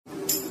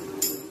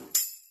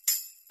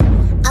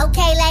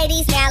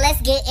ladies, now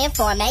let's get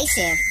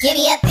information. Give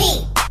me a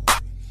P,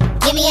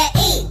 give me a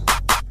E,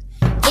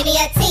 give me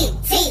a T,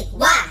 T,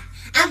 Y.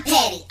 I'm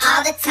petty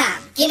all the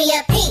time. Give me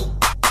a P,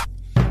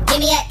 give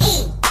me a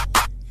E,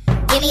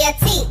 give me a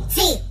T,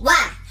 T,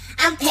 Y.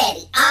 I'm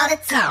petty all the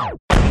time.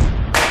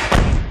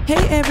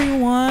 Hey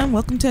everyone,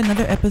 welcome to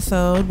another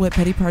episode with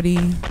Petty Party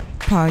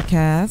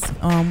Podcast.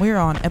 We're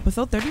on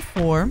episode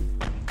 34,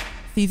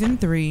 season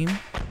 3.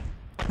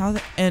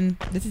 And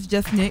this is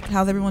just Nick.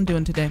 How's everyone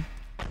doing today?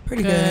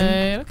 Pretty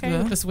good. Okay,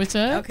 Yeah. the switch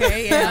up.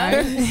 Okay,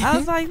 yeah. I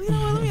was like, you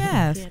know what, let me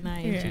ask. Can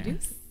I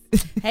introduce?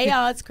 Hey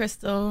y'all, it's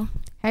Crystal.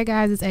 Hey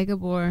guys, it's A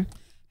Gabor.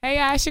 Hey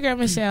guys, it's your girl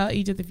Michelle,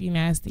 Egypt if you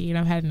nasty, and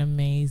I've had an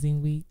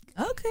amazing week.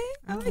 Okay,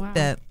 I like wow.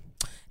 that.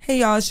 Hey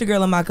y'all, it's your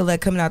girl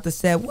Immaculate coming out the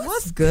set.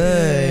 What's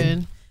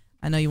good?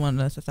 I know you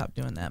wanted us to stop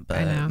doing that, but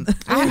I know.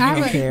 I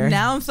don't care.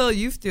 Now I'm so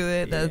used to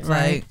it that's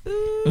Right. like,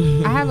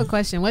 ooh. I have a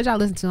question. What y'all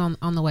listen to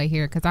on the way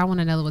here? Because I want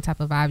to know what type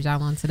of vibes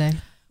y'all on today.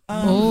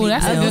 Oh,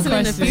 that's I a was good listening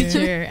in the question.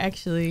 future,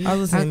 actually. I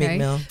was listening to Okay. Meek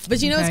Mill.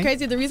 But you know what's Okay.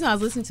 crazy? The reason I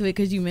was listening to it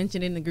because you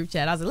mentioned it in the group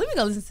chat. I was like, let me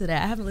go listen to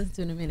that. I haven't listened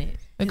to it in a minute.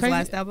 The His crazy-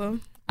 last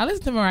album. I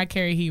listened to Mariah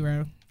Carey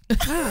Hero.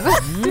 I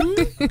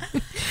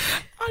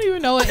don't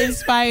even know what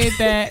inspired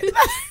that.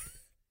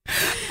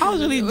 I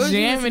was really What was you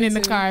jamming in the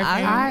listening to? car.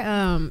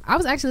 fam. I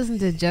was actually listening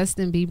to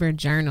Justin Bieber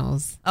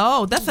Journals.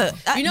 Oh, that's a,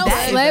 You know that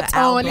what? is Slept an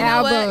on You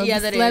know what? album. Yeah,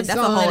 that is. Slept That's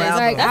a on. whole It's album.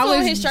 like, That's I the one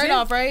was with his shirt just-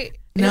 off, right?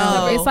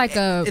 No. It's like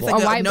a It's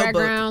like a white notebook.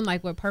 background,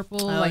 like with purple,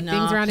 like no.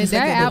 things around it. It's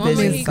like That a album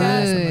division is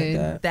side, something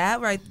good. like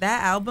that.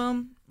 that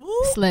album.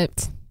 Ooh,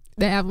 Slept.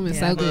 That album is Yeah,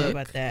 so I don't know good.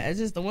 about that. It's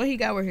just the one he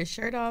got with his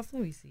shirt off.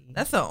 Let me see.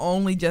 that's the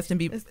only Justin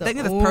Bieber. That's I think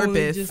it's only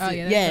Purpose. just- Oh,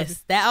 yeah, that's yes,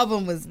 Purpose. that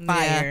album was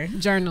fire.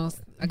 Journals.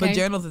 But Okay.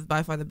 Journals is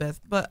by far the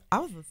best. But I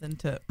was listening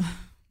to,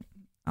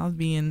 I was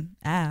being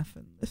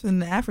listening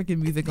to African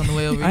music on the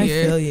way over I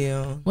here. feel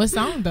you. What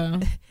song though?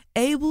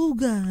 Able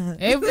God.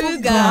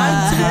 Every God.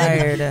 I'm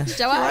tired.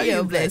 Show out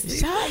your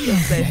blessing.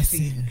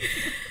 blessing.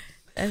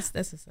 That's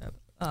what's up.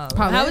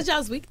 Paulette? How was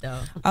y'all's week though?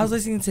 I was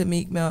listening to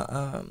Meek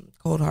Mill,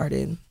 Cold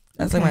Hearted.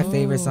 That's like my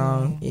favorite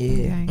song.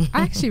 Yeah. Okay.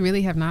 I actually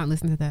really have not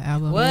listened to that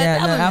album. What? Yeah,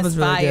 That no, album that is was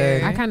really fire.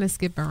 good. I kind of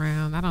skip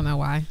around. I don't know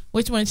why.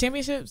 Which one?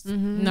 Championships?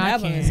 Mhm. No, I That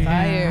album can't. is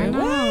fire. I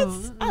know.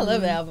 What? I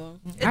love the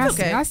album. It's I-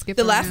 okay. I skip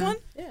the last around. one?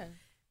 Yeah.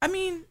 I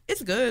mean,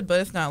 it's good, but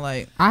it's not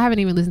like, I haven't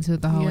even listened to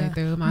it the whole Yeah. way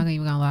through. I'm not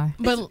even gonna lie.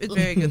 But it's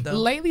very good though.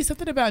 lately,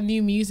 something about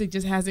new music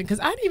just hasn't. Because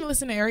I didn't even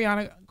listen to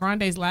Ariana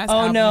Grande's last Oh,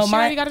 album. no, She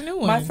already got a new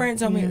one. My friend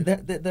told me Yeah.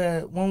 that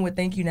the one with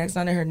Thank You Next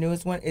on it, her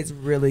newest one, is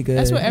really good.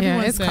 That's what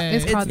everyone it's,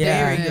 says. it's called It's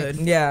very Thank You good.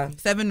 Next. Yeah.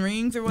 7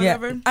 Rings or Yeah.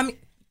 whatever. I mean,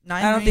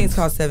 9 I don't think Rings? it's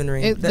called Seven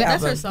Rings. It- the that's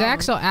album. her song. The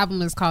actual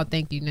album is called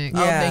Thank You Next.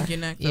 Oh, Yeah. thank you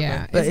next.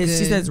 Yeah. But it's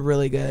she good. says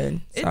really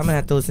good. So I'm gonna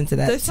have to listen to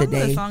that Some of the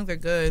today. songs are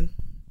good,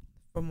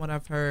 from what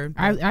I've heard.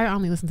 I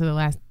only listened to the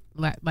last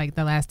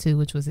two,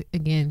 which was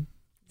again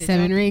Did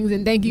 7 y'all- Rings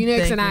and Thank You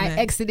Next, Thank and You I Next.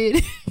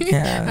 exited.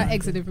 Yeah. I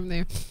exited from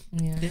there.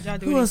 Yeah. Did y'all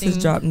do Who else has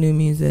anything? dropped new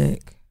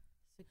music?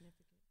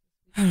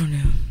 I don't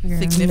know. Girl.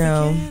 Significant?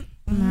 No.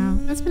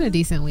 No, it's been a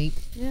decent week.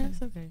 Yeah,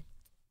 it's okay.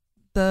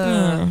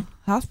 The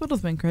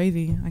hospital's been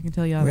crazy. I can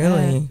tell y'all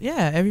Really? that.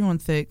 Yeah,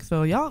 everyone's sick.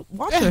 So y'all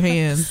wash your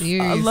hands.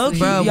 Seriously. Low-key,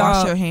 Bro, wash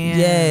y'all- your hands.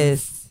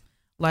 Yes.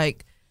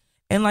 Like,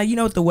 And like, you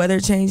know, with the weather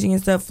changing and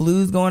stuff,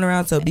 flu's going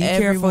around. So be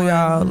careful, everyone-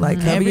 y'all.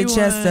 Like, cover your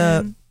chest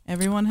up.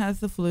 Everyone has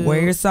the flu.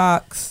 Wear your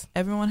socks.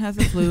 Everyone has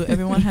the flu.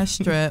 Everyone has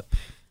strep.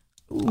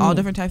 All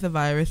different types of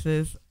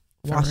viruses.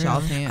 Wash real.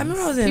 y'all's hands. I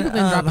remember I was in People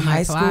been dropping high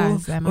like school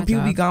flies at my when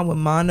people be job. gone with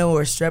mono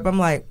or strep. I'm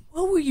like,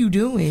 what were you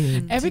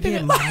doing?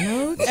 Everything.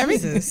 mono?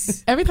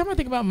 Jesus. Every time I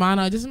think about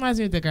mono, it just reminds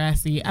me of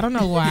Degrassi. I don't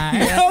know why.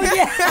 Oh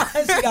yeah,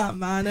 she got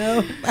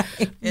mono.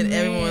 and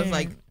everyone was Man.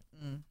 like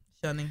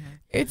shunning her.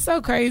 It's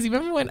so crazy.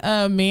 Remember when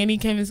Manny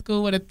came to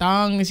school with a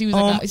thong and she was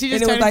like, she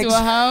just and it turned was into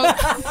a hoe?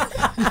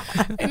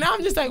 And now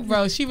I'm just like,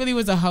 bro, she really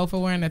was a hoe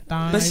for wearing a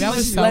thong. But Like, she that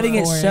was so letting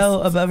it forced.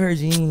 show above her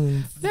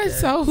jeans. That's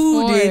so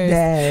Who forced. did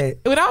that?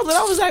 When I was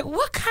little, I was like,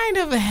 what kind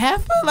of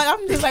heifer? Like,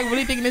 I'm just like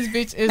really thinking this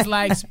bitch is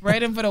like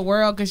spreading for the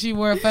world because she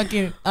wore a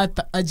fucking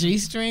a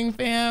G-string,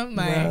 fam.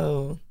 Like,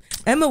 Bro.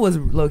 Emma was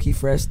low key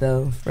fresh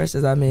though, fresh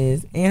as I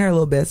miss, and her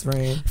little best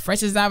friend.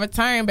 fresh as I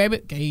return, baby.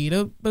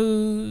 Gator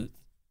boots.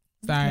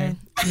 Sorry.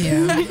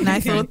 Yeah.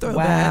 Nice little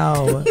throwback.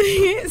 Wow.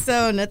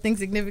 So nothing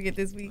significant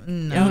this week.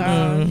 No.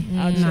 Y'all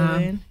out Nah.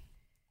 chilling.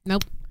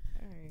 Nope.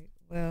 All right.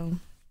 Well,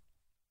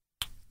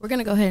 we're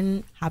gonna go ahead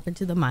and hop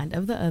into the mind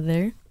of the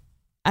other.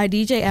 I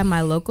DJ at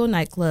my local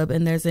nightclub,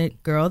 and there's a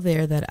girl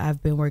there that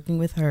I've been working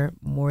with her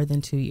more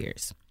than 2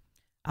 years.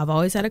 I've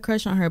always had a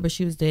crush on her, but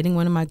she was dating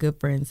one of my good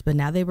friends. But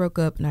now they broke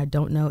up, and I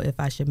don't know if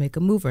I should make a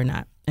move or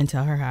not and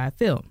tell her how I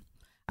feel.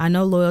 I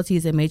know loyalty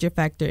is a major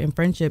factor in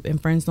friendship,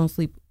 and friends don't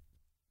sleep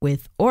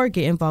with or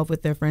get involved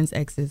with their friends'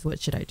 exes. What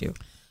should I do?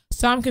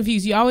 So I'm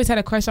confused. You always had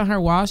a crush on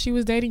her while she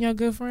was dating your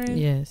good friend?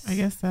 Yes. I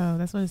guess so.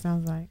 That's what it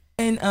sounds like.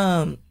 And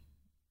I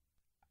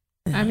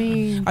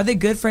mean, are they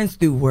good friends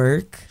through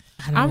work?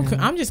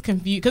 I'm just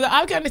confused because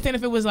I can understand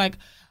if it was like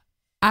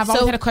I've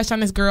always had a crush on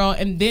this girl,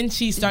 and then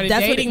she started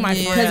dating my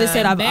friend. Because it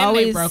said and then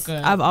they broke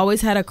up. I've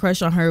always had a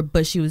crush on her,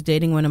 but she was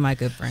dating one of my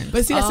good friends.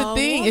 But see, that's the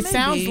thing. Well, it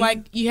sounds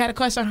like you had a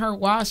crush on her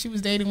while she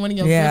was dating one of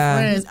your good Yeah.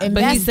 friends. And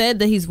But he said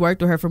that he's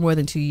worked with her for more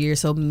than 2 years,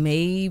 so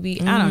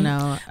maybe I don't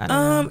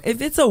know.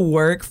 If it's a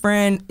work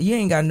friend, you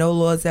ain't got no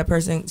laws. That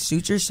person,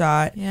 shoot your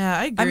shot. Yeah,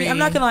 I agree. I mean, I'm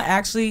not gonna lie.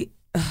 Actually,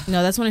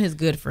 No, that's one of his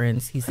good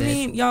friends. He said. I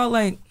mean, y'all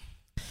like.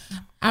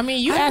 I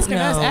mean, you I don't asking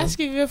us, know. ask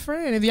your good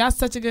friend. If y'all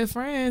such a good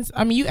friends,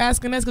 I mean, you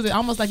asking us because it's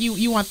almost like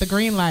you want the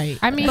green light.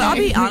 I mean, But I'll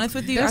be honest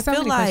with you. there's so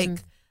many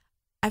questions.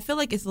 I feel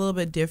like it's a little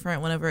bit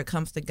different whenever it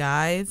comes to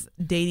guys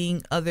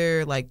dating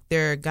other like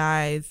their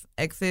guys'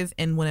 exes,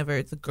 and whenever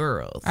it's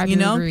girls. I you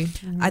do know, agree.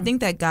 I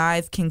think that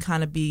guys can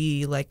kind of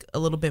be like a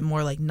little bit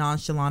more like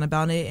nonchalant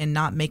about it and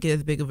not make it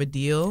as big of a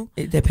deal.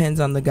 It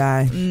depends on the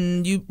guy.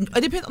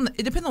 It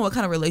depends on what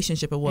kind of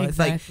relationship it was.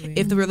 Exactly. Like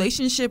if the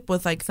relationship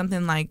was like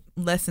something like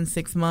less than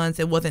 6 months,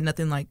 it wasn't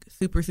nothing like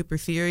super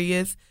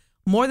serious.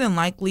 More than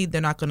likely,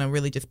 they're not gonna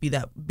really just be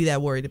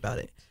that worried about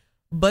it.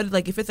 But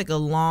like if it's like a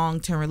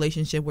long-term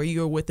relationship where you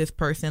were with this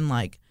person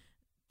like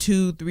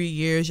 2-3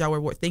 years, y'all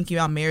were thinking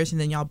about marriage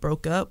and then y'all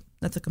broke up,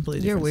 that's a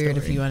completely You're different weird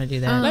story. if you want to do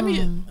that. Let me.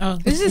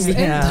 It's just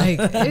Yeah.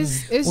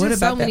 it's What just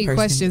so about that many person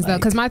questions though.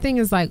 like? Because my thing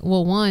is like,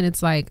 well, one,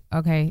 it's like,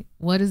 okay,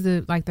 what is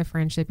the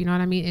friendship? You know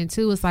what I mean? And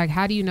two, it's like,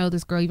 how do you know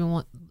this girl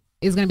even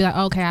is gonna be like,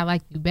 okay, I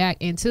like you back?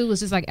 And two, it's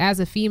just like, as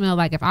a female,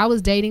 like if I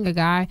was dating a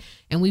guy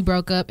and we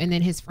broke up and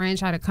then his friend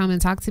tried to come and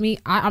talk to me,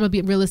 I'm gonna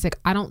be realistic.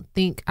 I don't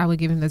think I would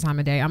give him the time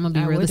of day. I'm gonna be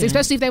realistic, wouldn't.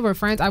 especially if they were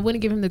friends. I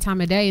wouldn't give him the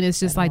time of day, and it's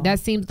just like that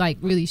seems like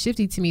really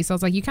shifty to me. So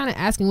it's like you kind of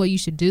asking what you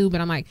should do,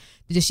 but I'm like,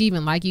 does she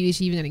even like you? Is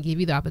she even gonna give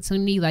you the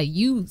opportunity? Like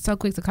you so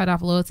quick to cut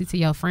off loyalty to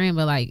your friend,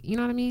 but like, you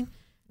know what I mean?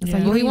 It's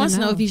like, Well, you he don't wants to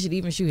even know if he should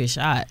even shoot his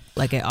shot,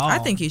 like at all. I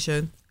think he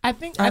should. I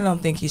think. I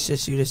don't think he should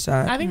shoot a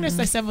shot. I think there's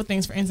like several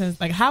things. For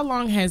instance, like how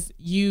long has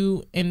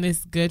you and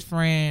this good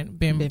friend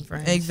been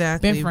friends.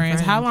 Exactly. Been friends?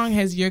 How long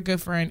has your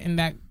good friend and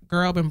that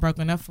girl been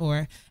broken up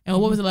for?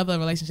 And what was the level of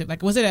relationship?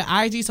 Like, was it an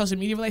IG social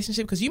media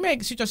relationship? Because you may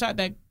shoot your shot at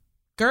that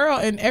girl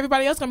and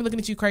everybody else gonna be looking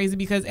at you crazy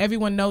because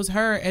everyone knows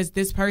her as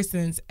this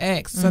person's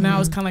ex. So now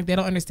it's kind of like they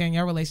don't understand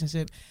your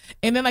relationship.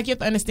 And then like you have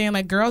to understand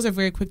like girls are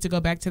very quick to go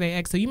back to their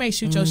ex. So you may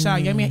shoot your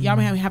shot. Y'all may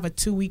have a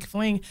 2-week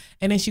fling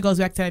and then she goes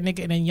back to that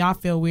nigga and then y'all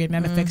feel weird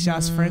and that affects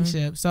y'all's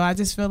friendship. So I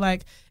just feel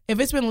like if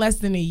it's been less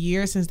than a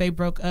year since they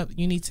broke up,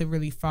 you need to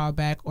really fall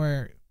back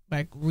or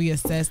like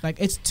reassess.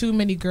 Like it's too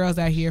many girls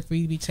out here for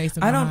you to be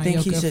chasing. I don't think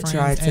your he good should friend's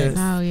try to. ex.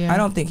 Oh, yeah. I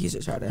don't think he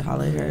should try to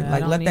holler at her. Yeah, I Like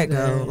don't let that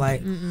either. go.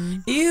 Like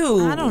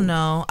ew. I don't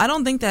know. I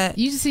don't think that.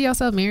 You just see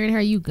yourself marrying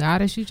her, you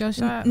gotta shoot your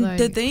shot. Like,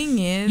 The thing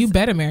is, You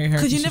better marry her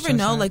because if you shoot never your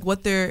know shot.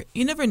 like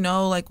you never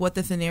know like what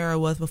the scenario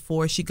was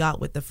before she got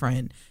with the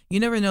friend. You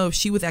never know if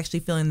she was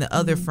actually feeling the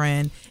other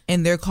friend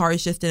and their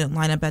cars just didn't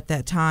line up at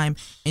that time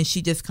and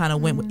she just kind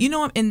of went with, you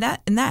know, and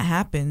that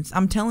happens.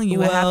 I'm telling you,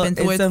 what happens.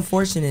 It's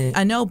unfortunate.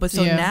 I know, but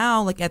so Yeah.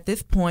 now like at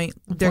this point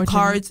their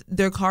cards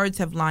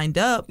have lined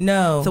up.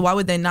 No. So why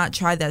would they not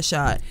try that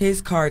shot?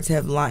 His cards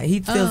have lined.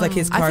 He feels like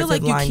his I cards feel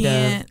like have you lined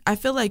can't. up. I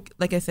feel like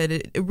I said,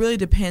 it really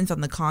depends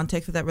on the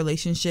context of that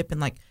relationship and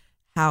like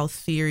how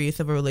serious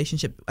of a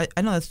relationship.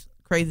 I know that's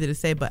crazy to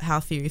say, but how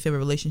serious of a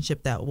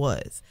relationship that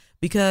was,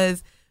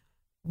 because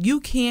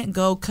you can't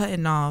go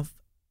cutting off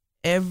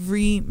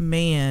every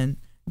man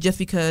just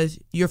because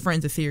your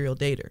friend's a serial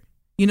dater.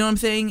 You know what I'm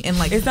saying? And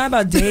like, It's not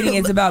about dating.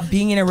 It's about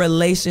being in a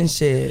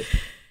relationship.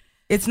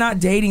 It's not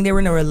dating. They were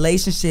in a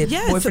relationship,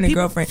 yeah, boyfriend and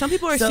girlfriend. Some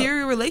people are So-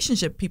 serial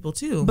relationship people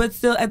too. But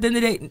still, at the end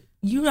of the day,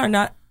 you are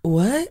not.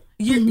 What?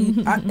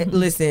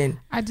 Listen,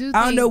 I do.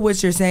 I don't know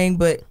what you're saying,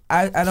 but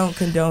I don't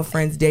condone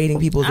friends dating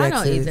people's I don't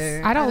exes.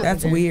 either. I don't.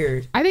 That's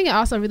weird. I think it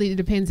also really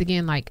depends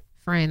again, like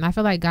friend. I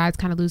feel like guys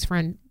kind of lose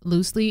friend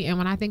loosely, and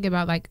when I think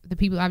about like the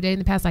people I've dated in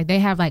the past, like they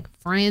have like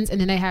friends, and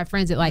then they have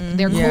friends that like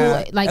they're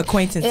Yeah. cool, like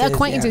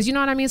Acquaintances, You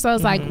know what I mean? So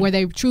it's like, were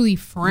they truly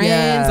friends?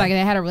 Yeah. Like they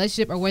had a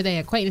relationship, or were they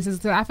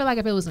acquaintances? So I feel like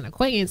if it was an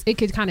acquaintance, it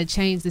could kind of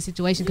change the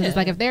situation because it's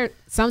like if they're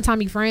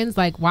sometimey friends,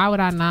 like why would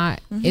I not?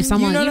 If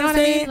someone, you know what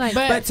I mean? Like,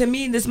 but to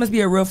me, this must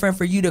be a real friend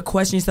for you to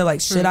question yourself.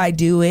 Like, should I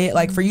do it?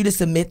 Like, for you to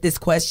submit this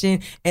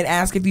question and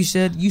ask if you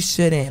should. You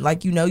shouldn't.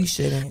 Like, you know, you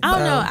shouldn't. I don't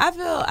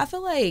So, know. I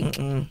feel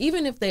like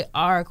even if they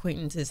are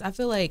acquaintances, I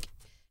feel like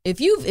if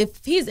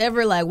he's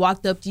ever like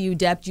walked up to you,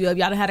 dapped you up,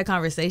 y'all done had a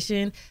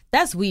conversation,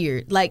 that's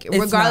weird. Like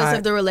regardless not.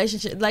 of the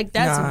relationship, like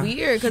that's Nah.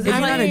 weird. Because If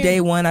you're on a day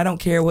one, I don't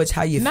care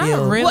how you Not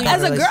feel. really. well, about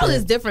as a girl, relationship.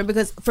 it's different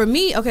because for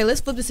me, okay, let's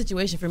flip the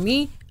situation. For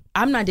me,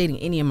 I'm not dating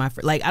any of my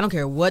friends. Like I don't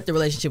care what the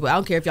relationship was. I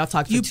don't care if y'all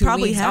talk for You 2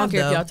 probably weeks. I don't have, care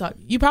if though. y'all talk.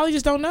 You probably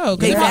just don't know.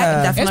 'Cause Yeah,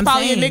 that's what it's I'm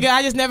probably saying. a nigga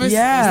I just never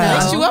Yeah.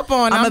 laced you up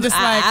on. I'm just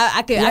like,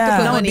 I could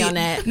put money on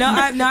that. No,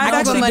 I've can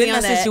actually put been money in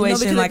on that that. situation. No,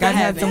 because Like I've I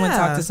had haven't. someone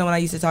talk Yeah. to someone I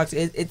used to talk to.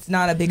 It's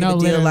not a big No, of a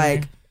deal. literally.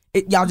 Like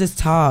y'all just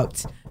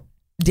talked.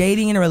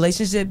 dating in a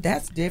relationship,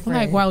 that's I'm different.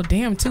 like, wow,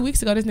 damn, 2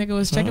 weeks ago this nigga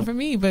was checking for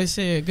me, but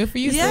shit, good for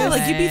you, Yeah, sis.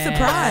 like you'd be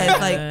surprised.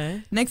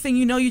 Like next thing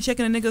you know, you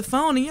checking a nigga's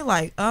phone and you're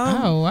like,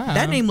 Oh, wow.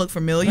 that name look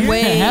familiar.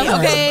 Wait, Hello.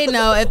 okay,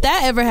 no. If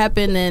that ever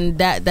happened, then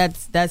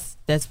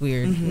that's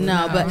weird.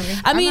 No, but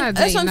I I'm mean, not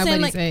that's what I'm dating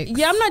saying. Like, nobody's ex.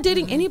 yeah, I'm not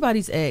dating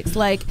anybody's ex.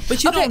 Like,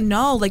 But you okay, don't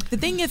know. Like the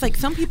thing is, like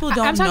some people I'm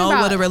don't talking know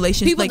about what a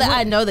relationship. people like, that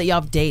I know that y'all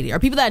have dated, or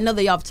people that I know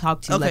that y'all have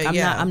talked to. Okay, Like,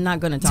 yeah. I'm not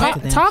gonna talk to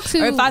them. Talk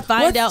to. Or if I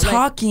find What's out, like,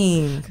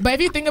 talking? But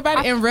if you think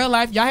about it in real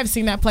life, y'all have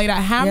seen that played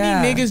out. How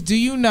Yeah. many niggas do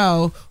you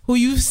know who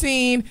you've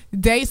seen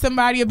date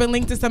somebody or been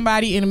linked to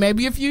somebody and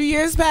maybe a few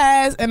years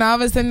pass and all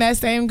of a sudden that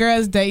same girl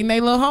is dating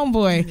their little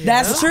homeboy?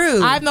 That's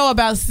true. I know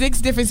about 6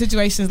 different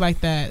situations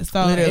like that.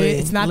 So Literally,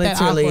 it's not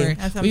literally. that awkward.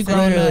 That's what We I'm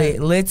grown saying.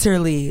 up.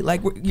 literally,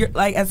 like you're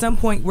like at some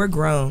point we're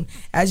grown.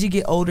 As you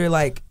get older,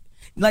 like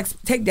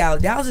take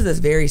Dallas. Dallas is a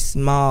very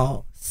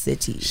small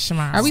city.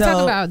 Shmar. Are we So-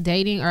 talking about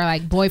dating or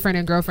like boyfriend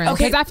and girlfriend?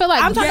 Okay, Because I feel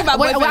like I'm talking about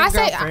when boyfriend I and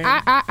say girlfriend.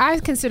 I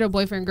consider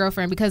boyfriend and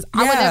girlfriend because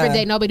I would Yeah. never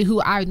date nobody who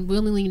I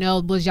willingly know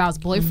was y'all's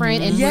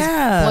boyfriend and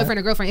Yeah. was boyfriend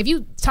or girlfriend. If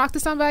you talk to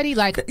somebody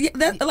like Yeah,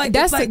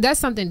 that's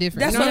something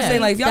different. That's you know what I'm I saying.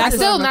 mean? Like, if y'all I'm just-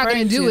 still not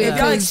gonna do it. if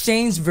y'all 'cause-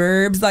 exchange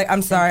verbs, like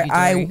I'm sorry,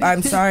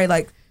 I'm sorry,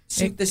 like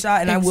shoot the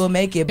shot and I will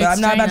make it, but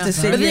I'm not about to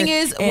sit the here. thing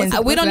is, and-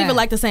 we don't that? even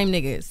like the same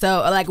niggas.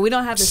 So like, we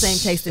don't have the same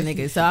taste in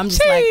niggas. So I'm just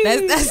like,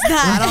 that's not.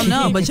 I don't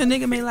know, but your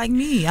nigga may like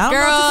me. I don't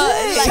Girl, know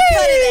what to say. like,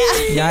 cut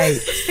it out.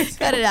 Yikes.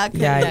 Cut it out. Cut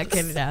it Yikes. out.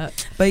 Cut it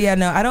out. But yeah,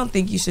 no, I don't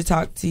think you should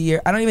talk to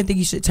your. I don't even think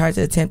you should try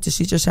to attempt to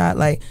shoot your shot.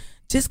 Like,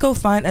 just go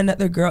find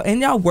another girl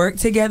and y'all work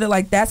together.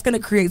 Like, that's gonna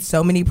create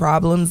so many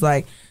problems.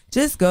 Like,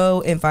 just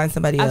go and find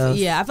somebody else.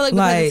 I feel like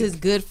because it's his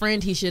good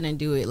friend, he shouldn't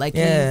do it. Like,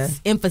 Yeah. he's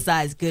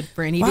emphasized good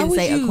friend. He Why didn't would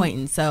say you-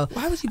 acquaintance. So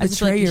Why would you I just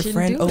feel betray like you your shouldn't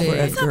friend do over it.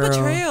 a It's not girl?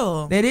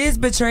 betrayal. That is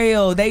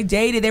betrayal. They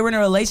dated. They were in a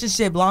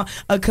relationship,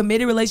 a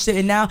committed relationship,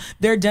 and now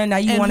they're done. Now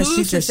you want to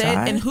shoot your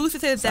shot. And who's to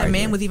say that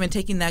man was even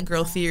taking that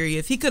girl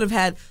serious? He could have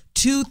had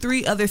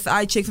 2-3 other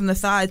side chicks on the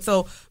side.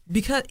 So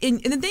because and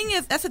the thing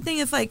is, that's the thing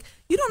is like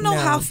you don't know No.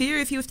 how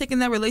serious he was taking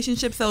that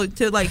relationship. So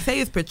to like say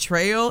it's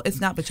betrayal, it's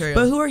not betrayal.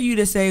 But who are you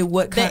to say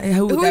what kind?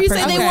 Who who that are you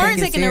person saying they was weren't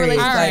taking their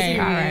serious? relationship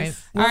Like,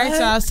 serious? All right, What?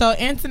 y'all. So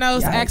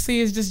Antonos Yikes. actually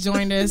has just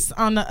joined us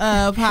on the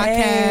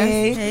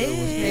podcast.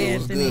 Hey.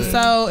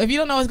 So if you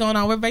don't know what's going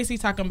on, we're basically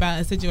talking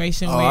about a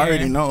situation Oh, where I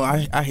already know.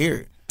 I hear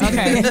it.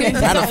 Okay.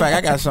 Matter of fact,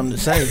 I got something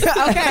to say.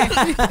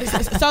 Okay.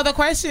 So the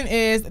question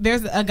is,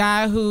 there's a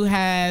guy who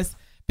has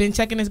been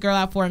checking this girl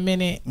out for a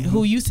minute,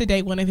 who used to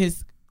date one of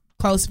his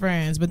close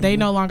friends, but they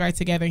no longer are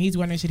together. And he's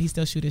wondering, should he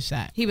still shoot a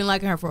shot? he been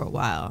liking her for a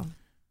while.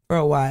 For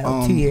a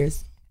while, 2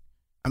 years.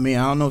 I mean,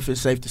 I don't know if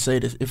it's safe to say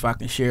this, if I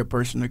can share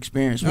personal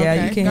experience. Yeah,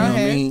 Okay, you can. go You know what I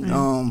ahead.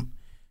 mean?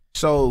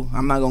 So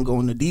I'm not gonna go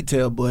into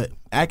detail, but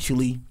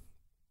actually,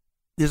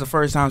 this is the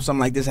first time something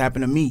like this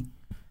happened to me.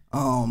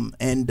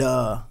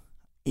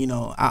 You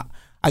know,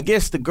 I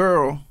guess the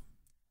girl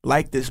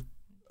liked this.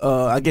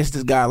 I guess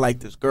this guy liked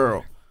this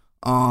girl.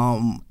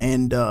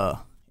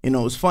 You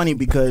know, it's funny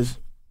because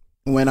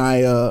when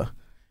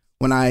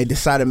I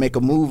decided to make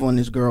a move on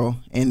this girl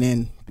and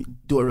then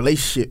do a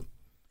relationship,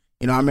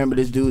 you know, I remember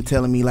this dude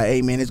telling me like,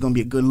 "Hey man, it's gonna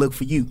be a good look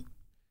for you,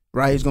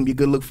 right? It's gonna be a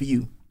good look for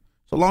you."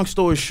 So long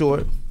story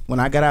short, when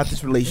I got out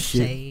this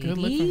relationship, Good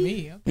look for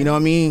me. you know what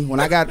I mean? When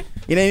I got,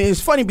 you know, it's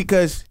funny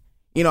because,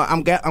 you know,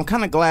 I'm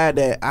kind of glad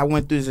that I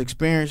went through this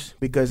experience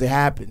because it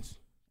happens,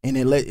 and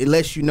it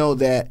lets you know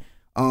that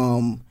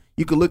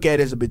you can look at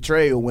it as a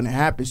betrayal when it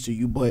happens to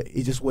you, but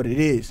it's just what it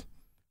is.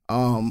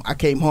 I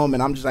came home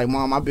and I'm just like,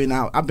 Mom, I've been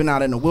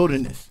out in the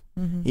wilderness,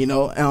 you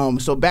know.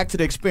 So back to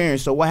the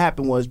experience. So what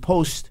happened was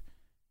post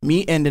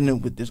me ending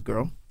it with this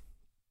girl.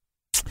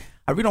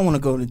 I really don't want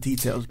to go into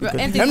details because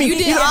Anthony, you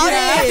did all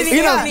this.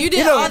 You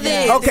did all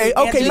this. Okay.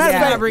 Yeah,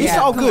 Matter of fact, it's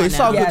all good. It's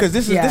all good because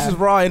this Yes. is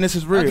raw and this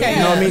is real. Okay. You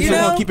know what I mean? You So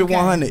we're know? gonna keep it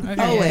 100.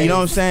 Always. You know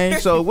what I'm saying?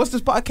 So what's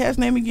this podcast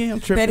name again? I'm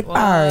tripping. Petty Party.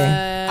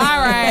 All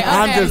right.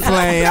 I'm okay. just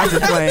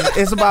playing.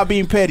 It's about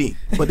being petty,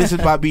 but this is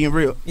about being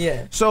real.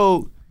 Yeah.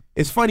 So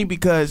it's funny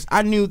because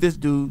I knew this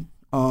dude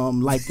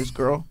liked this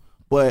girl,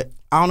 but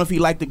I don't know if he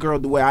liked the girl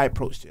the way I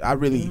approached it. I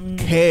really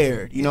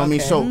cared. You know what I mean?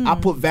 Okay. So I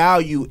put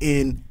value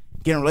in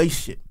getting a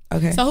relationship.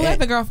 Okay. So who had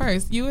the girl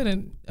first? You or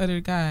the other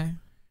guy?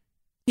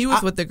 he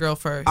was with the girl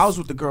first. I was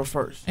with the girl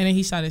first. And then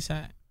he shot his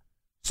shot.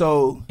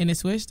 So And it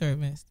switched or it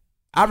missed?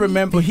 I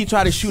remember he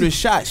tried to shoot a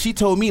shot. She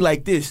told me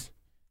like this,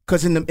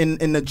 because in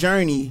the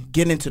journey,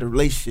 getting into the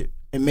relationship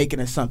and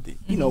making it something.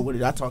 You know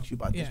what I talked to you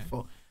about this Yeah.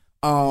 before.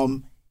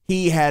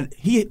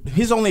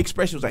 His only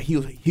expression was like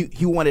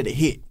he wanted a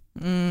hit.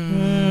 So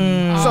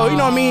you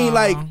know what I mean?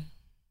 Like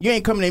you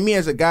ain't coming at me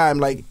as a guy. I'm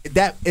like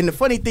that. And the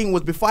funny thing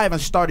was before I even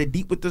started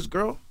deep with this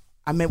girl,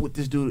 I met with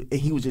this dude and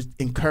he was just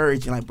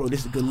encouraging, like, bro, this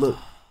is a good look.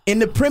 In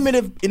the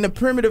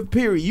primitive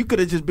period, you could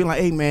have just been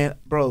like, hey man,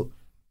 bro,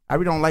 I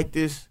really don't like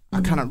this.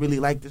 I kind of really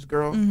like this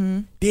girl.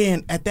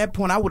 Then at that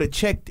point, I would have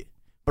checked it.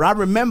 But I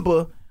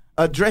remember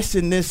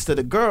addressing this to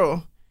the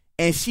girl,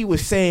 and she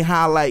was saying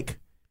how like,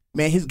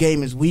 man, his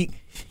game is weak.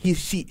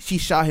 She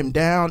shot him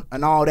down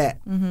and all that.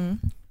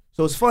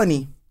 So it's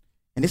funny,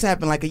 and this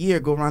happened like a year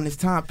ago around this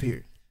time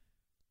period.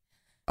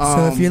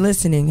 So if you're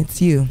listening,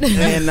 it's you.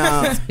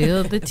 And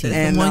Spill the tea.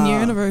 and 1 year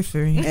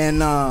anniversary.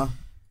 And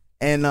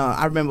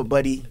I remember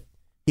Buddy,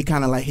 he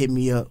kind of like hit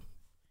me up,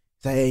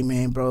 say, "Hey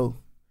man, bro,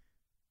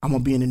 I'm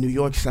gonna be in the New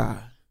York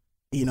side.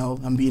 You know,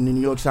 I'm being in the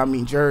New York side, I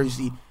mean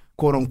Jersey,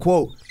 quote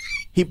unquote."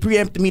 He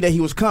preempted me that he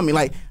was coming.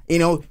 Like, you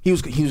know, he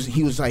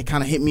was like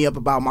kind of hit me up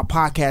about my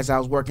podcast I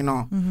was working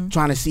on,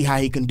 trying to see how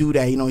he can do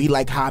that. You know, he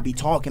like how I be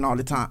talking all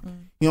the time.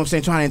 You know what I'm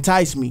saying? Trying to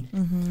entice me.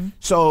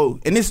 So,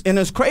 and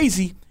it's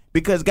crazy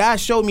because God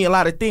showed me a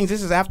lot of things.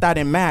 This is after I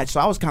didn't match, so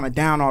I was kind of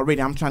down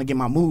already. I'm trying to get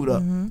my mood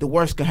up. The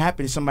worst could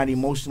happen is somebody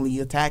emotionally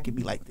attacking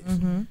me like this.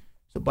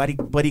 So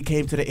Buddy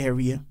came to the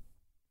area.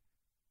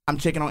 I'm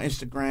checking on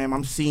Instagram.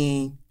 I'm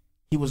seeing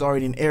he was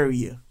already in the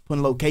area,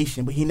 putting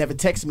location, but he never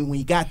texted me when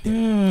he got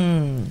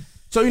there.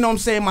 So, you know what I'm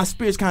saying? My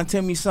spirits kind of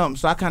tell me something.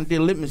 So I kind of did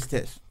a litmus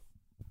test.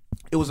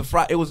 It was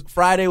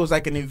Friday. It was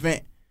like an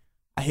event.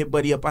 I hit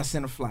Buddy up. I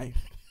sent a flyer.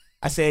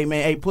 I said, "Hey,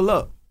 man, pull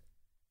up."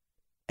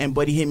 And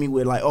Buddy hit me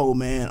with like, "Oh,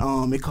 man,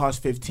 it costs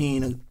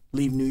 $15 to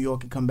leave New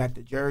York and come back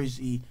to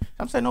Jersey."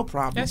 I'm saying, "No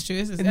problem." That's true.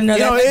 No,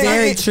 that's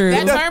very true.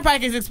 That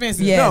turnpike is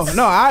expensive. Yes.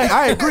 No,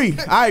 I agree.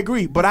 I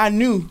agree. But I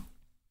knew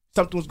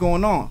something was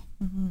going on.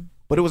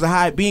 But it was a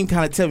high beam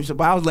kind of tell me. So,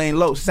 but I was laying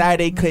low.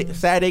 Saturday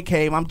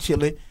came. I'm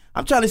chilling.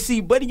 I'm trying to see,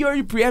 Buddy, you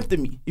already preempted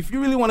me. If you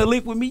really want to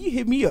link with me, you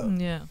hit me up.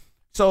 Yeah.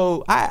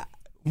 So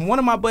one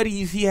of my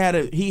buddies,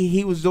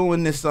 he was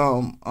doing this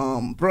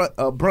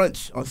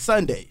brunch on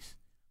Sundays.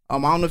 I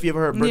don't know if you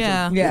ever heard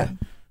brunch. Yeah.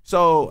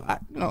 So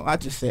I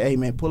just said, "Hey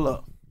man, pull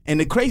up." And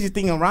the crazy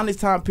thing around this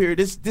time period,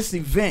 this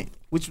event,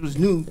 which was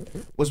new,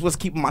 was what's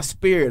keeping my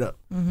spirit up.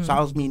 So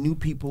I was meeting new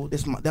people.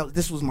 This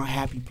was my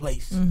happy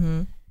place.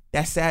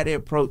 That Saturday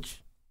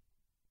approach,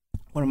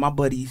 one of my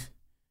buddies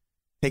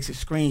takes a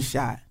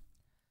screenshot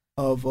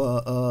of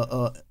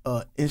a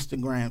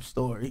Instagram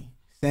story,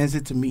 sends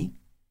it to me.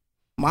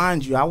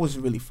 Mind you, I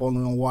wasn't really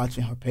following on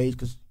watching her page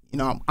because, you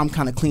know, I'm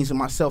kind of cleansing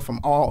myself from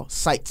all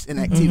sites and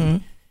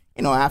activity.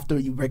 You know, after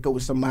you break up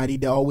with somebody,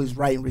 they're always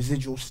writing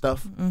residual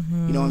stuff.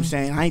 You know what I'm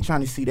saying? I ain't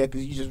trying to see that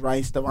because you just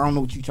writing stuff. I don't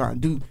know what you trying to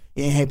do.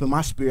 It ain't helping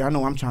my spirit. I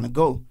know I'm trying to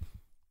go.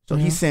 So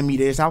he sent me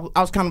this. I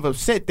was kind of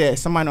upset that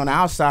somebody on the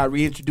outside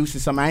reintroducing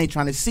something I ain't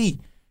trying to see.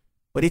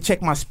 But it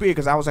checked my spirit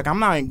because I was like, I'm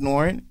not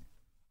ignoring.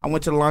 I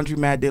went to the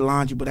laundromat, did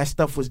laundry, but that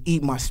stuff was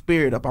eating my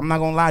spirit up. I'm not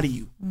going to lie to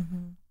you.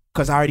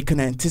 Because I already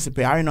couldn't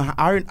anticipate. I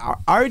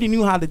already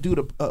knew how to do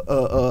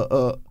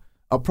the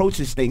approach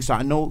this thing. So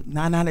I know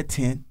 9 out of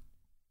 10,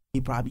 he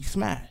probably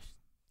smashed.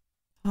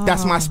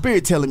 That's my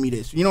spirit telling me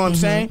this. You know what I'm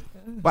saying?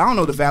 But I don't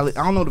know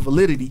the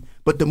validity.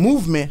 But the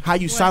movement, how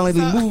you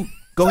silently move.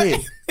 Go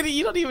ahead.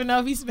 You don't even know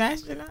if he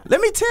smashed or not. Let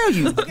me tell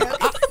you.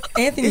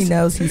 Anthony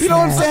knows he's. You know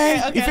what I'm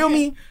saying? Okay, you feel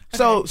me?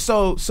 okay.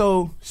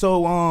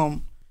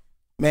 So,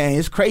 man,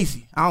 it's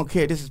crazy. I don't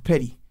care. This is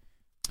petty.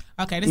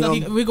 Okay,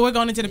 we're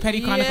going into the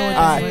petty chronicle with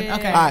this one.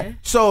 Okay. All right.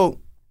 So,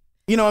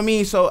 you know what I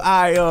mean? So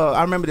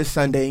I remember this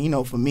Sunday, you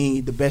know, for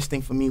me, the best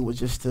thing for me was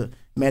just to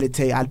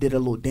meditate. I did a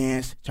little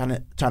dance, trying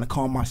to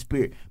calm my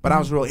spirit. But I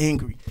was real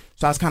angry.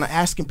 So I was kind of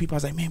asking people, I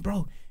was like, man,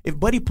 bro, if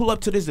Buddy pull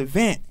up to this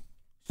event,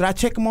 should I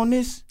check him on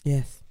this?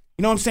 Yes.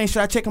 You know what I'm saying?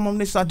 Should I check him on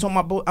this? So I told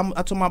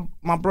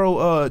my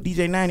bro,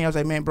 DJ 90, I was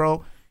like, man,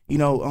 bro, you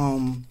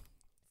know,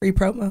 free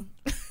promo.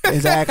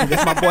 Exactly.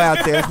 That's my boy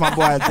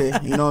out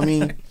there. You know what I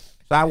mean?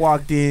 So I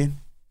walked in,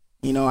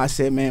 you know, I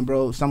said, man,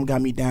 bro, something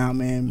got me down,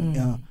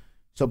 man.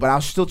 But I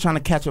was still trying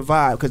to catch a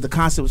vibe because the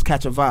concept was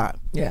catch a vibe.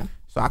 Yeah.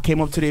 So I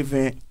came up to the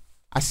event.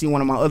 I see one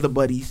of my other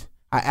buddies.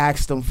 I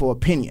asked them for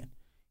opinion.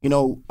 You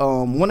know,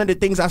 one of the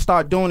things I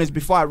start doing is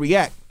before I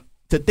react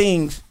to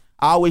things,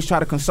 I always try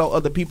to consult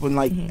other people and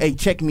like, hey,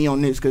 check me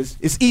on this because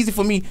it's easy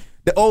for me.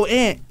 The old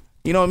ant,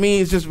 you know what I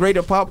mean? It's just ready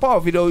to pop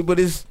off, you know. But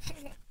it's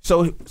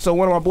so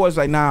one of my boys was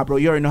like, nah, bro,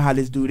 you already know how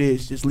this dude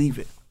is. Just leave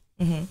it.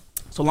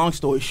 So long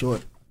story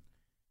short,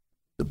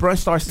 the brunch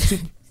starts to.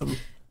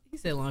 He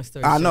said long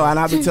story. I know, and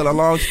I've been telling a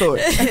long story.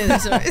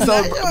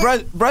 So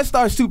brunch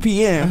starts 2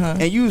 p.m.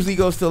 And usually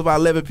goes till about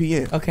 11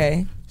 p.m.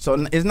 Okay.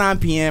 So it's 9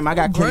 p.m. I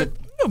got What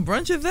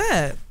brunch is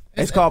that?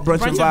 It's called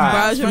Brunch and Vibes.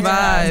 Brunch and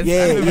Vibes.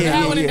 Yeah. We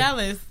had one in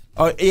Dallas.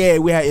 Oh yeah,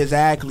 we had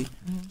exactly.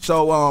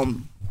 So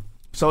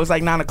it's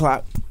like 9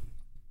 o'clock.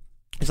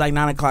 It's like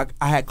 9 o'clock.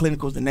 I had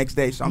clinicals the next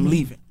day, so I'm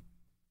leaving.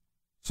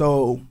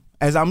 So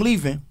as I'm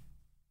leaving,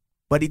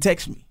 Buddy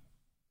texts me.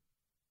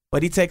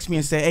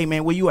 And said, "Hey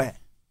man, where you at?"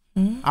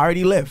 I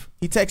already left.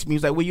 He texted me. He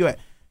was like, "Where you at?"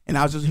 And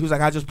he was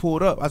like, "I just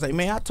pulled up." I was like,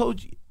 "Man, I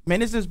told you,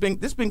 man, this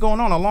been going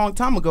on a long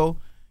time ago.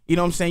 You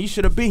know what I'm saying? You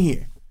should have been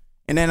here."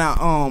 And then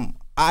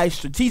I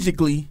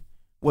strategically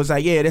was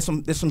like, "Yeah, there's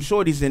some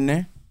shorties in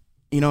there.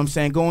 You know what I'm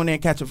saying? Go in there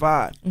and catch a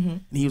vibe."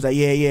 And he was like,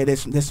 "Yeah,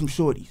 there's some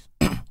shorties."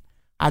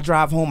 I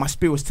drive home. My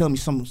spirit was telling me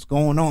something's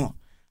going on.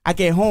 I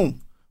get home.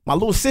 My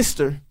little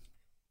sister,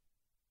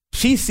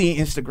 she's seeing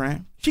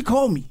Instagram. She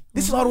called me.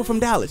 This is all the way from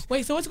Dallas.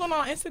 Wait, so what's going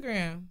on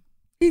Instagram?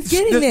 He's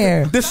getting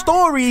there. The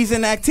stories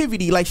and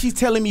activity, like she's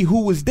telling me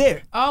who was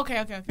there. Oh,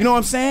 okay. You know what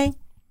I'm saying?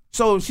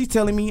 So she's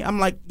telling me, I'm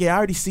like, yeah, I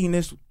already seen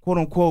this, quote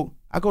unquote.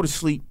 I go to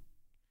sleep.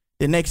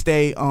 The next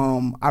day,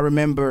 I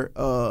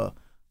remember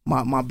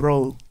my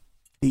bro,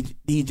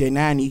 DJ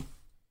 90,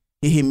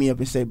 he hit me up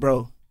and said,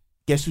 bro,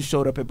 guess who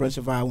showed up at Brunch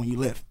Survive when you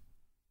left?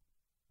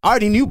 I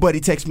already knew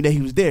Buddy texted me that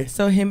he was there.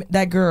 So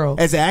that girl.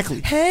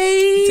 Exactly.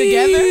 Hey.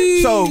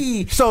 Together? So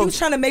he was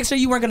trying to make sure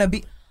you weren't gonna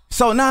be.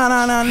 So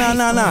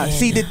nah.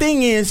 See, the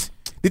thing is,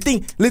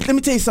 let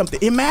me tell you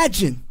something.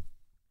 Imagine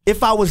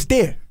if I was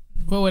there.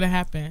 What would have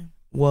happened?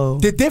 Whoa.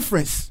 The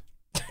difference.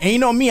 And you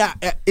know me,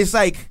 it's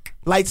like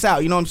lights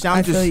out. You know what I'm saying?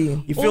 I feel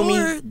you. You feel me?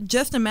 Or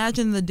just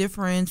imagine the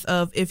difference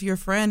of if your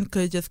friend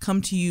could just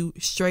come to you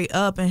straight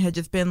up and had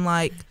just been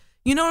like,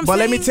 you know what I'm saying? But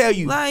let me tell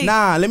you,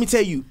 let me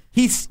tell you,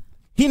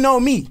 he know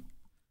me.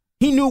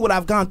 He knew what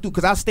I've gone through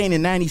because I was staying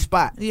in 90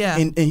 spot. Yeah.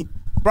 And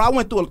bro, I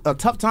went through a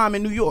tough time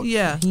in New York.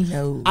 Yeah. He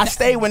knows. I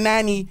stayed with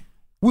 90.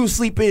 We were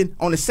sleeping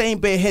on the same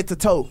bed head to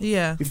toe.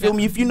 Yeah. You feel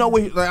me? If you know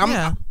what,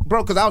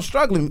 bro, because I was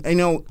struggling,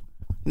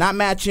 not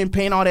matching,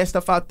 paying all that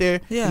stuff out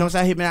there. Yeah. You know what I'm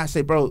saying? I hit me and I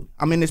say, bro,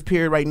 I'm in this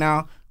period right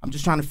now. I'm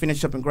just trying to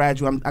finish up and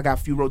graduate. I got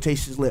a few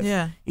rotations left.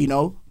 Yeah.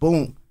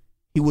 Boom.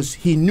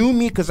 He knew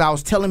me because I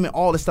was telling him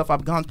all the stuff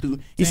I've gone through.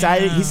 He said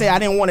I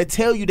didn't want to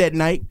tell you that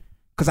night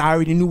because I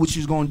already knew what she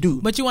was going to do.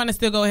 But you want to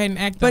still go ahead and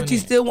act on it. But you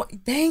still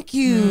want. Thank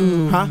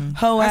you. Huh?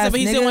 Ho ass But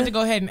he nigga. still wanted to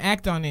go ahead and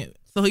act on it.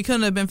 So he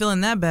couldn't have been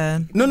feeling that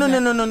bad.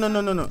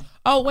 No.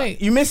 Oh, wait.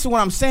 You missing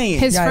what I'm saying.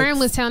 His Yikes. friend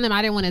was telling him,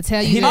 I didn't want to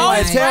tell you. He didn't that want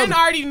to night. tell Friend me.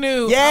 already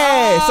knew.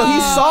 Yeah, so he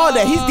saw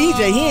that. He's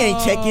DJ. He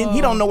ain't checking.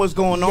 He don't know what's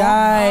going on.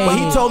 Yikes. But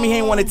he told me he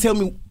ain't want to tell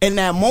me in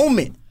that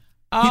moment.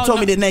 He told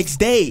me the next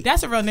day.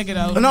 That's a real nigga,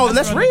 though. No,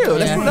 that's real. nigga.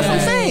 That's what I'm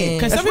saying.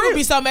 Because some That's people real.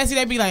 be so messy,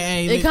 they be like,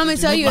 hey. They come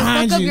and tell you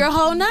and fuck up your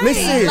whole night.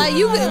 Listen. Like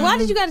why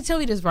did you got to tell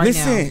me this right now?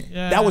 Listen,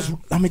 that was. I'm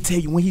gonna tell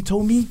you when he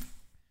told me.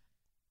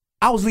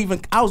 I was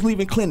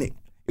leaving clinic.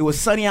 It was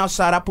sunny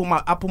outside. I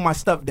put my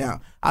stuff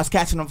down. I was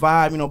catching a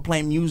vibe,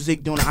 playing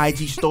music, doing an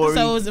IG story.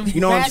 So it was a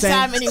you know what I'm bad saying?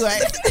 time anyway.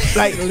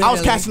 Like I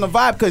was catching a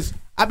vibe because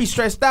I be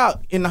stressed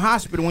out in the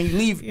hospital when you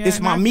leave. Yeah,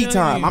 it's my and I me feel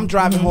time. you. I'm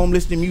driving home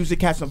listening to music,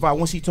 catching a vibe.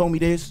 Once he told me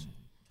this,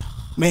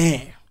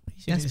 man.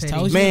 Just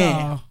told you Man,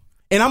 all.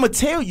 and I'm gonna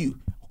tell you,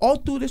 all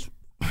through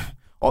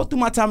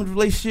my time in the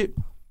relationship,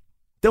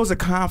 there was a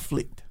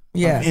conflict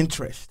of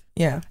interest,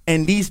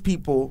 and these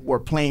people were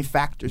playing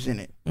factors in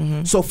it.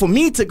 Mm-hmm. So for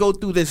me to go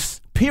through this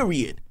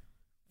period,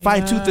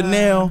 fight tooth and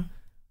nail,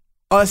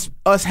 us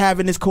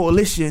having this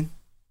coalition,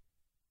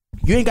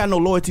 you ain't got no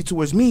loyalty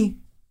towards me,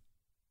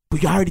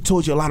 but I already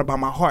told you a lot about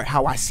my heart,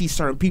 how I see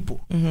certain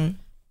people, Mm-hmm.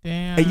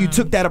 Damn. and you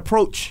took that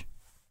approach.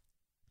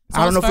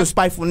 So I don't know if it's it's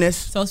spitefulness.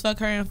 So it's fuck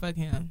her and fuck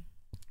him.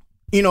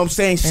 You know what I'm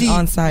saying? And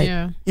on site.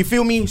 Yeah. You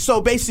feel me?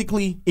 So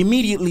basically,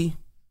 immediately,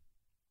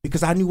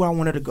 because I knew where I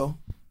wanted to go,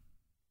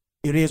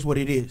 it is what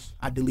it is.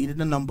 I deleted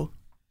the number.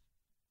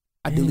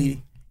 I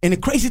deleted. And the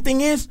crazy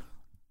thing is,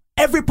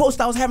 every post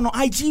I was having on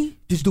IG,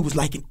 this dude was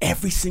liking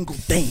every single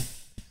thing.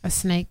 A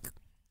snake.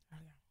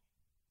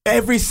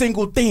 Every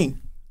single thing.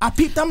 I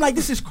peeped. I'm like,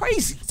 this is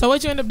crazy. So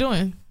what you end up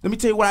doing? Let me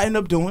tell you what I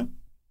ended up doing.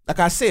 Like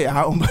I said,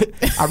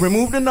 I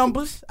removed the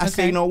numbers. I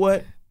said, you know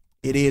what?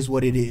 It is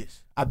what it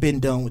is. I've been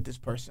done with this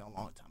person a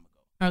long time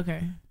ago.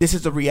 Okay. This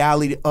is the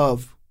reality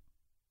of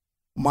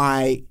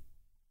my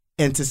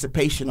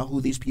anticipation of who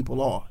these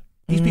people are.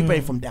 These people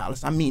ain't from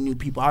Dallas. I meet new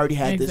people. I already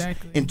had this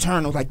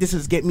internal, like, this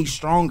is get me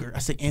stronger. I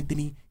said,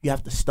 Anthony, you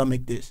have to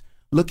stomach this.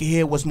 Look at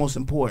here, what's most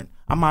important.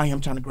 I'm out here,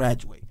 I'm trying to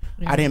graduate.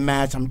 I didn't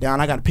match, I'm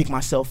down. I got to pick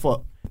myself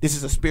up. This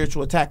is a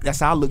spiritual attack. That's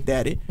how I looked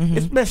at it.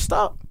 It's messed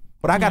up.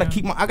 But I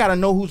gotta I gotta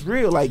know who's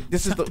real. Like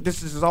this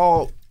is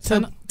all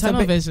tunnel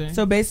vision.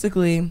 So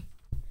basically, in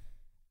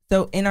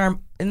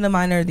the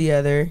mind or the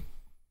other,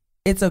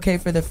 it's okay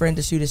for the friend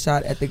to shoot a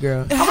shot at the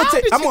girl. I'm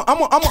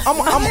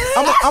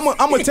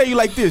gonna tell you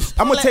like this.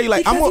 I'm gonna tell you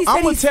like I'm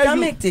gonna tell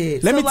you.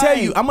 Let me tell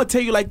you. I'm gonna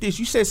tell you like this.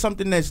 You said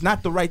something that's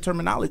not the right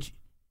terminology.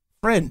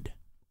 Friend.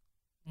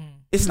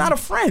 It's not a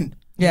friend.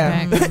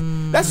 Yeah.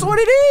 That's what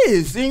it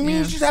is. I mean,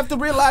 you just have to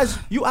realize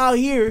you out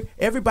here,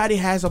 everybody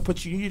has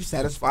opportunity to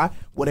satisfy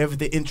whatever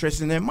the interest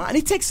in their mind.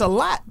 It takes a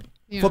lot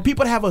for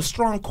people to have a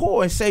strong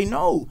core and say,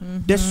 no,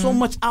 there's so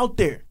much out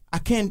there. I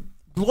can't,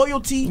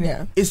 loyalty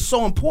is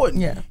so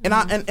important. Yeah.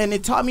 And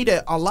it taught me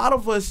that a lot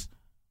of us,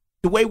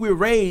 the way we're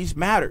raised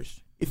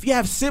matters. If you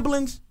have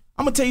siblings,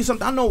 I'm gonna tell you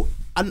something. I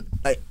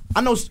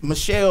know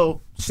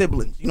Michelle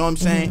siblings, you know what I'm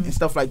saying? And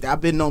stuff like that.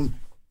 I've been known,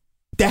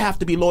 they have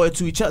to be loyal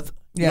to each other.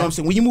 You know what I'm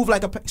saying? When you move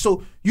like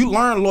so you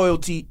learn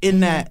loyalty in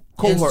that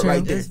cohort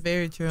right there. That's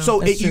very true.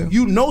 So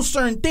you know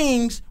certain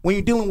things when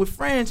you're dealing with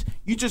friends.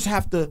 You just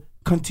have to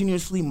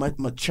continuously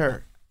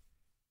mature.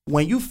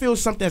 When you feel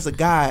something as a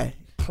guy,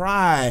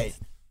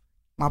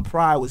 my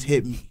pride was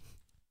hitting me.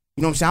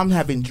 You know what I'm saying? I'm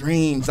having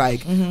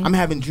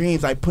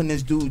dreams like putting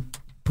this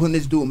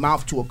dude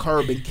mouth to a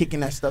curb and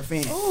kicking that stuff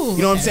in. Ooh,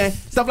 you know what I'm saying?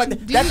 Stuff like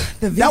that.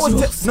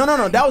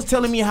 That was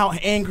telling me how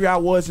angry I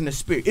was in the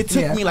spirit. It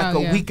took me like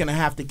a week and a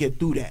half to get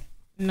through that.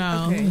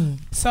 No. Okay.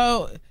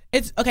 So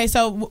it's okay.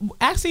 So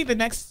actually, the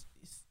next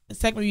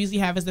segment we usually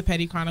have is the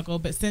Petty Chronicle.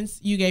 But since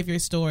you gave your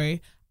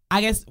story,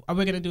 I guess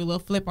we're gonna do a little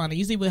flip on it.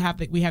 Usually we have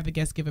the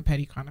guests give a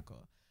Petty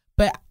Chronicle,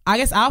 but I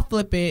guess I'll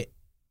flip it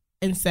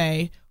and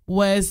say,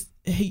 was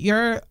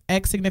your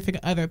ex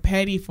significant other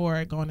petty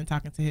for going and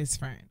talking to his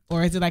friend,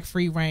 or is it like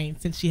free reign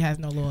since she has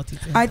no loyalty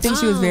to him? I think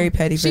she was very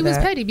petty for that. She was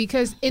petty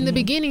because in the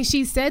beginning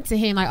she said to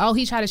him like, "Oh,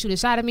 he tried to shoot a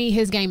shot at me.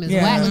 His game is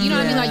whack." You know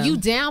what I mean? Like you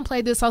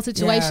downplayed this whole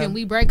situation. Yeah.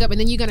 We break up, and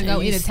then you're gonna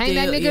go entertain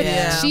that nigga.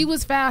 Yeah. She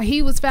was foul.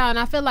 He was foul, and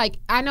I feel like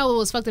I know it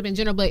was fucked up in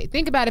general, but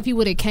think about if he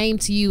would have came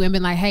to you and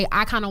been like, "Hey,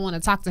 I kind of want to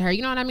talk to her."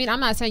 You know what I mean? I'm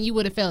not saying you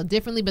would have felt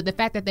differently, but the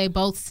fact that they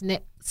both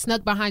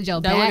snuck behind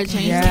your back,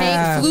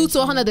 flew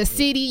to another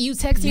city, you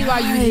text me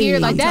while you here,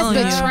 like that's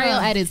betrayal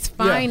at its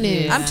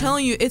finest. I'm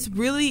telling you, it's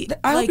really.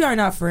 I hope you are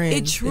not friends.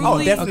 It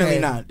truly. Definitely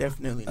not.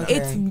 Definitely not.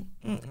 It's.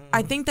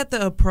 I think that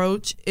the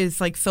approach is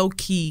like so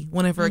key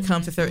whenever it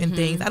comes to certain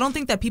things. I don't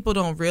think that people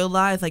don't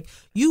realize like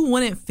you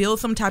wouldn't feel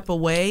some type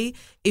of way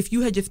if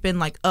you had just been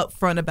like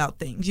upfront about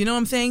things. You know what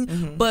I'm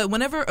saying? But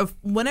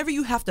whenever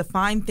you have to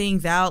find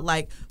things out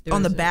like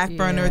on the back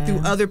burner through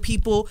other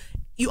people,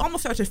 you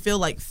almost start to feel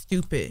like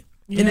stupid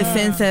in a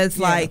sense as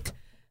like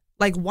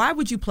why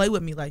would you play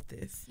with me like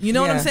this? You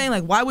know what I'm saying?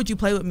 Like why would you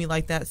play with me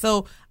like that?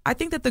 So I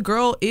think that the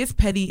girl is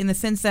petty in the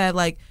sense that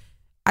like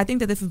I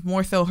think that this is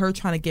more so her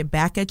trying to get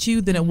back at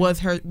you than it was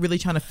her really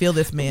trying to feel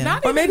this man.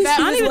 Or maybe I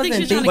don't even think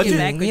she's trying to get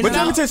back. But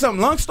let me tell you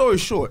something. Long story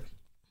short,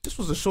 this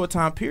was a short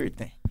time period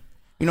thing.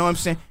 You know what I'm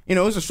saying? You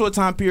know, it's a short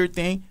time period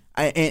thing.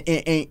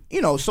 And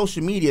you know,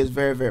 social media is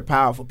very, very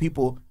powerful.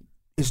 People,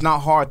 it's not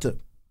hard to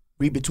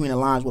read between the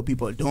lines what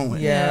people are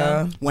doing.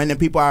 Yeah. When the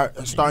people are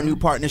starting new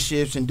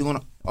partnerships and doing,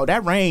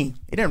 that rain,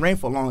 it didn't rain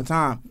for a long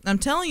time. I'm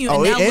telling you.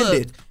 Oh, and it now look,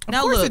 ended. now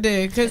Of course look, it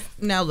did. 'Cause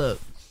now look,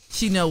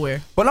 she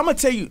nowhere. But I'm gonna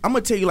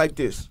tell you like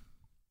this.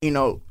 You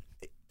know,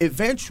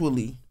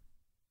 eventually,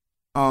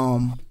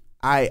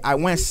 I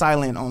went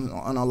silent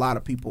on a lot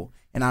of people,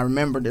 and I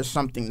remember there's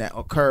something that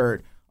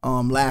occurred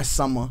last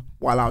summer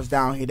while I was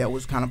down here that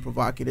was kind of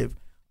provocative.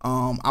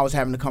 I was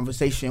having a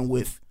conversation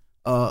with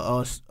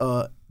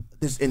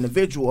this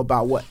individual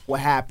about what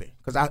happened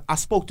because I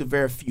spoke to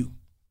very few.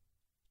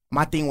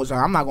 My thing was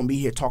I'm not gonna be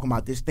here talking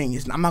about this thing.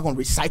 I'm not gonna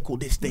recycle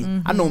this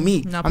thing. I know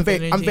me. I'm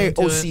very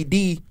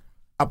OCD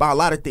about a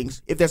lot of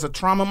things. If there's a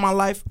trauma in my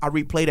life, I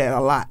replay that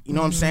a lot. You know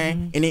what I'm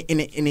saying? And it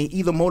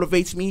either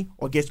motivates me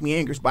or gets me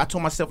angry. But I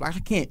told myself like I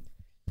can't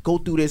go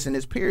through this in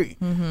this period.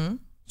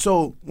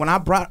 So when I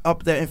brought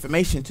up that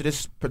information to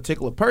this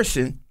particular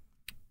person,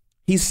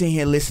 he's sitting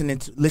here listening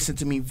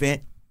to me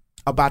vent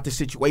about the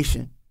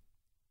situation,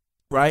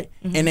 right?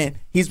 And then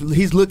he's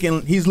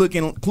looking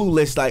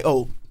clueless, like,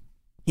 oh,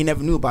 he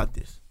never knew about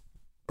this,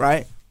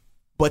 right?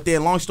 But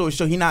then, long story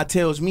short, he now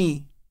tells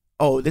me,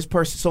 oh, this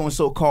person so and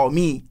so called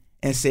me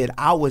and said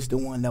I was the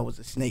one that was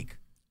a snake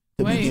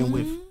to begin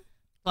with.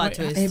 Plot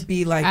twist. It'd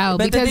be like,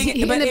 but because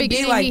in the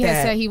beginning like he had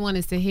that. said he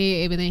wanted to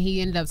hit it, but then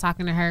he ended up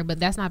talking to her. But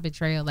that's not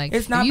betrayal. Like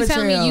It's not if you tell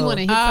me you betrayal. want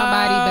to hit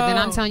somebody, but then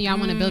I'm telling you I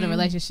want to build a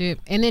relationship,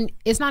 and then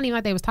it's not even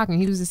like they was talking.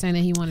 He was just saying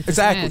that he wanted to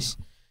Exactly.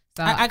 smash.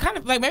 So I kind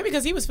of like maybe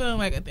because he was feeling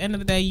like at the end of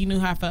the day you knew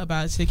how I felt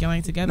about a chick y'all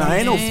ain't together. No,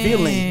 ain't no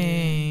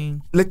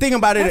feeling. The thing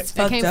about it,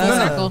 that came full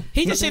up. circle.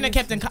 He just shouldn't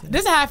have kept in.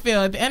 This is how I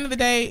feel. At the end of the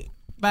day,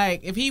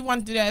 like if he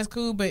wanted to do that, it's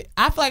cool. But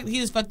I feel like he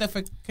just fucked up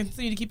for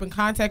continue to keep in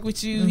contact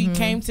with you. He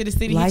came to the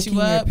city, Liking hit you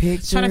your up,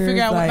 pictures, trying to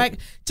figure out what, like- like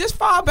just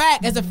fall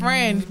back as a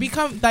friend.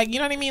 Become like you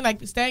know what I mean.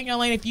 Like stay in your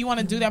lane if you want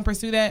to do that and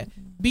pursue that.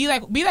 Be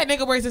that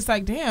nigga where it's just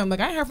like, damn, like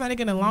I ain't heard from that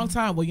nigga in a long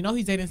time. Well, you know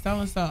he's dating so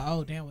and so.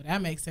 Oh damn, well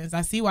that makes sense.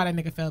 I see why that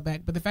nigga fell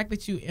back. But the fact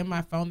that you in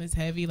my phone this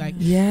heavy, like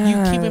you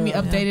keeping me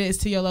updated as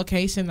to your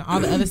location and all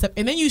the other stuff,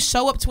 and then you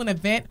show up to an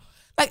event,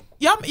 like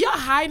y'all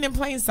hiding in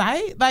plain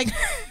sight, like.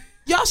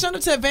 Y'all showing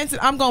up to events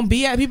that I'm gonna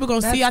be at. People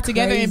gonna see y'all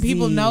together, and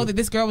people know that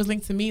this girl was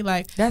linked to me.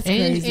 Like That's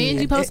crazy.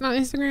 And you posting on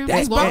Instagram.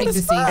 That's We want bold to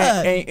as see.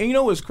 fuck. And you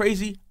know what's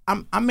crazy?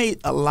 I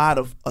made a lot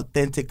of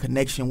authentic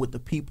connection with the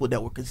people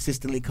that were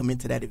consistently coming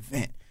to that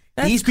event.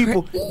 These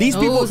people,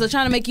 so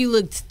trying to make you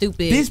look stupid.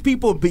 these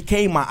people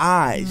became my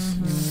eyes.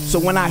 So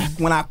when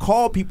I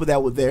called people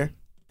that were there,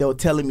 they were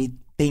telling me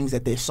things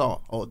that they saw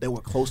or they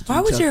were close to. Why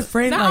each was other. your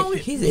friend Not like? only-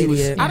 He's an he was-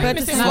 idiot. I don't even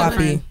That's think my sloppy.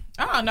 friend.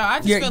 I don't know. I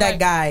just You're feel that like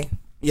guy.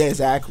 Yeah,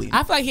 exactly.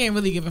 I feel like he ain't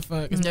really give a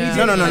fuck. No. In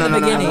the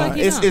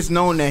beginning. It's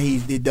known that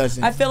he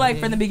doesn't. I feel like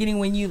from the beginning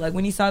when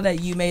he saw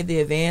that you made the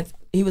advance,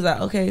 he was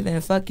like, okay,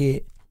 then fuck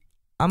it.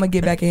 I'm gonna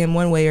get back at him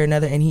one way or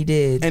another, and he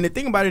did. And the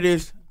thing about it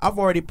is, I've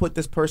already put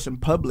this person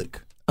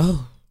public,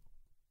 Oh,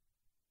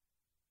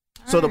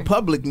 so the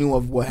public knew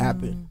of what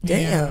happened.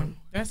 damn.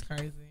 That's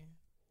crazy.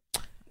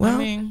 Well, I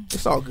mean,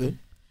 It's all good.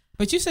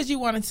 but you said you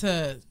wanted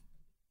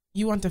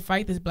to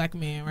fight this black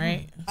man,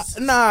 right?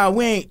 Nah,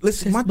 we ain't.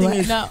 Listen, my thing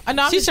is, No, I'm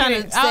She's just trying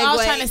kidding. to I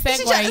was segue. trying to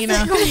She's trying segue, to you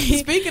know. segue.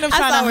 Speaking of I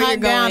saw trying to where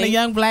hunt you're down a going.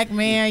 young black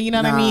man, you know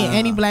what I mean? Nah.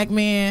 Any black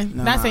man.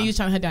 Nah. Not saying you're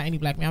trying to hunt down any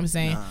black man. I'm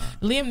saying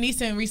Liam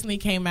Neeson recently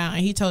came out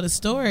and he told a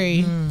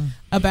story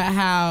about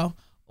how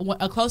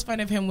a close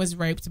friend of him was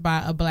raped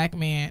by a black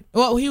man.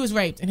 Well, he was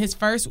raped, and his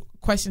first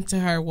question to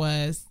her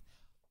was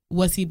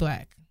he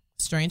black?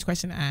 Strange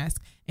question to ask.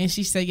 And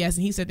she said yes,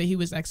 and he said that he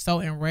was like so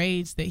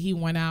enraged that he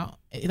went out.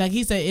 Like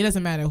he said, it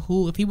doesn't matter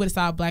who. If he would have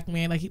saw a black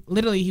man, like he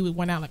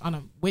went out like on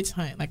a witch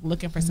hunt, like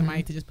looking for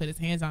somebody to just put his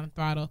hands on the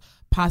throttle,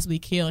 possibly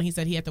kill. And he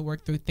said he had to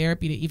work through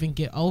therapy to even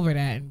get over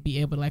that and be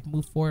able to like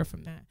move forward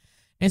from that.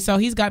 And so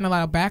he's gotten a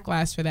lot of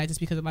backlash for that, just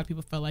because a lot of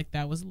people felt like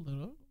that was a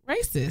little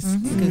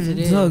racist. Because it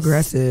is so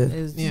aggressive.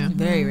 It's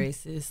very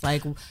racist.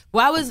 Like,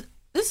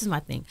 this is my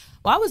thing.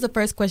 Why was the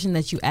first question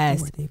that you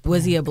asked,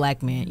 was he a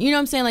black man? You know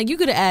what I'm saying? Like, you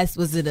could have asked,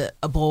 was it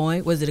a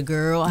boy? Was it a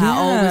girl?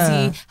 How old was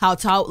he? How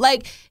tall?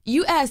 Like,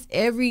 you asked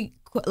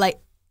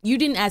you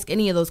didn't ask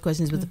any of those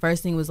questions, but the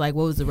first thing was like,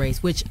 what was the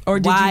race? Which,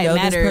 or did why you know it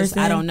matters, this person?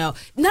 I don't know.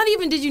 Not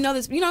even did you know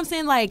this. You know what I'm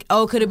saying? Like,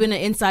 could have been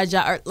an inside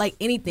job or like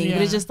anything. Yeah.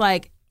 But it's just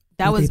like,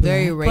 that was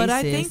very racist. But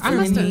I think for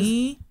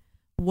me,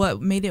 what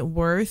made it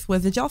worse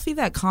was, did y'all see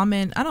that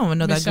comment? I don't even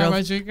know Michelle that girl.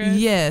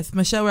 Rodriguez? Yes,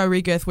 Michelle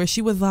Rodriguez, where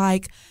she was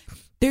like,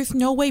 there's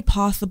no way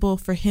possible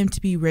for him to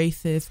be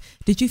racist.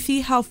 Did you see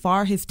how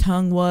far his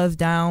tongue was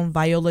down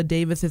Viola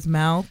Davis's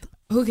mouth?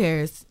 Who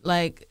cares?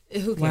 Like,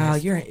 who cares? Wow,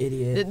 you're an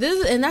idiot.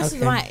 That's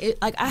why,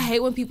 I hate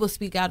when people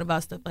speak out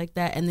about stuff like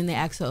that and then they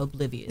act so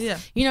oblivious. Yeah.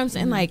 You know what I'm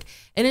saying? Like,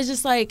 and it's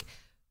just like,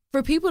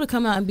 for people to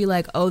come out and be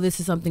like, oh, this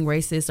is something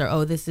racist, or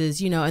oh, this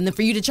is, and then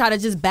for you to try to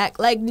just back,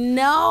 like,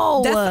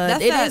 no,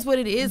 it is what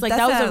it is. Like,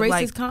 that was a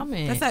racist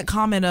comment. That's that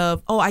comment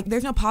of,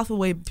 there's no possible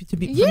way for me to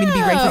be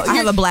racist. I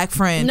have a black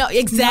friend. No,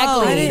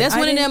 exactly. No, that's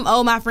one of them,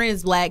 my friend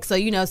is black, so,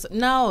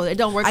 no, it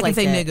don't work like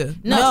that. I can say nigga.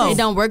 No, it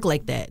don't work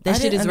like that. That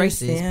shit is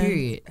racist,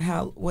 period.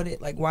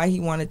 Why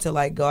he wanted to,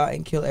 like, go out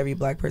and kill every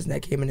black person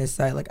that came in his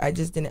sight. Like, I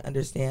just didn't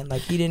understand.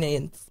 Like, he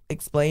didn't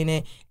explain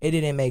it. It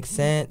didn't make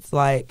sense.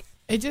 Like,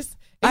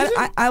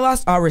 I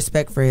lost all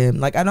respect for him.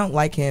 Like, I don't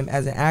like him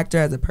as an actor,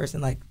 as a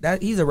person. Like,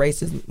 that, he's a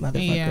racist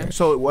motherfucker. Yeah.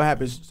 So what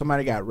happens?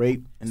 Somebody got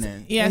raped, and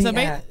then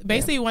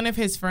basically one of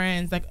his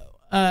friends, like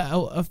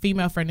a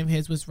female friend of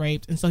his, was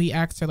raped, and so he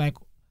asked her like,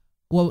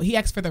 he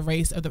asked for the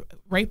race of the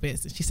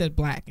rapist, and she said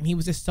black, and he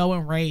was just so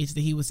enraged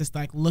that he was just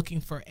like looking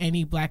for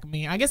any black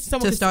man. I guess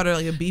someone to start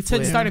a beef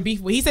with.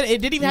 He said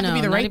it didn't even have to be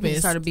the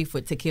rapist. Start a beef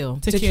with to kill.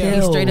 To kill.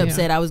 He straight up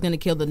said I was going to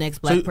kill the next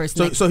black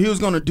person. So he was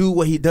going to do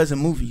what he does in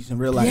movies in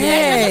real life.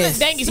 Yes.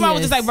 Dang, somebody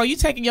was just like, bro, you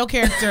taking your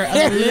character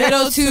a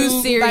little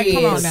too serious. Like,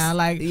 come on now,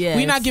 like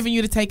we're not giving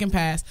you the taking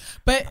pass.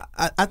 But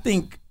I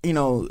think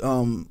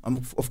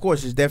of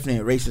course, it's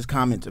definitely a racist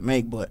comment to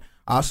make, but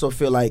I also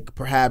feel like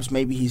perhaps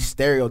maybe he's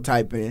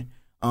stereotyping.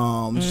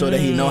 So that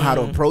he know how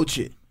to approach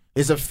it.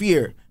 It's a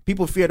fear.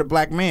 People fear the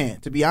black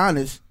man. To be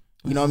honest,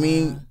 you know what I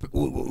mean.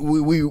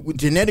 We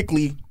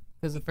genetically,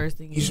 because the first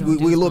thing we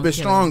a little bit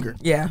stronger.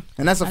 Yeah,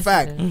 and that's a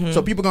fact.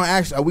 So people gonna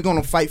ask, are we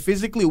gonna fight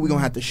physically, or we gonna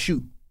have to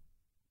shoot?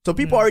 So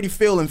people already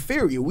feel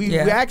inferior.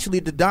 We're actually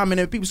the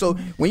dominant people. So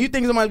when you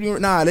think somebody,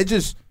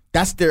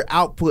 that's their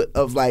output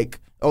of like.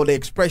 Oh, the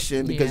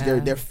expression, because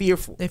they're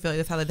fearful. They feel like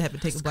that's how they have to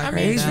take a black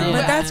man down.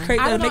 But that's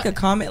crazy to make a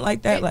comment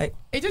like that.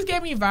 It just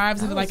gave me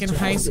vibes of like in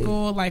high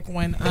school, like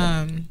when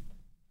with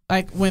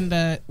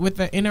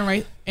the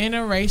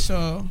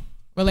interracial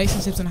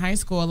relationships in high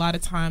school. A lot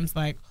of times,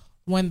 like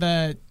when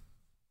the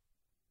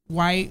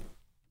white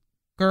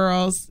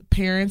girl's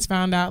parents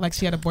found out like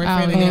she had a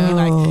boyfriend, and they'd be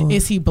like,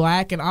 "Is he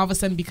black?" And all of a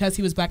sudden, because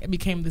he was black, it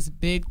became this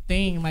big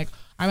thing. Like,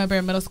 I remember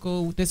in middle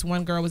school, this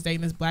one girl was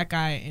dating this black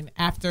guy, and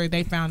after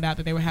they found out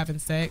that they were having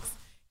sex,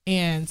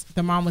 and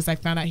the mom was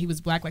like, found out he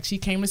was black, like she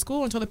came to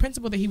school and told the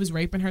principal that he was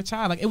raping her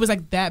child. Like, it was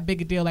like that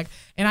big a deal. Like,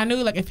 and I knew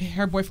like if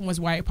her boyfriend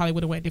was white, it probably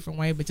would have went a different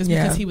way, but just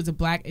because he was a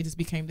black, it just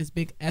became this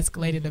big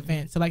escalated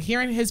event. So like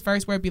hearing his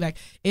first word be like,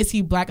 "Is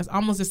he black?" It's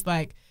almost just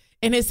like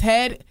in his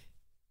head.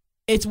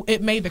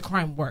 It made the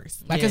crime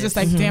worse. Like, it's just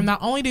like, damn, not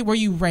only were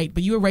you raped,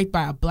 but you were raped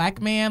by a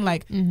black man.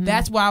 Like,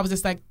 that's why I was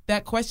just like,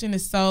 that question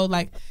is so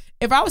like,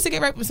 if I was to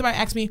get raped, when somebody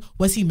asked me,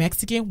 was he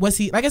Mexican? Was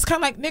he, like, it's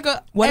kind of like,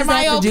 nigga, am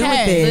I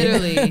okay?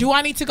 Literally. Do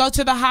I need to go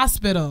to the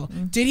hospital?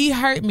 Did he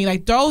hurt me?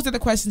 Like, those are the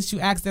questions you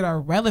ask that are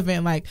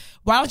relevant. Like,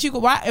 why don't you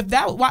go, I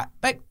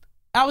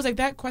was like,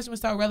 that question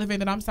was so relevant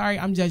that I'm sorry,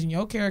 I'm judging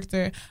your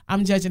character.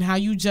 I'm judging how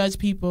you judge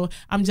people.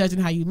 I'm judging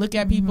how you look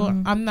at people.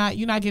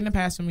 You're not getting a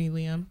pass from me,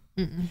 Liam.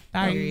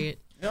 Period.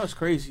 You know, it's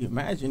crazy.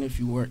 Imagine if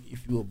you weren't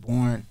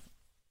born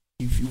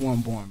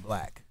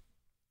black.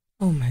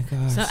 Oh my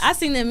God. So I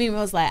seen that meme.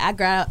 I was like,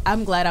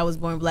 I'm glad I was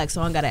born black,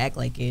 so I don't gotta act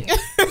like it.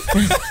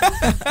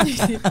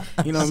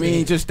 You know what I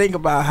mean? Just think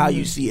about how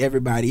you see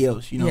everybody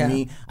else. You know what I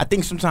mean? I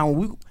think sometimes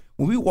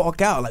when we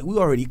walk out, like, we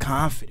already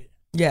confident.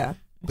 Yeah.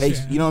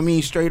 You know what I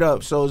mean? Straight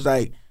up. So it's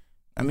like,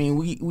 I mean,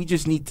 we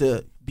just need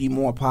to be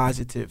more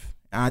positive.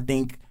 And I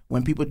think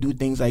when people do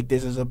things like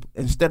this,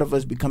 instead of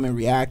us becoming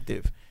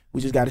reactive, we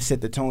just got to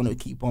set the tone to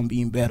keep on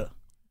being better.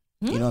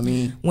 You know what I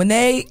mean? When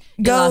they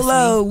go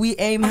low, we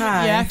aim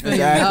high. Yeah,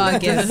 exactly. I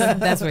guess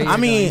that's where you're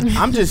going.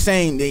 I'm just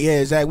saying that,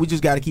 exactly. We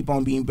just got to keep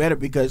on being better,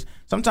 because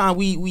sometimes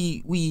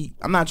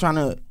I'm not trying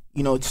to,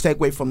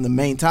 segue from the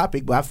main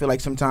topic, but I feel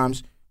like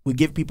sometimes we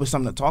give people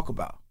something to talk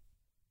about.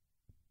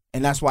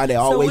 And that's why they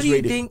always What do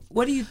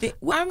you think?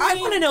 I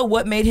want to know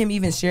what made him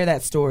even share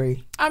that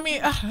story. I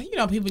mean,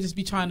 people just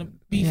be trying to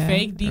be Yeah,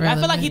 fake deep. I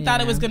feel like he relevant,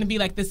 thought it was going to be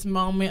like this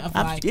moment of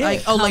like, yeah.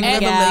 Like, oh, like Coming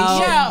revelation.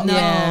 out. yeah,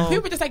 Yeah. like,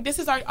 people were just like, this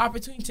is our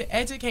opportunity to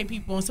educate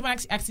people. And someone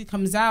actually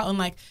comes out and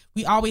like,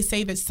 we always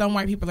say that some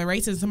white people are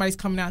racist. Somebody's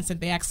coming out and said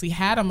they actually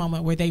had a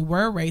moment where they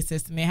were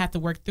racist and they had to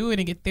work through it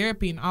and get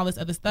therapy and all this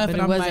other stuff. But and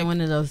it I'm wasn't like,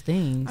 one of those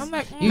things. I'm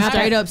like, You not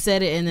straight that- up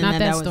said it, and then Not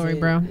that was story, it.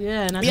 bro.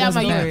 Yeah, not Yeah, that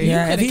I'm like, story. you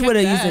Yeah, if could've he would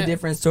have kept used a that.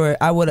 different story,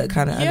 I would have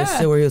kind of Yeah.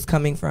 understood where he was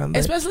coming from. But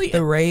Especially-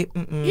 the rape.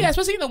 Mm-mm. Yeah,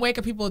 especially in the wake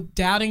of people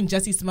doubting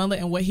Jussie Smollett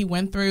and what he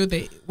went through.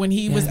 That when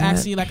he was Yeah.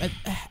 actually like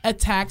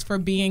attacked for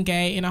being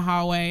gay in a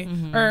hallway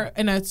or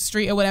in a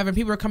street or whatever, and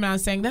people were coming out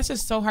and saying that's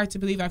just so hard to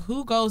believe. Like,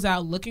 who goes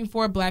out looking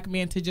for a black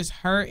man to just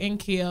hurt and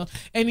kill?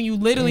 And you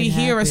literally It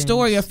hear happens. a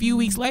story a few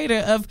weeks later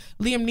of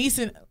Liam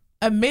Neeson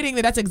admitting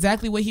that that's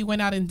exactly what he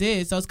went out and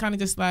did. So it's kind of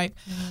just like,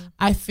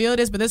 I feel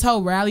this, but this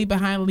whole rally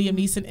behind Liam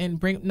Neeson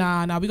and we're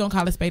gonna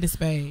call a spade a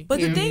spade.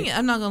 But the thing,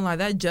 I'm not gonna lie,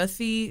 that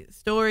Jussie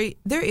story,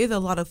 there is a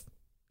lot of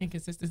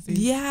Inconsistency.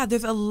 yeah,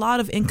 there's a lot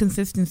of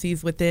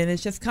inconsistencies within.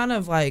 It's just kind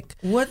of like,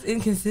 What's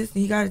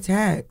inconsistent? He got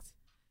attacked.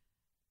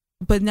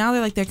 but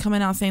now they're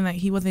coming out saying that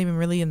he wasn't even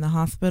really in the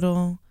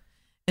hospital,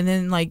 and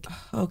then like,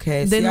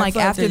 Okay. Then, see, I like,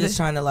 feel after they're the- just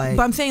trying to like.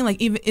 but I'm saying like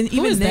even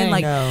is then they?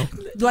 like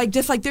no.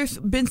 just like there's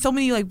been so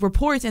many like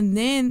reports, and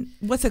then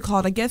what's it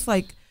called? I guess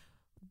like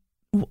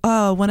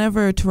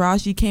whenever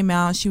Taraji came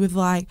out, she was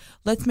like,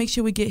 let's make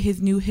sure we get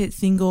his new hit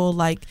single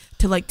like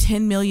to like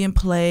 10 million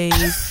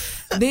plays.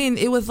 Then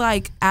it was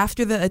like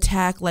after the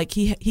attack, like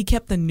he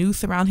kept the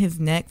noose around his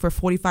neck for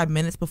 45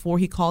 minutes before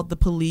he called the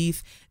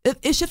police.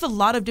 It's just a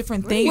lot of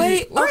different things.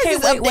 Wait, Where is okay,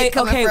 this update wait,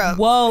 coming okay. from?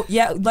 Whoa,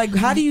 yeah, like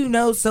how do you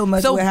know so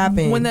much So what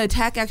happened? when the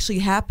attack actually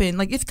happened,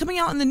 like it's coming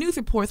out in the news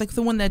reports. Like,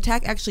 so when the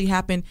attack actually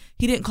happened,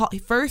 he didn't call.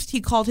 First,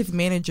 he called his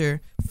manager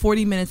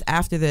 40 minutes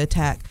after the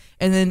attack,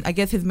 and then I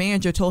guess his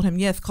manager told him,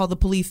 yes, call the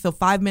police. So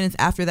 5 minutes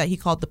after that, he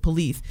called the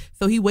police.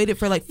 So he waited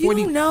for like 40.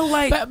 you don't know,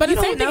 like, But you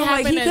the same don't thing know,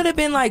 like, he happened could have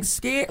been like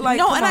scared. Like,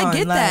 no, come and I on,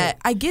 get like- that.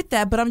 I get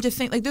that, but I'm just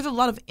saying, like, there's a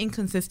lot of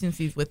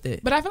inconsistencies with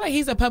it. But I feel like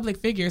he's a public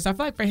figure, so I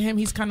feel like for him,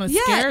 he's kind of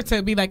Yeah. scared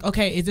to be like,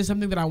 okay, is this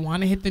something that I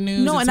want to hit the news?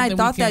 No, Is and I something we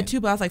thought that can-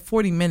 too, but I was like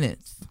 40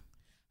 minutes.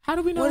 How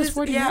do we know What it's is-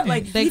 40 yeah, minutes?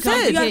 like, They You gotta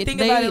confiscated.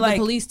 think about it, like- the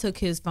police took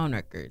his phone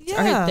records.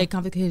 Yeah. Or they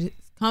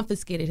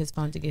confiscated his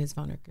phone to get his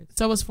phone records.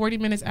 So it was 40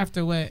 minutes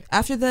after what?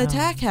 After the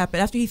attack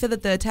happened, after he said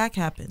that the attack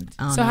happened,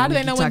 I don't So know how do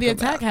what they know you when the talking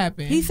attack about.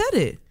 happened? he said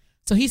it.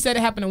 So he said it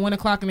happened at 1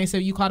 o'clock, and they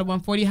said you called at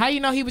 1:40. How you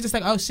know he was just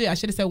like, oh shit, I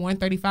should have said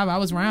 1:35. I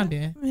was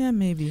rounding. Yeah,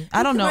 maybe.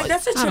 I don't know. Like,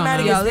 that's a I don't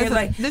traumatic know. experience. There's,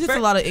 Like, there's just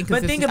a lot of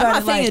inconsistencies. but think about I'm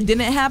not it, saying like- it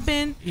didn't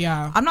happen.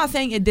 Yeah. I'm not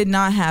saying it did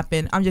not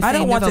happen. I'm just I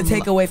saying don't want to there's a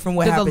take away from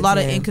what There's a happened lot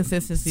to of him.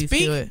 inconsistencies to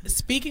it.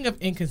 Speaking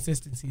of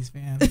inconsistencies,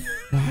 fam.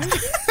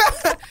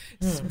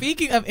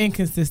 Speaking of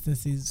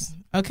inconsistencies,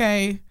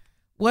 okay,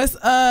 what's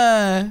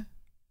 1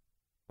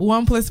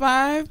 +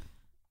 5?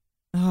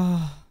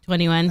 Oh.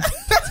 21.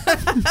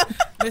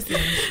 Listen,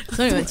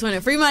 20.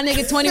 Free my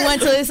nigga 21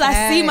 till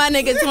I see my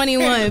nigga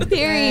 21.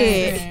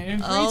 Period. man,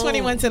 free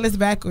 21 till it's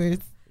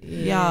backwards.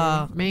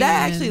 Yeah, Man.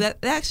 that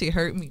actually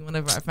hurt me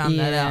whenever I found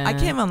that out. I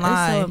can't even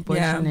lie. It's so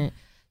unfortunate.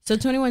 So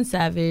 21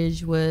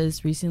 Savage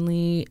was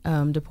recently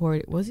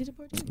deported. Was he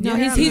deported? No,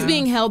 Yeah, he's no.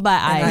 being held by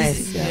ICE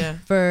ICE, yeah.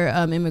 for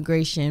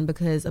immigration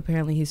because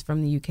apparently he's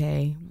from the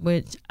UK.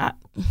 Which I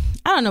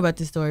don't know about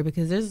this story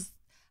because there's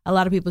a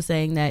lot of people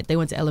saying that they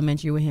went to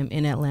elementary with him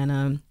in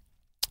Atlanta.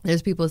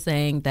 There's people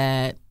saying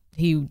that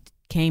he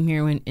came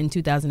here in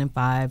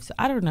 2005. So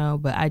I don't know,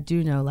 but I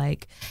do know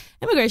like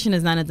immigration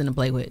is not nothing to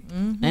play with.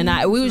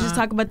 And we was just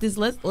talking about this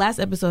last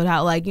episode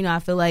how like, you know, I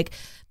feel like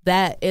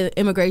that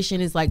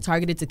immigration is like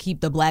targeted to keep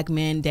the black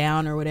men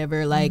down or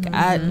whatever. Like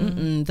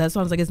that's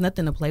why I was like, it's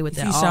nothing to play with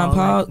See, at all. Sean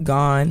Paul Like,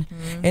 gone,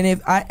 and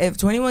if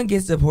 21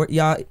 gets deported,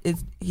 y'all,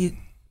 he's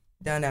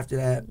done after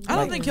that. I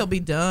don't think he'll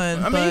be done.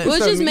 I mean, but well,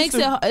 So, it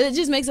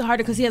just makes it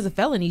harder because he has a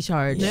felony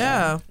charge.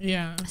 yeah.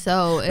 Yeah.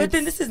 So But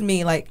then this is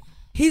me, like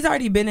he's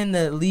already been in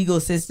the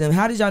legal system.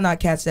 How did y'all not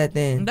catch that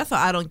then? That's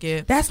what I don't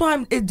get. That's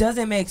why it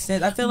doesn't make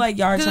sense. I feel like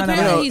y'all are because trying to.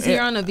 apparently Like, he's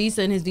here on a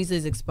visa and his visa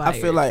is expired. I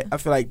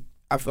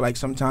feel like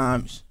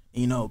sometimes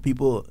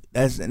people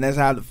that's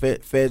how the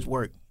feds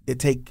work.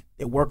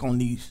 They work on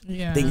these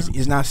Yeah. things.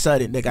 It's not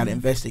sudden. They got to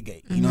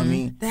investigate. You know what I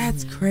mean?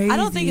 that's crazy. I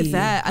don't think it's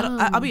that.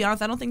 I'll be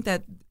honest. I don't think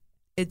that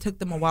it took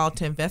them a while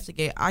to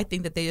investigate. I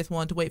think that they just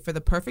wanted to wait for the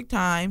perfect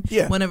time.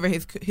 Yeah. Whenever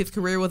his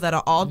career was at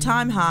an all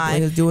time high,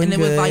 He was doing and then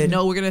was like, good.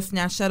 no, we're gonna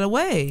snatch that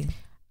away.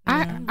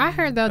 I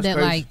heard though That's that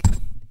crazy. like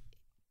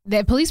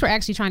that police were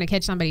actually trying to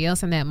catch somebody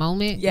else in that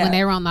moment Yeah. when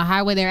they were on the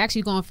highway. They were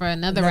actually going for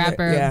another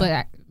rapper, yeah.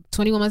 but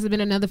 21 must have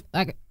been another,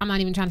 like, I'm not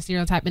even trying to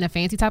stereotype, in a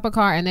fancy type of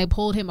car, and they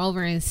pulled him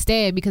over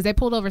instead because they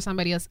pulled over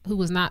somebody else who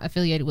was not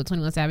affiliated with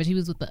 21 Savage. He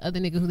was with the other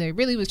nigga who they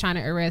really was trying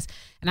to arrest,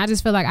 and I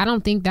just feel like I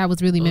don't think that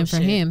was really meant for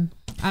Bullshit. him.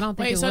 I don't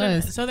think Wait, it so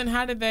was. then, so then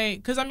how did they?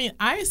 Because I mean,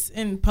 ICE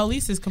and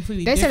police is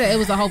completely. They different. said that it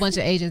was a whole bunch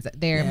of agents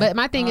there. Yeah. But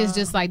my thing is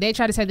just like they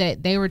try to say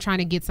that they were trying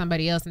to get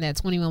somebody else and that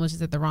 21 was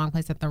just at the wrong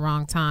place at the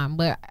wrong time.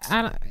 But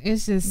I don't,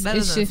 it's just, That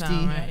it's doesn't shifty.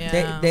 sound right.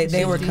 Yeah.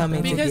 They were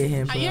coming because to get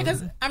him. yeah,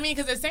 because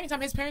at the same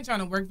time his parents are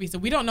on a work visa.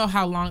 We don't know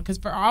how long. Because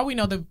for all we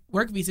know, the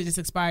work visa just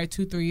expired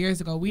 2-3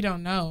 years ago. We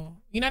don't know.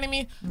 You know what I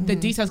mean? The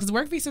details, because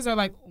work visas are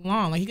like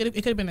long. Like it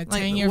could have been a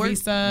 10-year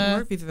visa.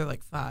 Work visas are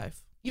like 5.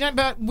 You know,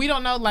 but we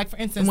don't know. Like for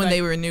instance, When like,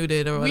 they renewed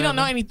it or whatever. we don't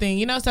know anything.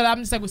 You know, so I'm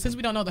just like, well, since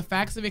we don't know the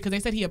facts of it, because they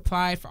said he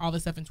applied for all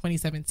this stuff in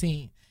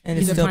 2017, And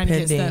it's still applying to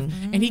get pending.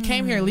 stuff, and he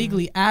came here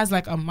legally as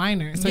like a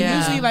minor. So Yeah.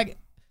 usually, like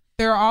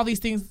there are all these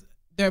things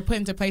they're put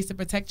into place to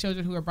protect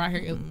children who are brought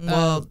here.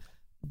 Well,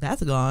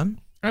 that's gone.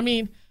 I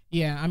mean,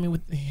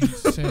 with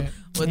shit.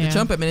 With the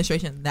Trump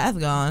administration, that's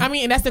gone. I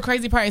mean, and that's the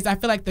crazy part is I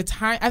feel like that's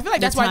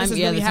why this is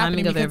really the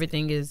happening. timing of because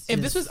everything is.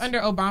 if this was under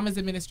Obama's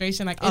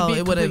administration, like Oh, it'd be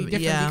it would've- completely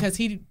different yeah. because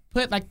he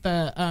put like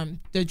the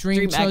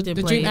Dream Act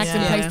in Dream Act in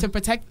place. place Yeah. to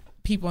protect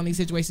people in these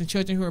situations,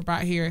 children who are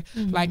brought here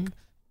like not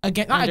Under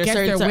against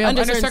their certain- will,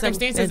 under under certain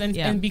circumstances,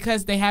 and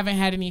because they haven't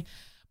had any.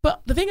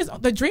 But the thing is,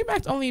 the Dream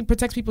Act only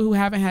protects people who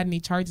haven't had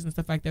any charges and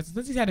stuff like that. So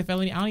since he's had a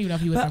felony, I don't even know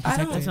if he was But I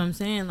protected. don't- That's what I'm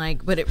saying.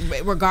 Like, but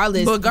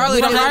regardless,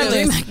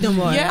 Regardless, no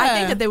more. Yeah. I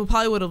think that they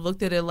probably would have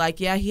looked at it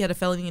like, yeah, he had a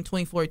felony in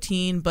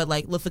 2014, but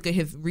like, let's look at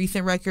his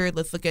recent record.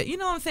 Let's look at, you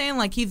know what I'm saying?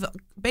 Like, he's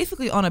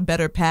basically on a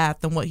better path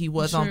than what he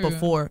was on True.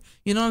 before.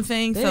 You know what I'm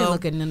saying? They didn't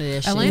look at none of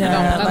that shit. Atlanta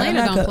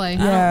Yeah. don't play.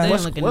 Yeah. They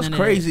What's, don't look at what's none of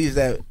crazy is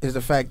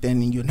the fact that in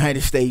the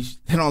United States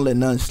they don't let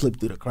none slip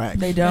through the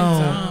cracks. They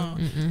don't.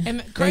 And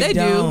They crazy,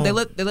 don't. do.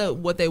 They let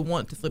what they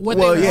want to slip. what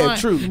through. Well, they yeah, want.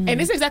 true. And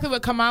this is exactly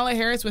what Kamala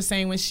Harris was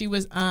saying when she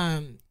was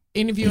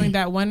interviewing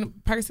that one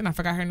person. I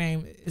forgot her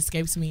name,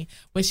 escapes me,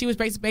 but she was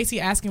basically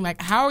asking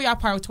like, how are y'all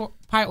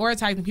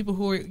prioritizing people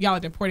who y'all are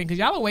deporting, because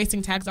y'all are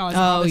wasting tax dollars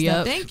and all this yep.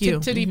 stuff Thank to, you.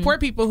 to deport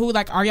people who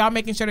like, are y'all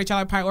making sure that y'all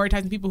are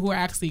prioritizing people who are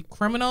actually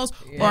criminals,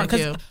 or Thank you.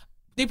 because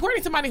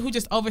deporting somebody who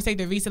just overstayed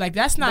their visa, like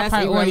that's not That's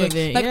priority.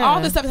 irrelevant, Like yeah.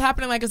 all this stuff is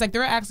happening, like it's like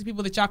there are actually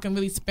people that y'all can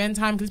really spend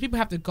time, because people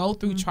have to go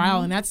through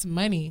trial, and that's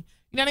money.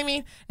 You know what I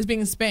mean? It's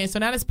being spent. So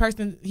now this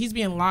person, he's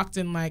being locked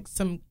in like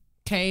some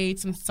cage,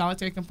 some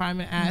solitary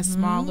confinement ass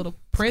small little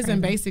prison,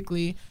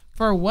 basically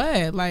for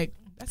what? Like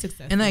that's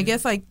excessive. And I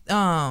guess like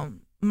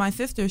my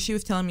sister, she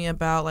was telling me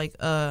about like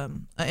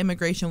an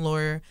immigration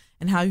lawyer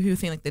and how he was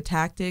saying like the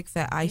tactics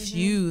that ICE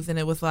use, and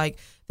it was like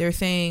they're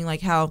saying like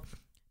how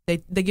they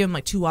give them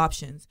like 2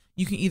 options.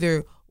 You can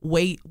either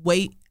wait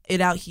it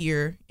out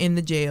here in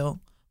the jail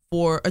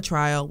for a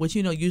trial, which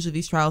usually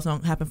these trials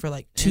don't happen for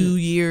like 2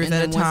 years and at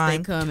a then once time,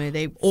 they come and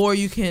they or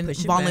you can push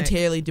it back.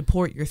 voluntarily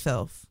deport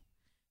yourself.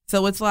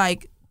 So it's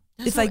like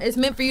it's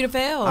meant for you to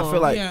fail. I feel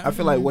like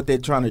Yeah. what they're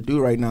trying to do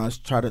right now is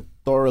try to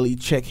thoroughly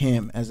check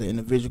him as an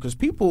individual, because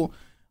people,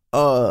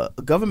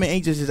 government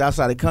agencies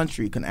outside the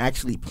country can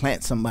actually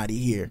plant somebody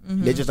here.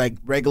 They're just like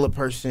regular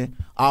person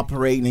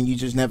operating, and you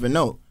just never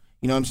know.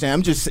 You know what I'm saying?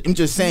 I'm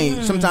just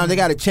saying. Sometimes they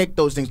got to check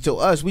those things. To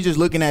us, we just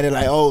looking at it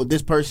like, oh,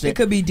 this person. It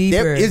could be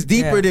deeper. It's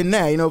deeper Yeah. than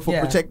that. For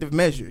Yeah. protective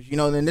measures.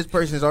 Then this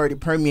person is already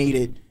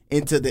permeated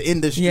into the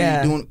industry,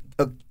 Yeah. doing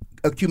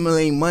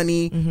accumulating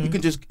money. You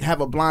can just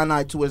have a blind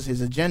eye towards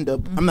his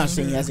agenda. I'm not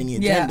saying he has any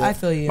Yeah, agenda. I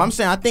feel you. But I'm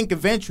saying I think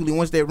eventually,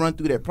 once they run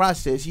through that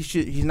process, he's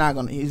gonna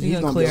be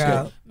clear okay.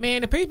 out.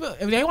 Man, the people,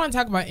 if they want to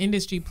talk about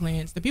industry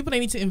plants, the people they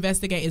need to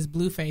investigate is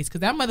Blueface,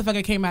 because that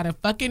motherfucker came out of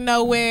fucking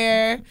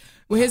nowhere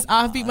with his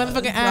offbeat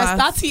motherfucking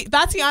ass.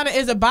 Tatiana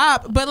is a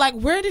bop, but like,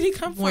 where did he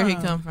come from? where he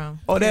come from.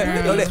 Oh,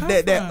 Girl.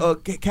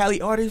 that Cali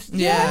artist.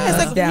 Yeah.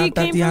 Bust down, He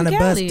came from Tatiana, bust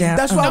Cali. down.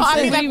 That's what No, I'm I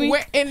saying. mean,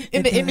 like, where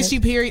in the industry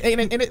period,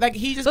 and like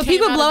he just. But came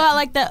people out blow of out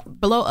like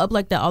that, blow up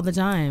like that all the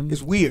time.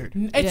 It's weird.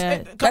 Come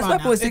That's on why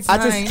now. for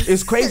 6ix9ine.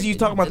 It's crazy you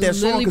talking about that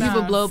song, Literally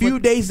people blow because up a few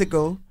days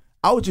ago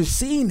I was just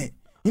seeing it.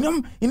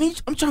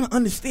 I'm trying to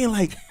understand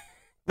like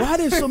why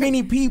there's so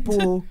many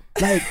people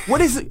like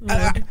what is it?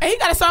 And he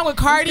got a song with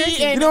Cardi, and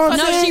You know what I'm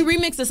No, saying? she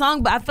remixed the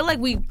song, but I feel like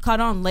we caught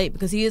on late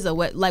because he is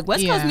West Coast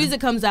Yeah. music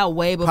comes out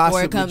way before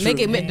Possibly it comes. true.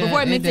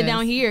 Before it makes it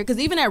down here. Because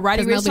even that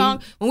Roddy 'Cause Ricch nobody- song,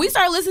 when we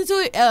started listening to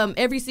it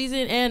every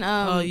season, and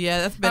Oh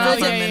yeah, that's been Oh, out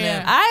for yeah, a minute.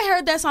 yeah. I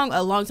heard that song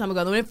a long time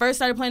ago. When it first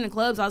started playing in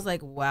clubs, I was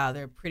like, wow,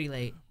 they're pretty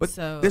late. But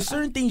so there's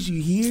certain things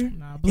you hear,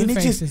 Nah, and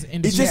Blueface is it's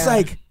industry. just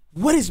like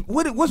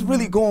what's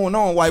really going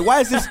on? Why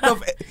is this stuff?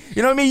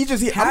 You know what I mean? You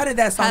just hear. How did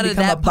that song How did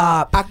become that a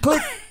bop?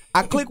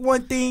 I click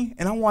one thing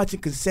and I'm watching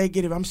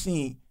consecutive. I'm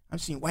seeing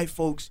white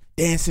folks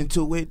dancing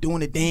to it, doing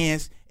the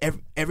dance.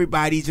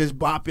 Everybody's just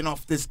bopping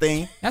off this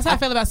thing. that's how I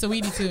feel about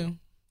Saweetie too.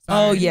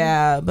 Oh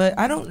yeah, but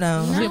I don't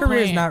know. She Her a career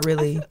is plant. not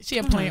really. She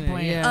a plant.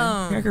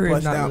 Yeah. Her career is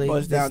Bust not down, really.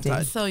 bust down,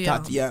 existing. So yeah,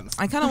 Tatiana.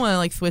 I kind of want to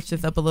like switch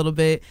this up a little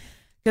bit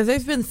because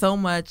there's been so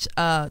much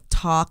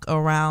talk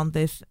around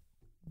this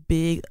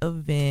big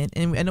event,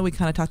 and I know we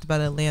kind of talked about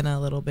Atlanta a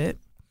little bit.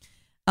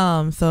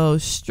 So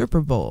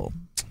Stripper Bowl.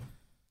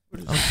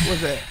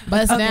 What's that?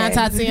 Bust Okay. down,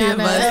 Tatiana.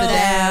 Bust it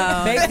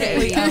down.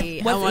 Basically,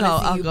 I wanna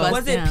see you bust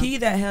was it down. P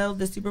that held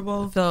the Super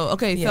Bowl? So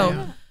okay,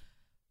 Yeah.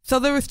 so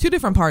there was 2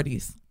 different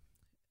parties.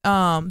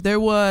 there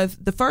was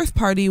the first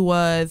party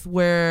was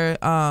where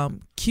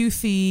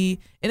QC,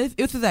 and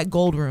it was at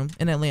Gold Room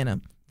in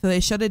Atlanta. So they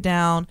shut it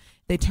down.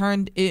 They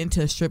turned it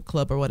into a strip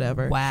club or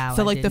whatever. Wow.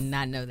 So I like did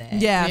not know that.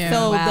 Yeah.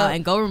 So wow.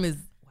 And Gold Room is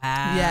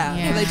wow.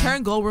 Yeah. So they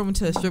turned Gold Room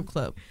into a strip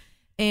club.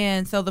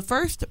 And so the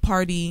first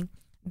party,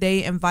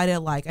 they invited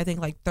like I think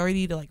like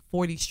 30 to like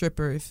 40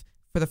 strippers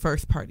for the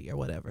first party or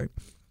whatever.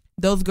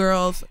 Those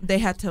girls, they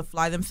had to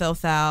fly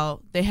themselves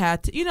out. They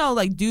had to,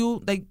 like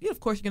do like of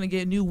course you're gonna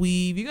get a new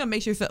weave. You're gonna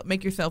make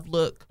yourself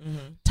look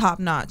top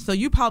notch. So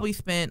you probably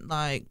spent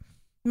like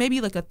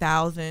maybe like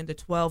 $1,000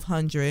 to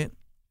 $1,200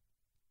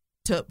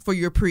 for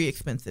your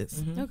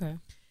pre-expenses. Okay.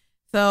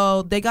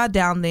 So they got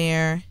down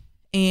there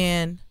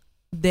and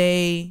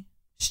they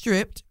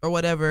stripped or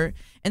whatever,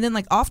 and then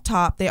like off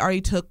top they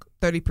already took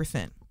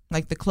 30%.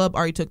 Like the club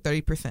already took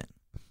 30%.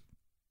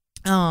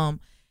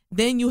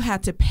 Then you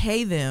had to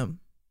pay them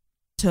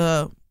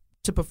to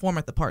perform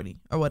at the party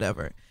or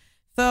whatever.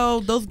 So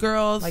those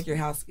girls, like your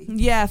house fee.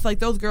 Yes, like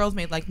those girls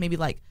made like maybe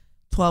like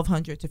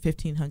 $1,200 to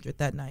 $1,500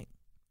 that night.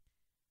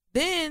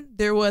 Then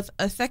there was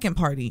a second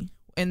party,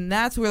 and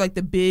that's where like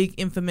the big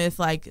infamous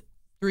like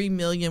 $3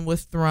 million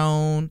was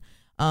thrown.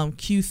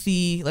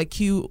 QC, like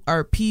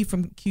P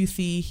from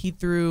QC, he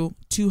threw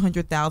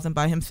 $200,000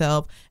 by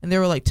himself, and there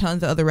were like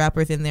tons of other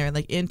rappers in there.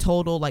 Like in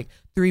total, like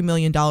 $3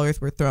 million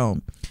were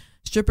thrown.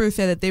 Strippers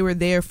said that they were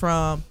there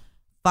from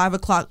 5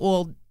 o'clock.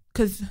 Well,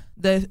 because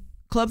the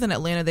clubs in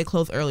Atlanta, they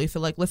close early.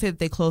 So like, let's say that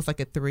they close like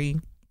at 3.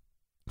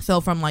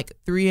 So from like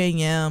 3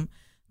 a.m.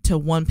 to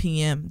 1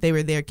 p.m., they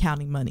were there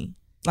counting money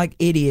like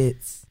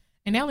idiots.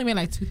 And they only made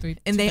like $2,000.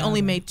 And they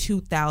only made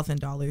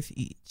 $2,000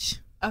 each.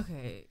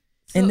 Okay.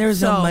 And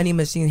there's a money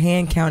machine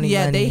hand counting.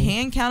 Yeah, money. they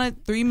hand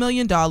counted $3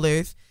 million.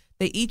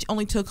 They each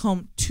only took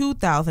home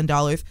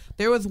 $2,000.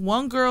 There was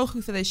one girl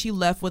who said that she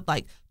left with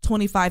like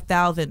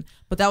 $25,000,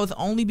 but that was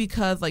only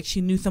because like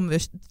she knew some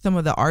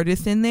of the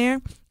artists in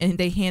there, and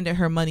they handed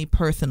her money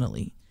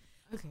personally.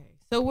 Okay.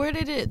 So where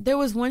did it? There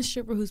was one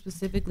stripper who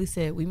specifically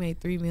said we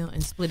made $3 million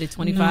and split it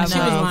 25. She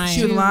was lying.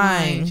 She was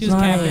lying. She was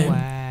capping.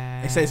 Wow.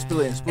 They say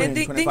split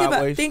in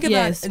 25 ways. Think about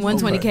yes,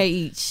 $120K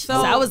each. So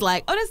I was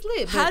like, oh, that's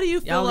lit. How do you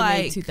feel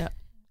like? $2,000.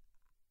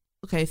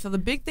 Okay, so the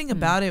big thing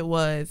about it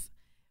was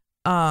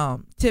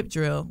Tip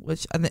Drill,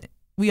 which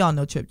we all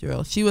know Tip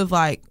Drill. She was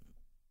like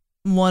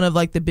one of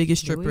like the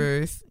biggest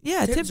strippers.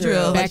 Yeah, Tip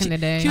Drill. Back like, in the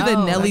day. She was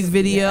in Nelly's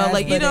video.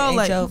 Like, they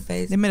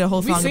made a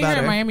whole We song seen about her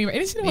in her. Miami.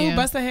 Isn't she the one who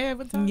bust her head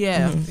one time?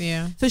 Yeah.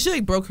 Yeah. So she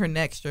like broke her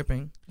neck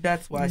stripping.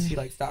 That's why she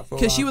like stopped for a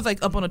while. Because she was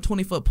like up on a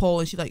 20-foot pole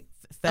and she like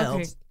fell.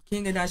 Okay.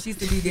 King of Now, she used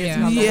to be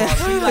dancing on the Yeah. wall.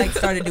 She like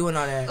started doing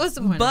all that. What's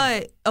the point?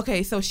 But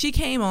okay, so she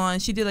came on,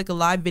 she did like a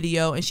live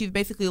video, and she's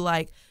basically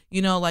like,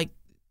 like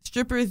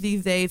strippers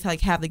these days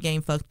like have the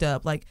game fucked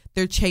up. Like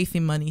they're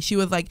chasing money. She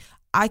was like,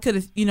 I could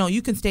have,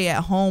 you can stay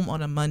at home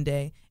on a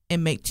Monday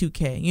and make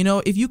 $2K.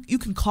 If you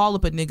can call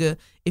up a nigga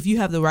if you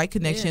have the right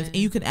connections, and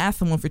you can ask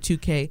someone for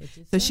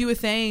 $2K. So she was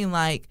saying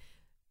like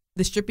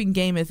the stripping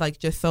game is like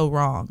just so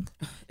wrong.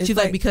 She's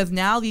like, because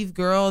now these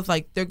girls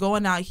like they're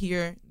going out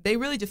here, they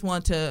really just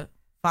want to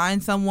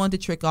find someone to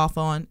trick off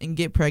on and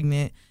get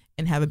pregnant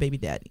and have a baby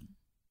daddy.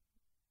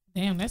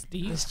 Damn, that's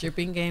deep. The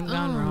stripping game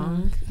gone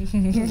wrong.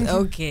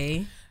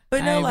 Okay.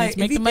 But no, Aight, like bitch,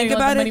 make if you the money, think let the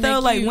about money it though,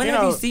 make like you. when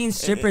have you seen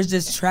strippers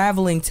just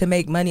traveling to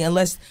make money?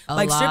 Unless A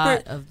like lot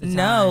stripper, of the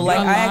no, time. like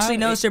A I lot. actually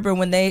know a stripper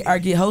when they are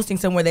hosting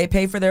somewhere, they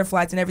pay for their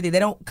flights and everything. They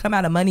don't come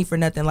out of money for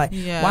nothing. Like,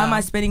 Yeah. why am I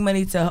spending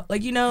money to But I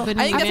think that's what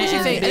she's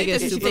imagine saying. I think big that's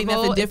as what she's Super saying.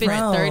 That's the Bowl, if it's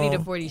difference. 30 to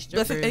 40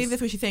 strippers. I think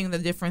that's what she's saying. The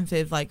difference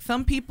is like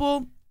some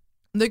people,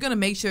 they're gonna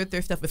make sure that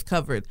their stuff is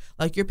covered.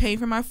 Like you're paying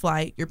for my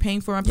flight, you're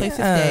paying for my place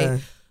to stay.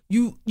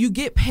 You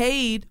get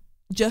paid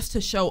just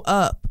to show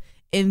up,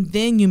 and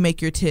then you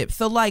make your tip.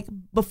 So like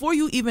before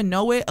you even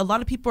know it, a lot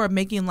of people are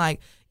making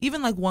like,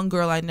 even like one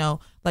girl I know,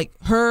 like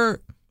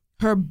her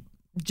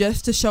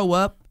just to show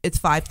up, it's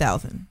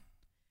 $5,000.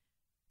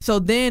 So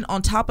then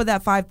on top of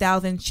that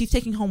 $5,000, she's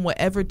taking home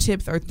whatever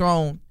tips are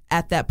thrown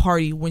at that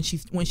party when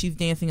she's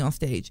dancing on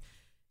stage.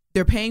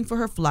 They're paying for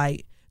her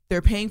flight,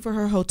 they're paying for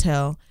her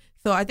hotel.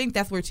 So I think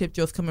that's where Tip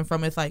Drill's coming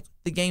from. It's like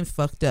the game's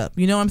fucked up.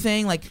 You know what I'm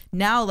saying? Like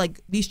now, like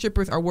these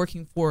strippers are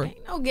working for.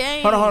 Ain't no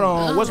game. Hold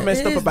on. What's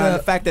messed It up is about the-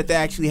 the fact that they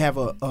actually have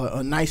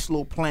a nice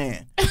little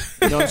plan?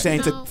 You know what I'm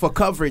saying? For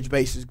coverage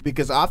basis,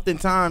 because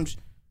oftentimes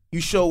you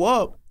show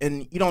up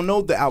and you don't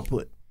know the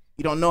output.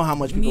 You don't know how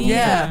much people.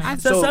 Yeah. make.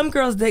 So some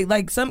girls, they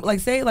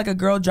say like a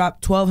girl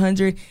dropped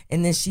 $1,200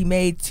 and then she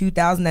made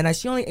 $2,000 that night.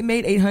 She only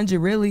made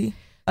 $800 really.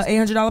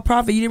 $800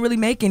 profit. You didn't really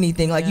make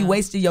anything. Like you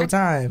wasted your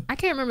time. I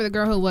can't remember the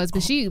girl who it was,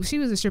 but she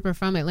was a stripper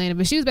from Atlanta.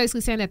 But she was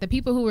basically saying that the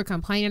people who were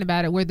complaining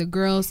about it were the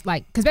girls,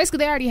 like, because basically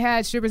they already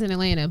had strippers in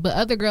Atlanta, but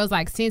other girls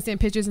like sent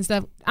pictures and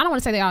stuff. I don't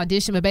want to say they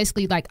auditioned, but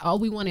basically like, oh,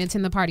 we want to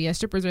attend the party as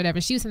strippers or whatever.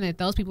 She was saying that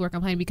those people were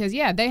complaining because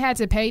they had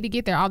to pay to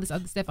get there, all this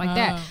other stuff like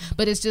that.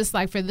 But it's just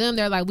like for them,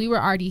 they're like, we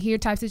were already here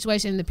type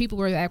situation. The people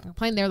were that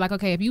complaining, they were like,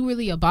 okay, if you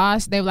really a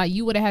boss, they were like,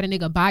 you would have had a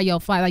nigga buy your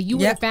flight, like you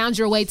would have found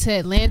your way to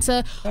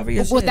Atlanta Cover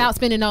your without shit.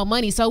 spending no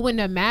money. so it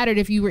wouldn't have mattered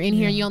if you were in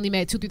here and you only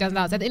made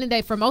 $2,000-$3,000. At the end of the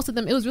day, for most of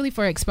them, it was really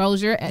for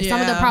exposure.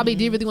 Some of them probably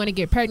did really want to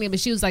get pregnant, but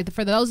she was like,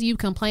 for those of you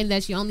complaining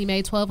that she only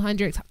made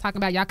 $1,200, talking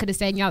about y'all could have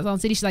stayed in y'all's own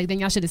city, she's like, then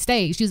y'all should have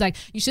stayed. She was like,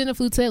 you shouldn't have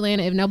flew to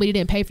Atlanta if nobody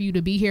didn't pay for you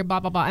to be here, blah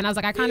blah blah. And I was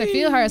like, I kind of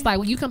feel her. It's like,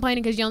 well, you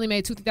complaining because you only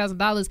made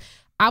 $2,000.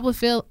 I would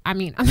feel, I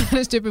mean, I'm not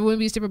a stripper, wouldn't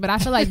be a stripper, but I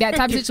feel like that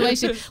type of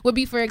situation would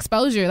be for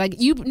exposure.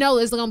 Like, you know,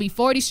 there's going to be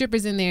 40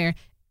 strippers in there.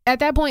 At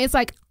that point, it's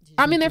like,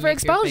 I'm in there for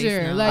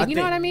exposure. Like, you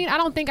know what I mean? I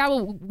don't think I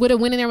would have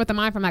went in there with the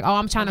mind from like, oh,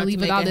 I'm trying to leave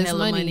with all this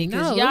money.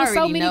 No, there's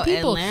so many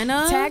people.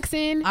 Atlanta,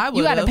 taxing.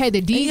 You got to pay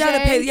the DJ. You got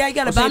to pay. Yeah, you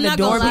got to pay the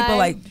door people.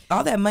 Like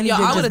all that money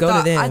just go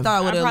to them. I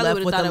thought I would have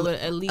left with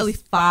at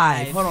least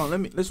 5. Hold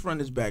on, let's run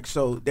this back.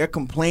 So they're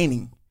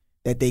complaining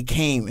that they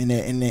came and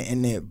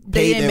they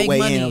paid their way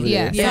money. in over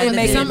Yeah,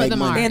 there. some of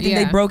them are. They think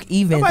they broke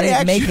even.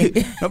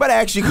 Nobody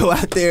actually go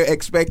out there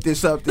expecting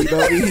something. You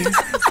know?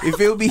 If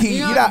it'll be,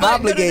 you're not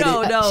obligated.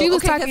 No. She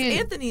was talking,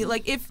 Anthony,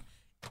 like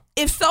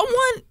if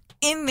someone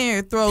in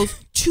there throws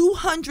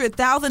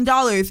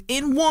 $200,000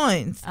 in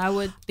ones, I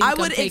would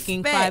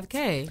taking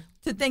 $5K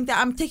to think that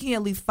I'm taking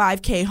at least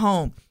 $5K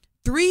home.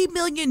 $3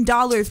 million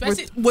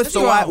was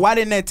so why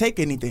didn't that take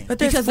anything? But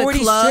there's 40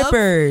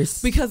 strippers.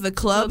 Because the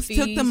clubs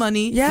took the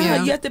money.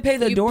 Yeah, you have to pay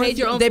the door. You paid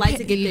your own flight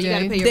to get there. You got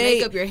to pay your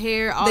makeup, your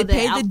hair, all they the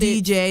paid outfits.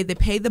 the DJ. They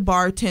paid the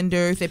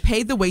bartenders. They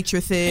paid the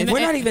waitresses. We're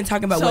not even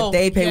talking about what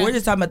they pay. We're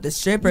just talking about the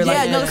stripper,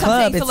 like the no,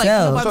 club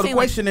itself. So the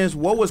question is,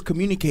 what was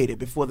communicated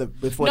before the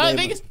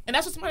and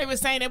that's what somebody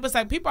was saying. It was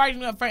like people already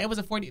knew up front. It was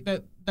a 40.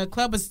 The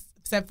club was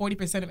said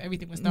 40% of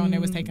everything was thrown.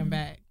 There was taken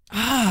back.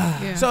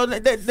 So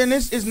then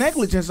it's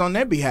negligence on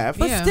their behalf.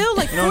 But still,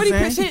 like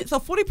 40%. So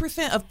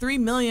 40% of $3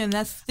 million.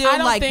 That's still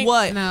like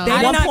what? No. They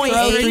did not throw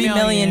 $3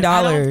 million.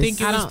 I don't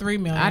think it was $3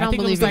 million. I don't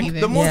believe it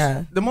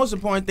either. The most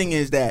important thing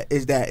is that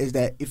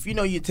if you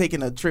know you're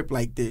taking a trip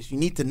like this, you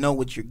need to know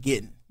what you're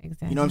getting.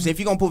 Exactly. You know what I'm saying? If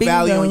you're gonna put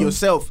value on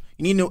yourself,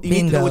 you need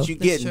to know what you're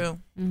getting.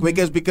 That's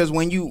true. Because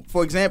when you,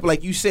 for example,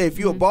 like you said, if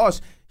you're a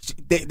boss,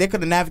 they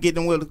could have navigated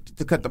them well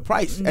to cut the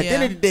price. At the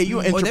end of the day,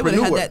 you're an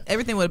entrepreneur.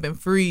 Everything would have been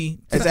free.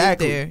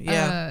 Exactly. There.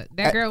 Yeah.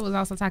 That girl was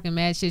also talking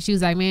mad shit. She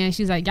was like, man,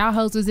 she's like, y'all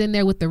hoes was in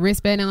there with the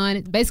wristband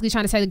on. Basically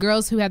trying to say the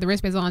girls who had the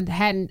wristbands on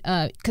hadn't,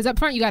 because up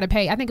front you got to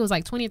pay. I think it was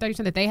like 20 or 30%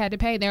 that they had to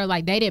pay. They were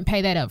like, they didn't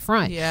pay that up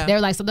front. Yeah. They were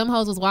like, so them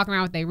hoes was walking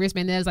around with their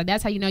wristband. They was like,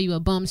 that's how you know you a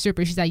bum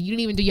stripper. She's like, you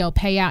didn't even do your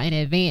payout in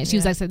advance. She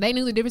was like, so they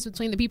knew the difference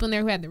between the people in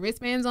there who had the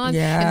wristbands on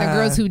and the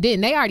girls who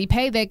didn't. They already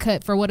paid that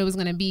cut for what it was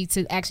going to be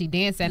to actually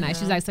dance that night.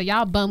 She's like, so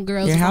y'all bum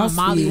girls on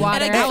Molly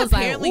water. And I guess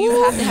apparently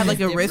you have to have like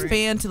a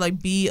wristband to like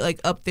be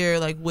like up there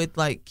like with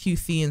like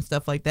QC and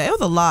stuff like that. It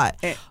was a lot.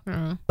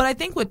 But I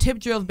think what Tip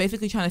Drill is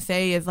basically trying to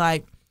say is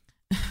like,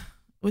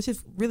 which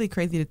is really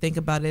crazy to think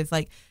about, is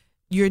like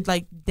you're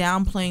like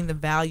downplaying the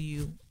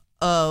value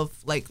of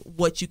like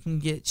what you can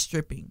get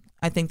stripping.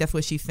 I think that's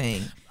what she's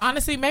saying.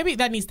 Honestly, maybe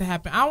that needs to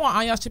happen. I want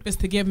all y'all strippers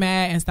to get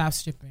mad and stop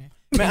stripping.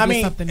 I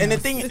mean, and the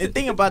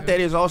thing about that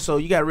is also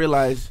you gotta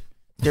realize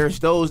there's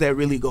those that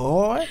really go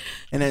hard,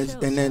 and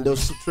then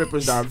those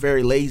strippers are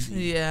very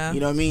lazy. Yeah, you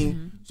know what I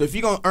mean. So if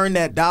you're gonna earn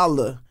that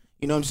dollar,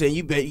 you know what I'm saying.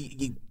 You bet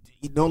you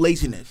no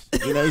laziness.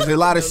 You know, there's a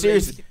lot of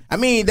serious. I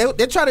mean,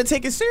 they try to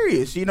take it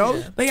serious. You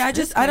know, but yeah,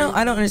 I don't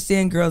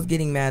understand girls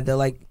getting mad though.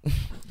 Like,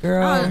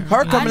 girl,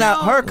 her coming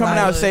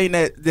out saying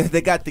that they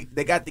got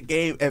the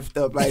game effed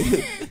up. Like,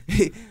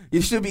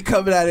 you should be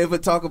coming out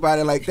and talk about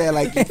it like that,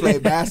 like you play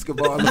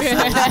basketball.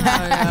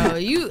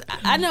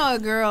 I know a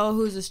girl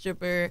who's a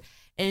stripper.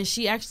 And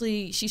she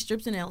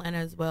strips in Atlanta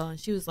as well. And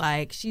she was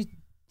like, she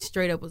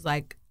straight up was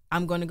like,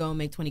 I'm going to go and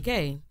make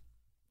 $20K.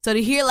 So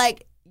to hear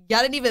like,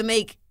 y'all didn't even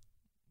make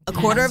a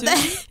quarter of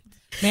that.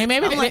 Man,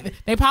 maybe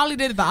they probably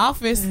did at the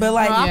office. But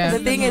like, the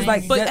thing is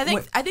like, but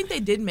I think they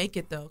did make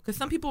it though. Because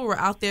some people were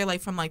out there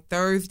like from like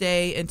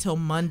Thursday until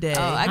Monday.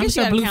 Oh, I guess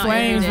Blue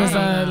Flames was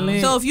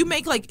lit. So if you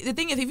make like, the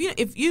thing is,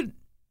 if you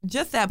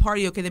just that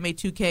party, okay, they made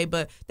 $2K,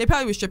 but they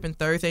probably were stripping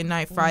Thursday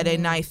night, Friday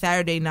night,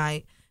 Saturday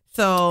night.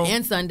 So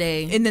and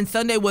Sunday, and then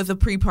Sunday was a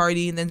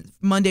pre-party, and then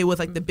Monday was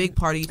like the big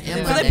party. So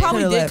they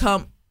probably did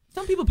come.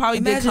 Some people probably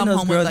did come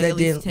home with like at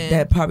least 10.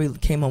 That probably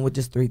came home with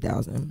just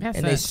 3,000,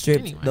 and they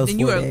stripped those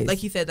 4 days. Like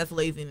he said, that's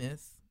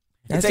laziness.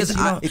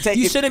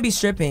 You shouldn't be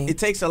stripping. It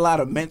takes a lot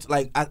of mental.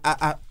 Like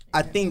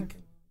I think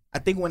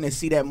when they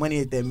see that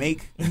money that they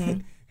make,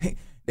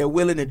 they're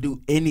willing to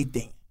do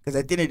anything. Because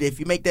at the end of the day, if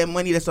you make that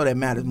money, that's all that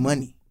matters.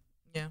 Money.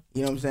 Yeah.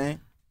 You know what I'm saying?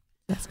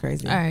 That's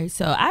crazy. All right,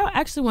 so I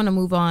actually want to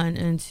move on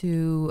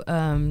into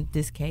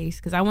this case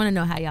because I want to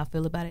know how y'all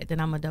feel about it.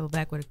 Then I'm gonna double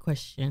back with a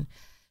question.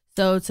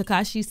 So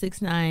Tekashi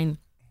 6ix9ine,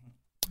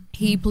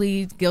 he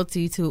pleads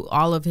guilty to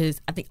all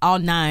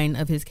 9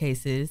 of his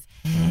cases.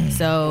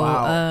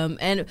 So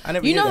and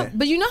you know,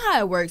 but you know how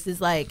it works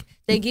is like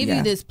they give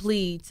you this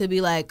plea to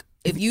be like,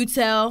 if you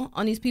tell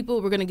on these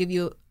people, we're gonna give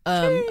you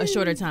a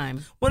shorter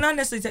time. Well, not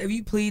necessarily. If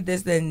you plead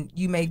this, then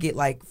you may get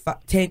like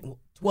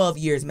 12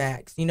 years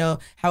max, you know.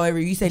 However,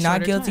 you say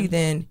not guilty,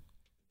 then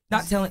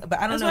Not telling, but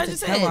I don't That's know what what I to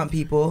just tell said. on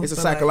people. It's a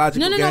but, like,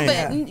 psychological No, game.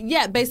 but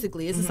yeah,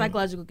 basically, it's a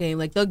psychological game.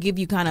 Like they'll give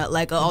you kind of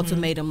like an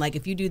ultimatum. Like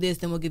if you do this,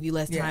 then we'll give you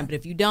less time. But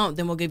if you don't,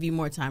 then we'll give you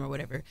more time or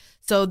whatever.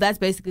 So that's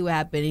basically what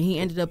happened, and he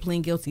ended up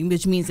pleading guilty,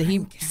 which means that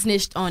he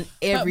snitched on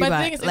everybody. But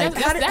the thing is,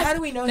 like, how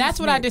do we know? That's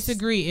what I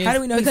disagree. Is How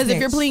do we know? because if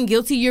you're pleading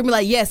guilty, you're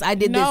like, yes, I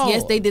did No. this.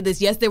 Yes, they did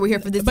this. Yes, they were here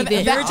for this But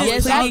event. that- You're just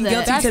yes, all pleading that.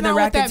 guilty That's to the not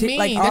what that racketeer,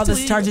 like means. all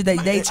That's the charges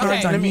that they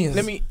charge on you.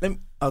 Let me.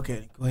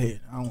 Okay, go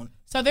ahead. I don't want.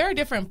 So there are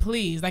different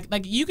pleas. Like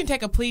you can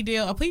take a plea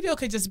deal. A plea deal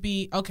could just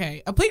be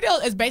okay. A plea deal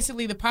is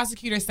basically the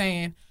prosecutor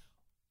saying,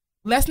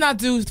 let's not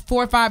do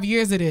 4 or 5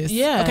 years of this.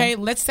 Yeah. Okay.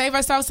 Let's save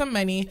ourselves some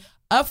money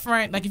up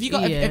front. Like if you go,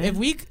 Yeah. if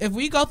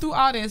we go through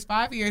all this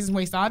 5 years and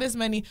waste all this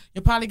money,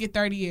 you'll probably get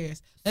 30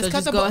 years. Let's So cut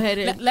just the go ahead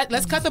and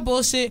let's cut the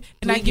bullshit,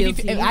 and I plead give you.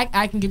 guilty.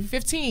 I can give you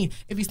 15.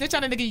 If you snitch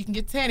on a nigga, you can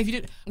get 10. If you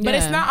do, but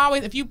it's Yeah. not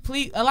always. If you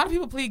plead, a lot of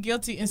people plead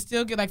guilty and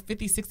still get like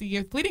 50, 60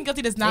 years. Pleading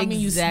guilty does not mean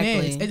you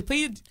Exactly. snitched.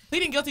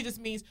 Pleading guilty just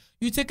means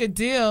you took a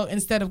deal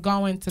instead of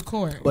going to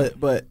court.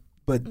 But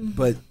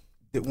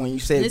when you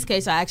say In this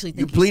case, I actually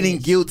you're think pleading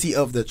snitched. guilty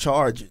of the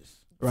charges,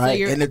 right?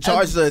 you're- And the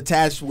charges are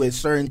attached with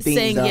certain things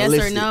saying that are yes or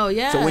listed. no,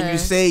 yeah. So when you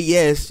say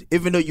yes,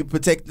 even though you're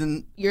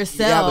protecting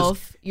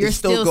yourself, you're it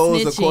still still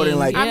goes snitching. according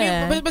like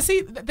Yeah. I mean, but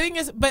see, the thing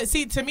is,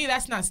 to me,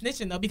 that's not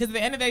snitching though, because at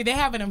the end of the day, they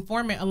have an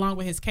informant along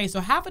with his case. So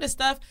half of the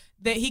stuff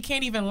that he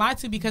can't even lie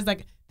to because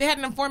like they had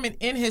an informant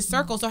in his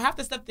circle. So half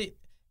the stuff that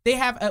they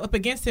have up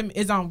against him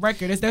is on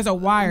record. There's a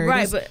wire,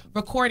 Right, there's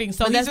recording.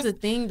 So But he's that's just, the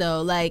thing,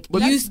 though. Like But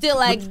you that's- still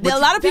like but a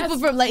lot of people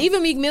that's- from like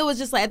even Meek Mill was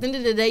just like at the end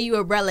of the day you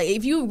a brat. Like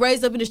if you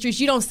raised up in the streets,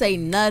 you don't say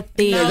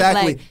nothing.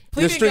 Exactly. Like,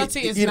 pleading The street- guilty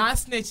is you- not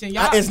snitching.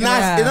 Y'all, it's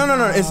not. Yeah.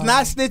 No. It's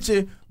not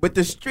snitching, but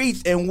the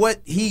streets and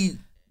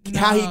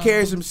how he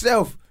carries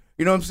himself.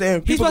 You know what I'm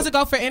saying? He's supposed to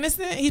go for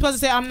innocent. He's supposed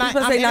to say I'm not.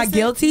 supposed to I'm say not innocent?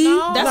 guilty?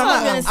 No. That's what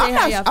I was gonna say.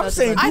 How y'all I'm felt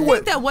saying about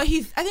do that. what-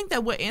 I think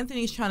that what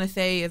Anthony's trying to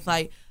say is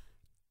like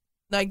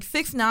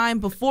 6ix9ine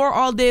before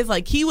all this,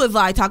 like he was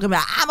like talking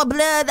about I'm a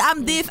blood,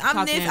 I'm this, I'm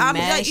Talking this, I'm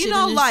mad like, shit you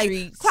know, in the like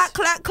streets. clack,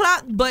 clack,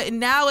 clack. But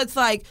now it's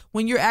like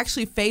when you're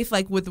actually faced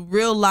like with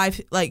real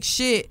life like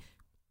shit,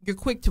 you're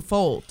quick to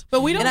fold.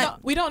 But we don't And know.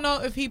 We don't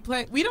know if he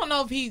played. We don't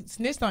know if he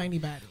snitched on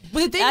anybody.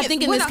 But the thing I is,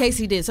 think in when this case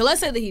he did. So let's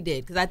say that he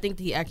did because I think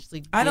that he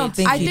actually. I don't did.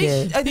 think I he think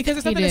did. I think Because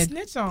it's He something to did.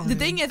 snitch on. the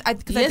thing is,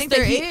 because Yes, I think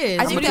there that is.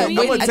 I I'm think gonna that tell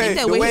you, way, I think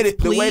that way his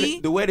plea.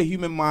 the way the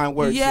human mind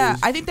works. Yeah, is,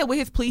 I think that with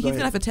his plea, he's Go ahead.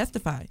 gonna have to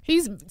testify.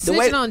 He's the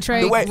way snitching on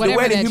Trey. the way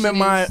whatever the that human shit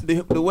mind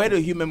is. the way the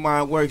human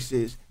mind works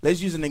is, let's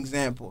use an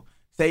example.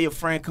 Say your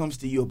friend comes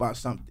to you about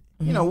something.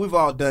 You know, we've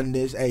all done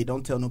this. Hey,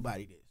 don't tell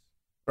nobody this,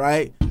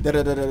 right? Da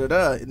da da da da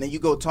da. And then you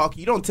go talk.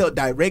 You don't tell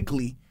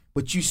directly,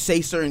 but you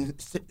say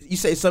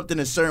something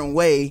a certain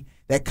way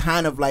that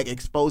kind of like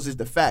exposes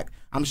the fact.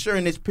 I'm sure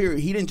in this period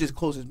he didn't just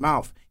close his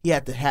mouth. He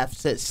had to have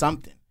said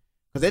something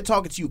because they're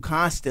talking to you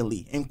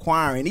constantly,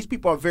 inquiring. These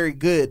people are very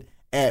good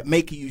at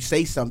making you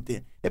say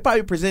something. They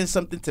probably present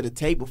something to the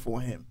table for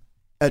him,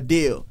 a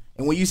deal.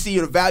 And when you see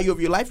the value of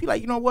your life, you're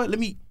like, you know what?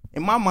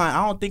 In my mind,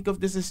 I don't think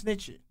of this as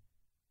snitching.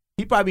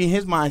 He probably in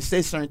his mind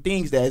says certain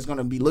things that is going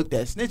to be looked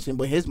at snitching,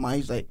 but his mind,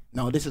 he's like,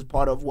 no, this is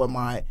part of what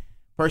my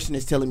person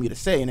is telling me to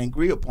say and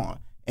agree upon.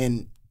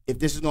 And if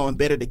this is going to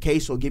better the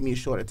case or give me a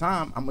shorter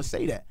time, I'm going to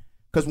say that.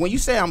 Because when you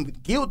say I'm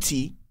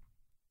guilty,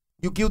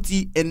 you're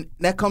guilty, and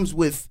that comes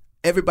with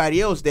everybody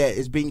else that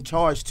is being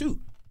charged too,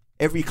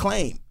 every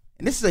claim.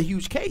 And this is a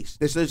huge case.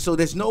 So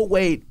there's no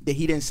way that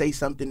he didn't say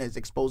something that's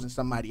exposing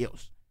somebody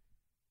else.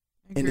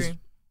 And it's-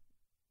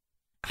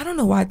 I don't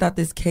know why I thought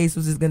this case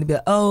was just going to be, I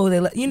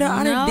didn't think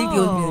it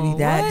was going to be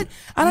that. What?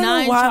 I don't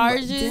 9 know why.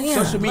 charges?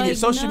 Damn.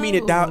 Social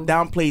media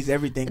downplays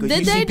everything. 'Cause Did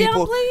you they see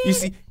people, downplay you it?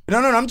 see, no,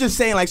 I'm just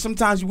saying, like,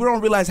 sometimes we don't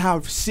realize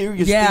how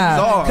serious Yeah,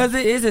 things are. because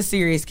it is a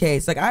serious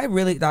case. Like, I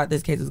really thought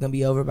this case was going to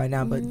be over by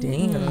now, but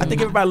damn. I think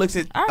everybody looks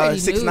at I already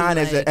 6ix9ine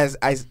knew, as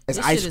this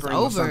ice shit is cream or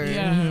over. something.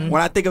 Yeah.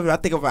 When I think of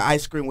an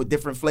ice cream with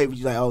different flavors,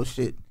 you're like, oh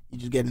shit, you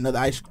just get another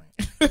ice cream.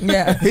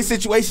 Yeah. His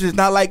situation is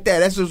not like that.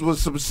 That's just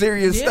was some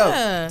serious stuff.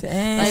 Yeah.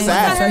 Damn. Like,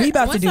 Sad. So he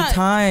about to do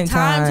time.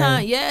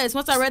 Yes.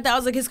 Once I read that, I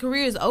was like, his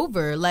career is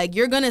over. Like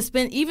you're gonna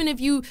spend even if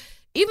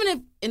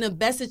in the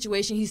best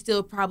situation, he's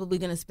still probably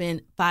gonna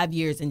spend 5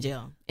 years in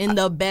jail in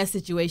the best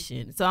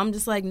situation. So I'm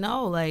just like,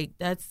 no, like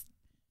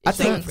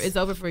it's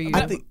over for you.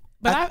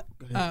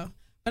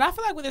 But I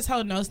feel like with this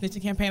whole no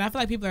snitching campaign, I feel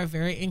like people are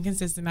very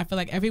inconsistent. I feel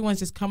like everyone's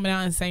just coming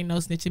out and saying no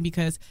snitching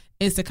because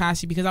it's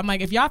Tekashi. Because I'm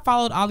like, if y'all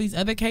followed all these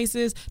other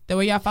cases the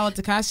way y'all followed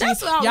Tekashi,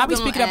 That's what I was y'all be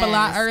gonna speaking up a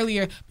lot ask.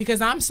 earlier.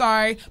 Because I'm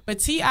sorry, but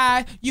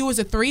T.I., you was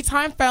a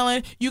 3-time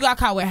felon. You got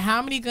caught with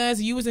how many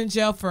guns? You was in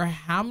jail for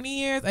how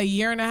many years? A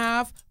year and a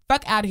half?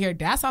 Fuck out of here.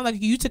 That sounds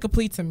like you took a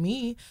plea to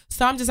me.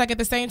 So I'm just like, at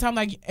the same time,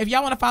 like, if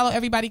y'all want to follow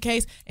everybody's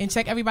case and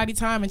check everybody's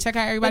time and check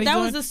how everybody's But that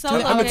doing. was a solo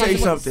I'm gonna tell you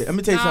case.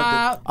 something.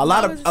 Nah, A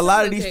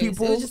lot of these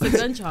people. It was just a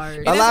gun charge.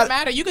 It doesn't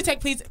matter. You could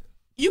take pleas.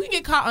 You can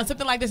get caught on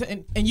something like this,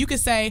 and you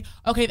could say,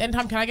 okay, at the end of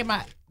time, can I get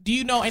my? Do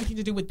you know anything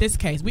to do with this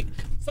case?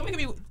 Something could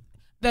be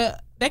the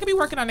They could be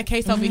working on a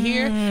case over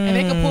here, and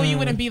they could pull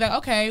you in and be like,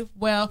 okay,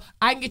 well,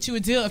 I can get you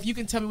a deal if you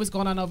can tell me what's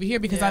going on over here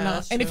because I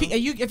know. And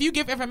if you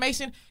give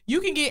information,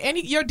 you can get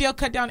your deal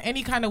cut down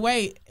any kind of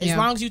way as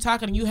long as you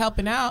talking and you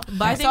helping out.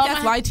 But I think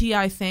that's why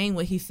T.I. is saying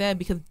what he said,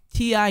 because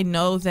T.I.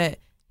 knows that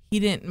he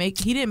didn't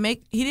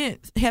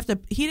have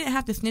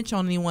to snitch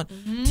on anyone.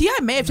 T.I.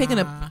 may have taken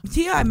a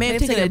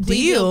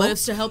deal, but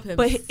it's to help him.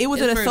 But it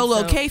was in a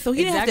solo case, so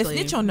he didn't have to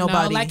snitch on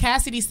nobody. No, like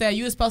Cassidy said,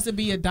 you was supposed to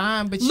be a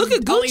dime, but look you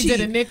at only Gucci.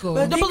 did a nickel.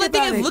 But the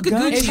thing is, look at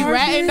Gucci. If you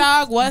ratting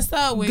dog, what's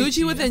up with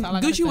Gucci?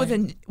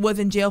 Was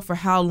in jail for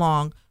how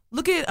long?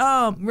 Look at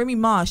Remy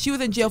Ma. She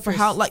was in jail for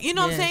how, like, you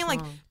know what I'm saying? Like,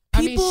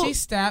 people, she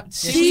stabbed.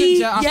 But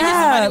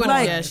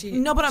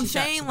I'm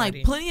saying,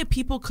 like, plenty of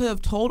people could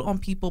have told on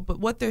people, but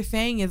what they're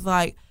saying is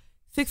like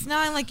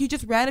 6ix9ine, like, you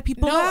just ratted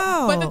people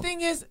out. But the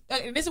thing is,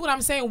 this is what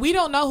I'm saying. We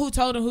don't know who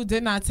told and who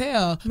did not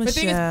tell.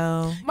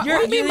 Michelle,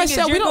 You're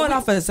going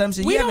off of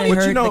assumption. You haven't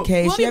heard the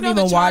case. You haven't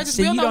even watched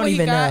it. You don't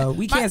even know.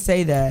 We can't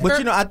say that.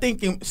 But I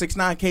think in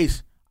 6ix9ine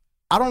case,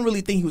 I don't really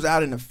think he was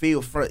out in the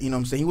field front. You know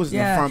what I'm saying? He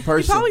wasn't the front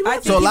person.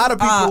 So a lot of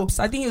people,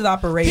 I think he was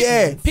operations.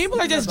 Yeah,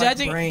 people are just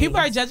judging. People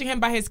are judging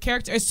him by his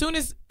character. As soon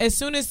as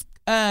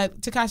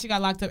Tekashi got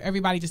locked up,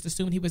 everybody just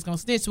assumed he was gonna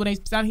snitch. So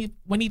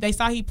when they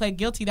saw he pled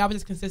guilty, that was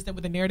just consistent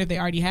with the narrative they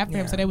already have for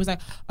him. So they was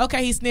like,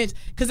 okay, he snitched.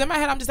 Because in my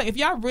head, I'm just like, if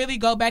y'all really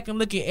go back and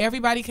look at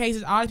everybody's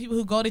cases, all the people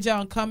who go to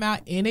jail and come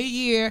out in a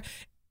year,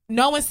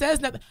 no one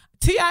says nothing.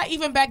 T.I.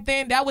 even back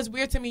then, that was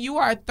weird to me. You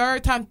are a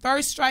third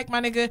strike,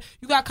 my nigga.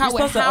 You got caught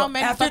with how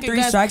many fucking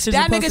guns?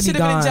 That nigga should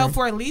have been in jail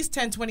for at least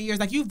 10, 20 years.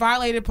 Like, you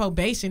violated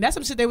probation. That's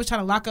some shit they was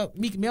trying to lock up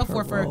Meek Mill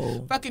for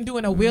fucking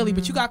doing a wheelie.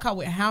 But you got caught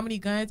with how many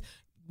guns?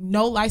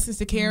 No license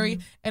to carry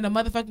in a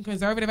motherfucking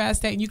conservative ass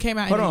state, and you came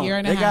out in a year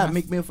and a half. They got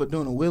Meek Mill for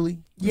doing a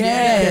wheelie.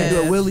 Yeah,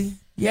 do a wheelie.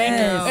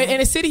 Yeah, in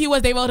the city he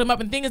was, they rolled him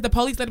up. And the thing is, the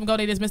police let him go.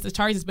 They dismissed the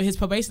charges, but his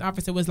probation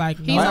officer was like,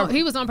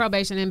 he was on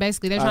probation, and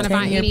basically they're trying to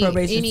find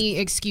any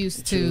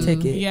excuse to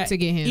get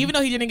him. Even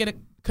though he didn't get a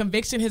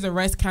conviction, his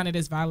arrest counted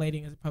as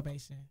violating his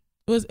probation.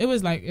 It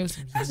was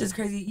that's just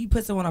crazy. You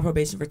put someone on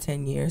probation for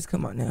 10 years.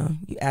 Come on now,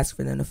 you ask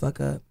for them to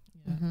fuck up.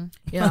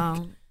 Yeah,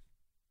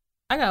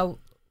 I got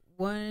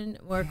one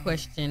more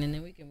question, and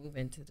then we can move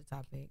into the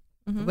topic.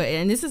 But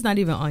this is not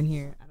even on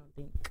here, I don't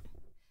think.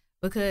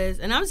 Because,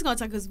 and I'm just going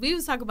to talk, because we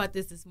was talking about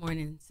this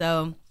morning.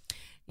 So,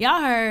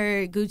 y'all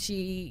heard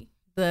Gucci,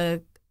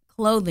 the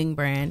clothing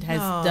brand,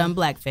 has done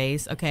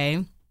blackface,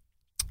 okay?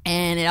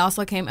 And it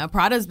also came,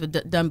 Prada's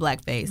done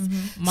blackface.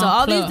 So,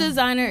 all these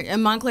designers,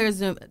 and Moncler's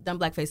done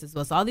blackface as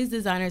well. So, all these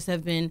designers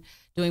have been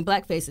doing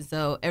blackface. And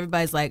so,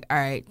 everybody's like, all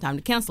right, time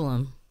to cancel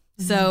them.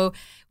 So,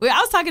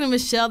 I was talking to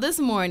Michelle this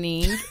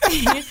morning,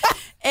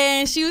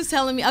 and she was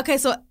telling me, okay,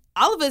 so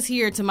all of us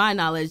here, to my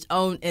knowledge,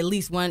 own at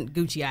least one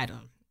Gucci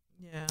item.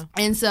 Yeah.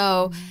 And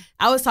so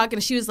I was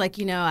talking, she was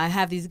like, I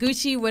have these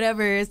Gucci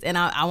whatevers, and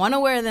I want to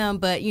wear them,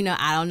 but,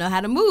 I don't know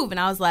how to move. And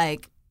I was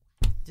like,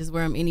 just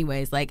wear them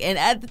anyways. Like, and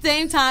at the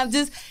same time,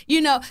 just,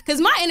 because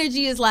my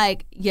energy is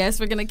like, yes,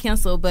 we're going to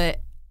cancel,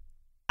 but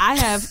I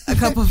have a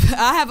couple of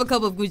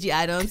Gucci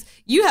items.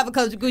 You have a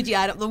couple of Gucci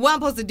items. What I'm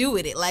supposed to do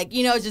with it? Like,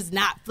 just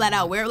not flat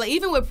out wear. Like,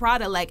 even with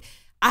Prada, like,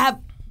 I have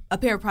a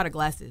pair of Prada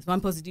glasses. What I'm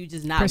supposed to do,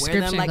 just not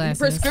wear them. Like,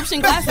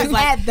 prescription glasses.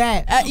 Like, had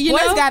that.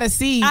 Boys gotta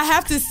see. I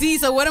have to see.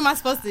 So what am I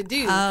supposed to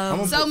do?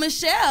 So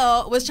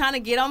Michelle was trying to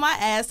get on my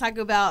ass, talk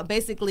about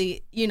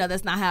basically,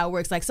 that's not how it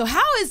works. Like, so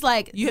how is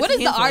what is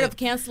the art of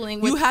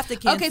canceling? You have to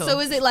cancel. Okay, so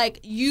is it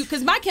like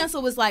because my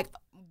cancel was like,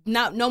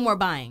 no more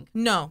buying.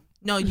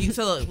 No, you.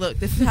 So look.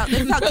 This is how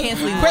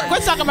canceling works.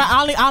 Quit talking about.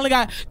 I only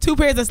got 2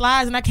 pairs of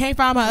slides, and I can't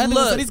find my other.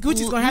 So these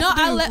Gucci's gonna have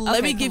to do.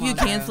 Let me give you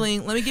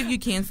canceling. Let me give you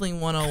canceling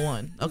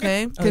 101.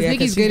 Okay? Because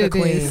Nikki's good at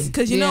this.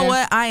 Because you know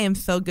what? I am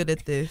so good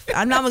at this.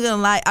 I'm not gonna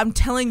lie. I'm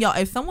telling y'all.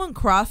 If someone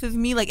crosses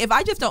me, like if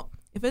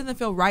it doesn't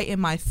feel right in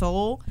my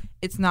soul,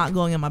 it's not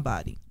going in my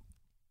body.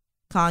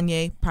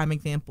 Kanye, prime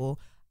example.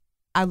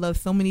 I love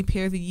so many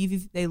pairs of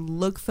Yeezys. They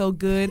look so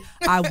good.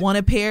 I want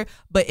a pair,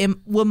 but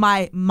will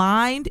my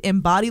mind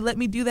and body let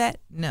me do that?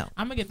 No.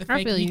 I'm gonna get the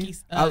fake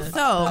Yeezys.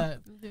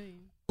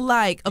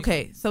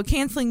 So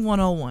canceling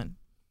 101.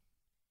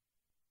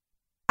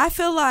 I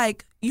feel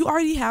like you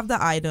already have the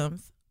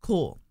items.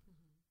 Cool.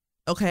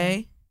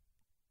 Okay.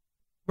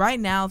 Right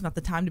now is not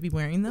the time to be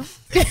wearing them.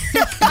 I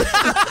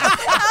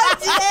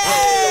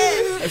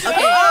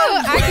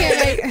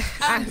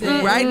can't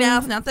wait. Right now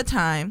is not the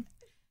time.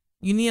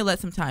 You need to let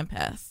some time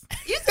pass.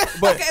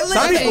 But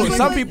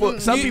some people,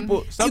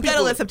 you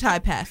gotta let some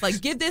time pass.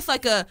 Like, give this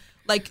I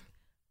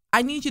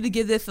need you to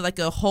give this like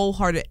a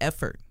wholehearted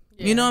effort.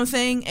 Yeah. You know what I'm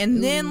saying?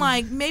 And then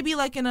maybe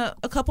in a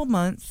couple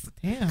months,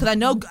 because I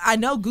know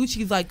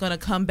Gucci's like gonna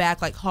come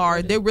back like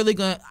hard. They're really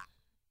gonna.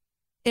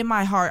 In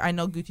my heart, I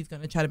know Gucci's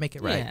gonna try to make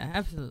it right. Yeah,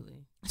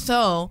 absolutely.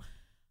 So,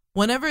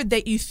 whenever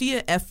you see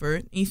an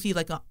effort, you see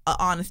like a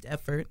honest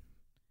effort,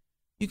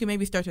 you can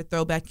maybe start to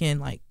throw back in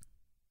like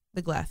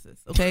the glasses,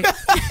 okay?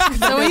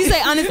 So when you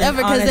say honest effort,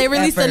 because they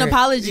released an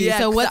apology,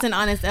 so what's an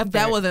honest effort?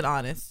 That wasn't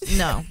honest.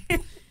 No.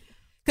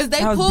 Because they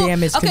pulled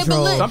damage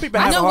control. But look,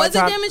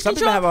 some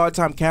people have a hard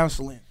time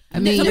canceling. I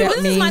mean, this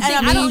is my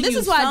thing. This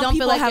is why I don't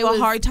feel like have it was,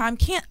 a hard time.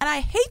 And I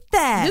hate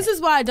that. This is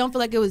why I don't feel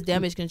like it was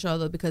damage control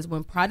though, because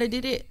when Prada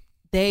did it,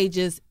 they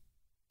just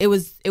it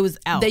was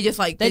out. They just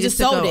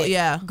sold it.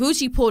 Yeah.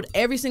 Gucci pulled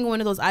every single one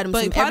of those items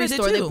from every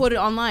store. They put it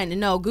online, and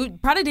no,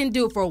 Prada didn't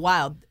do it for a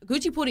while.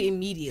 Gucci put it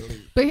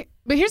immediately.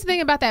 But here's the thing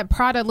about that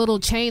Prada little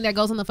chain that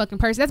goes on the fucking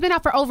purse. That's been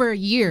out for over a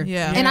year.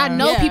 Yeah. And I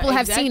know people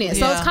have seen it.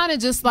 So Yeah. it's kind of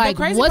just like,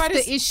 what's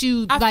the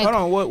issue? Like, hold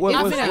on, what's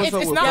up with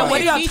it's not that?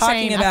 what are y'all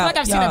talking about? I feel like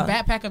I've seen a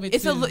backpack of it.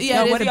 It's too. what are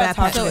y'all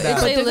talking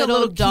about? It's a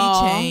little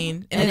doll,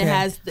 keychain, and it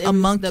has a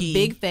monkey, the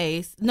big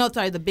face. No,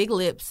 sorry, the big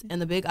lips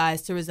and the big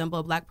eyes to resemble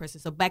a black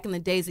person. So back in the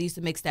days, they used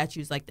to make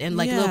statues like little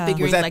figurines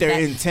Was that like their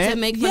that intent? to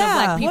make fun of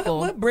black people.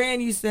 What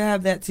brand used to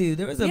have that too?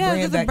 There was a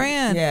brand. There's a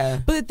brand. Yeah.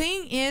 But the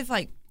thing is,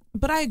 like,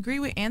 but I agree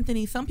with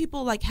Anthony. Some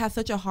people like have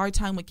such a hard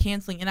time with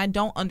canceling, and I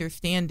don't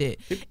understand it.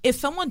 If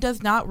someone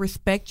does not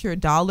respect your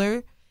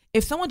dollar,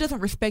 if someone doesn't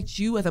respect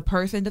you as a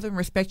person, doesn't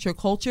respect your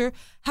culture,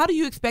 how do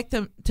you expect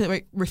them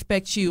to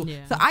respect you?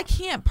 Yeah. So I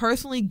can't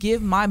personally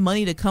give my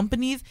money to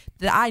companies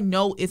that I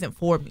know isn't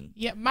for me.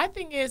 Yeah, my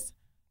thing is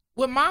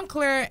with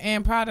Moncler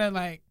and Prada,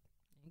 like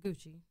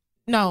Gucci.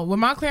 No, with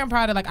Moncler and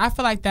Prada, like I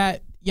feel like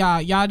that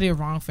y'all did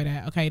wrong for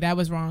that. Okay, that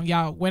was wrong.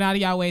 Y'all went out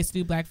of y'all ways to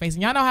do blackface,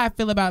 and y'all know how I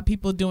feel about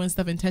people doing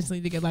stuff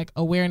intentionally to get like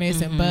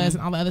awareness and buzz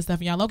and all the other stuff.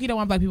 And y'all low-key don't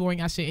want black people wearing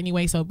y'all shit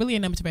anyway, so really a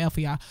number to bail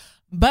for y'all.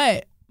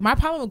 But my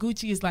problem with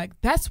Gucci is like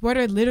that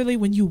sweater. Literally,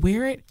 when you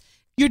wear it,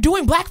 you're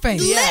doing blackface.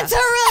 Yeah.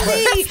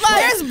 Literally,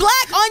 there's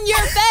black on your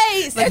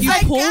face. Like it's you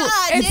like, pull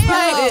God,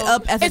 it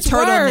up as a It's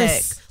turtleneck.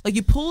 worse. Like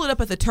you pull it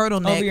up as a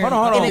turtleneck. Hold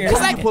on. Because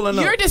like,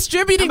 you're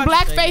distributing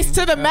blackface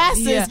to the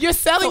masses. Yeah. You're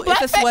selling So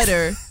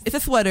blackface. It's a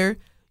sweater.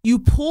 You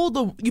pull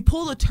the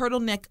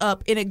turtleneck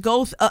up, and it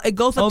goes up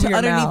Over to your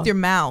underneath mouth. your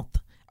mouth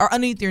or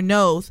underneath your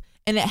nose,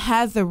 and it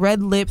has the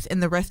red lips,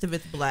 and the rest of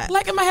it's black.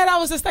 Like in my head, I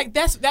was just like,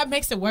 that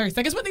makes it worse.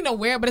 Like it's one thing to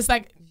wear, but it's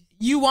like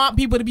you want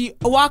people to be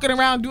walking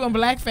around doing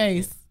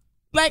blackface.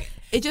 Like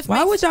it just.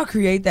 Why would y'all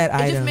create that It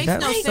item? just makes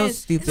That's no so sense.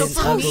 stupid. So and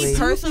for me ugly.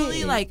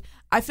 personally, like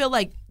I feel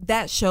like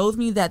that shows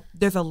me that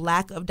there's a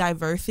lack of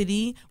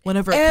diversity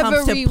whenever it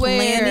comes to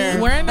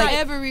planning. We're not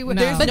everywhere.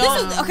 No.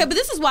 But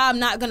this is why I'm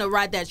not gonna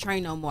ride that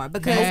train no more,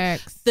 because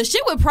Facts. the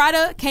shit with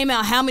Prada came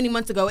out how many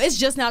months ago? It's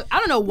just now. I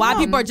don't know why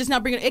people are just now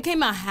bringing it.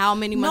 Came out how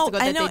many months ago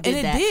that I know, they did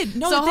and that? it did.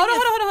 No, so the thing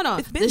hold on.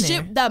 it's been The there.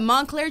 shit, that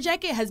Moncler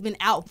jacket has been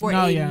out for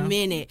a yeah.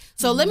 minute.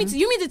 So let me.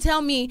 You mean to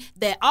tell me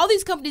that all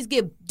these companies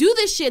do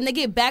this shit and they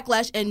get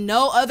backlash, and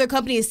no other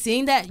company is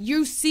seeing that?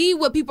 You see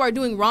what people are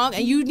doing wrong,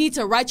 and you need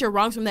to right your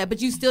wrongs from that,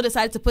 but you still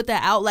decided to put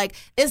that out. Like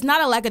it's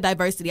not a lack of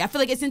diversity. I feel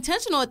like it's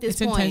intentional at this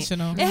point.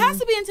 Intentional. It has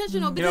to be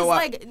intentional because, what?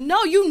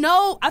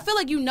 I feel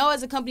like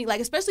as a company, like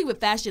especially with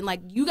fashion,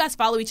 like you guys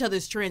follow each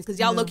other's trends because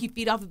y'all low key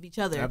feed off of each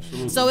other.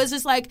 Absolutely. So it's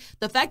just like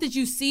the fact that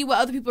you see what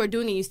other people are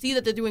doing and you see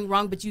that they're doing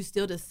wrong, but you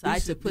still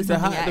decide to put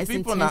something out. It's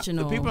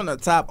intentional. The people on the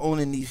top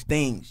owning these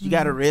things, you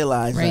got to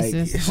realize, like,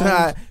 Racist. it's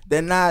not.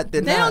 They're not.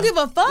 They don't give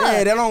a fuck.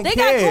 Yeah, they don't They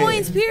care. got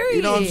coins, period.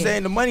 You know what I'm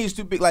saying? The money is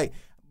too big. Like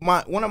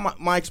one of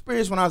my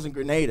experience when I was in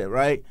Grenada,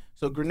 right?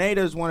 So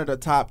Grenada is one of the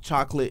top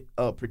chocolate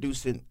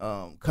producing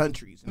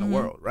countries in the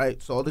world,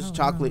 right? So this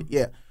chocolate,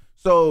 yeah.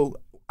 So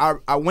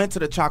I went to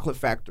the chocolate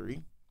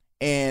factory,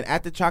 and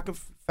at the chocolate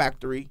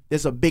factory,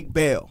 there's a big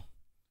bell.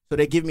 So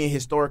they give me a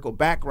historical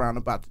background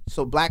about it.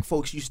 So black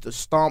folks used to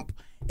stomp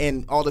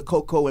and all the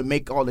cocoa and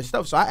make all this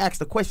stuff. So I asked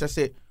the question. I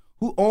said,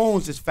 "Who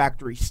owns this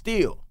factory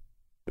still?"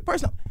 The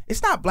person.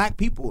 It's not black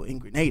people in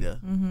Grenada.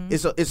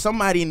 It's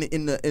somebody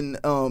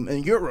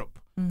in Europe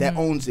that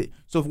owns it.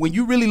 So when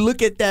you really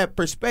look at that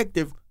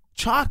perspective,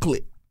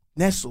 chocolate,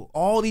 Nestle,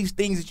 all these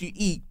things that you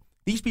eat,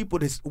 these people,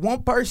 this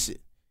one person,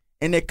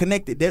 and they're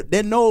connected.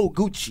 They're no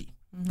Gucci.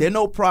 They're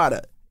no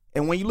Prada.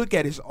 And when you look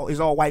at it, it's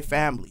all white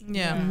family.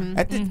 Yeah.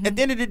 At the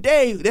end of the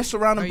day, they're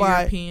surrounded Or by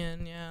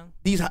European, yeah.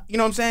 these, you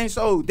know what I'm saying?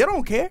 So they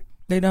don't care.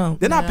 They don't.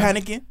 They're not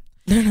panicking.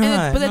 They're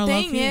not. But the No,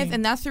 thing low-key. is,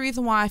 and that's the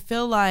reason why I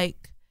feel like,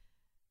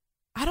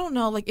 I don't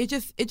know, like it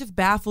just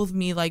baffles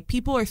me. Like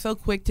people are so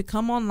quick to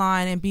come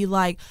online and be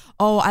like,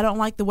 "Oh, I don't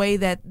like the way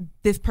that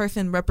this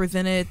person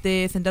represented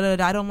this, and da da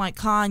da. I don't like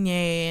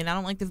Kanye, and I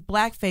don't like this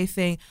blackface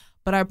thing."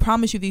 But I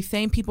promise you, these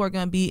same people are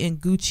going to be in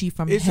Gucci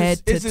from head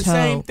to toe. It's the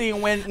same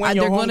thing when your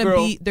they're gonna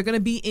homegirl. they're gonna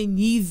be in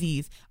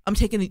Yeezys. I'm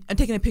taking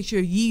a picture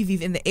of Yeezys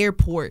in the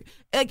airport.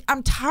 Like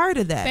I'm tired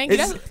of that. Thank you.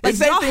 It's That's- the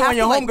same y'all thing have when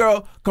your to, like-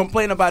 homegirl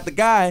complain about the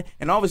guy,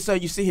 and all of a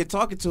sudden you see her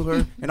talking to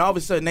her, and all of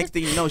a sudden next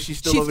thing you know she's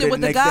still over there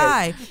with the the next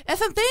guy. day. That's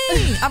the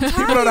thing. I'm tired.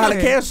 People don't know how to of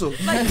it. cancel. You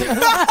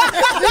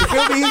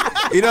feel me?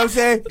 You know what I'm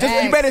saying?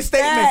 Just, you made a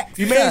statement.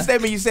 You made a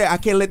statement. You said, "I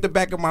can't let the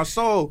back of my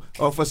soul,"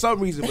 or for some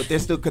reason, but they're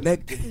still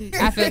connected.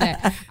 I feel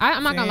that.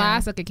 I'm not gonna lie, I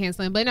suck at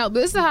canceling, but no.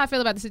 But this is how I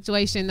feel about the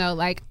situation, though.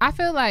 Like I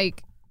feel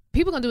like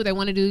people gonna do what they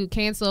want to do,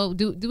 cancel,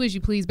 do as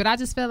you please. But I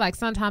just feel like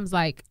sometimes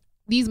like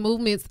these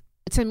movements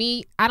to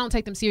me, I don't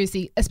take them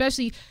seriously,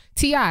 especially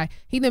T.I.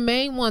 He the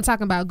main one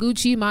talking about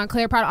Gucci,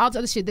 Montclair, Prada, all the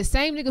other shit. The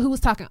same nigga who was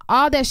talking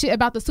all that shit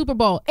about the Super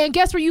Bowl. And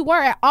guess where you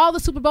were at all the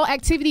Super Bowl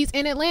activities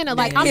in Atlanta?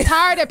 Like, I'm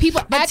tired of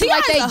people acting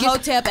like they a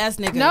hotep ass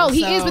nigga. No,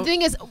 he is. But the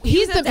thing is,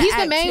 he's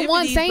the main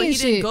one saying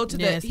shit.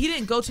 He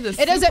didn't go to the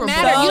It doesn't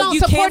matter. You don't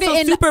support it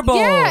in Super Bowl.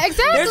 Yeah,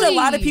 exactly. There's a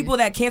lot of people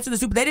that cancel the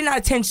Super. They did not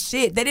attend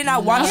shit. They did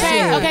not watch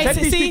shit.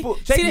 Okay,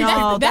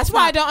 that's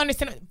why I don't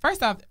understand.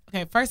 First off,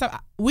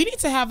 we need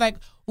to have like,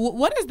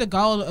 what is the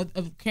goal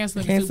of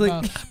canceling the Super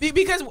Bowl?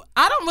 Because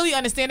I don't really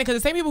understand it.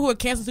 Because the same people who are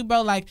canceling Super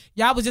Bowl, like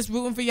y'all was just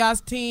rooting for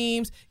y'all's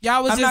teams.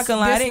 Y'all was I'm just not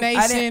gonna lie. this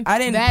nation. I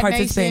didn't that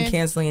participate nation. in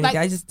canceling anything.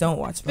 I just don't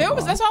watch football.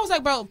 That's why I was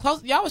like, bro,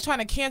 y'all was trying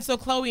to cancel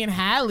Chloe and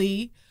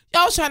Halle.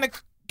 Y'all was trying to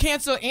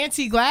cancel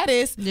Auntie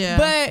Gladys. Yeah.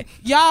 But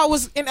y'all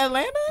was in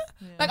Atlanta.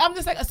 Yeah. Like I'm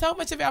just like so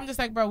much of it. I'm just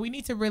like, bro, we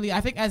need to really.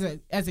 I think as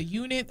a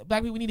unit,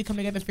 Black people, we need to come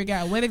together and figure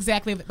out what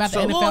exactly about the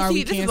NFL are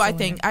we canceling. This is what I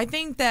think. I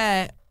think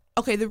that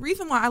the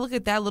reason why I look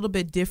at that a little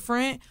bit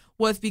different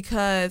was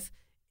because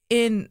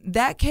in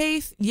that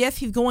case, yes,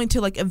 he's going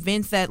to like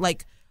events that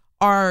like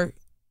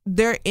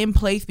they're in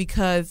place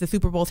because the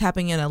Super Bowl is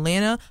happening in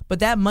Atlanta, but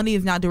that money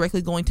is not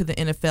directly going to the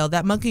NFL.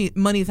 That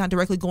money is not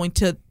directly going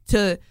to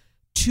the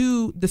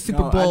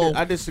Super Bowl.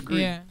 I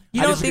disagree. Yeah.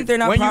 You don't think they're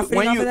not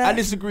profiting off of that? I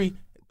disagree.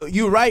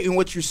 You're right in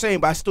what you're saying,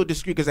 but I still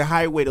disagree because a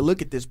higher way to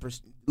look at this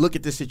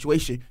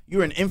situation.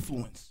 You're an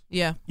influence.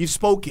 Yeah. You've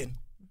spoken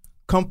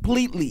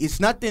completely. It's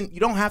nothing. You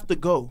don't have to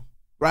go.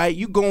 Right,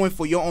 you going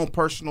for your own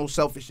personal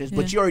selfishness,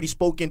 but you already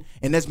spoken,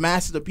 and there's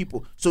masses of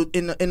people. So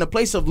in the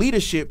place of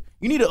leadership,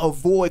 you need to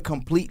avoid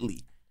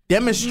completely.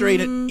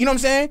 Demonstrate it. You know what I'm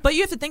saying? But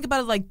you have to think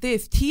about it like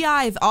this.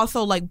 T.I. is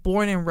also like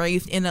born and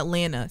raised in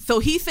Atlanta. So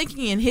he's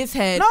thinking in his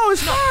head. No,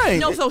 it's fine.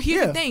 No, so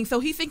here's the thing. So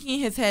he's thinking in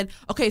his head,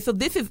 okay, so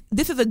this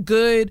is a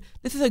good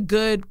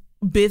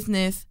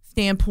business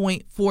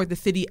standpoint for the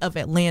city of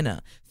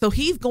Atlanta. So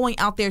he's going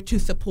out there to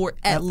support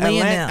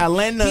Atlanta.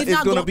 Atlanta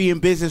is going to be in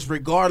business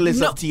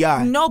regardless of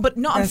T.I.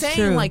 I'm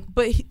saying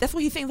that's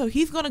what he's saying. So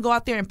he's going to go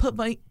out there and put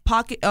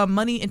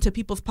money into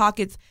people's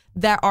pockets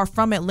that are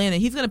from Atlanta.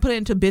 He's going to put it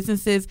into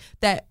businesses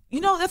that,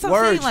 that's what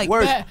I'm saying. Like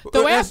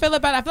the way I feel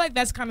about it, I feel like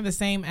that's kind of the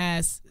same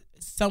as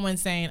someone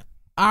saying,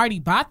 I already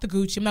bought the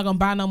Gucci. I'm not gonna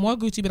buy no more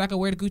Gucci, but I can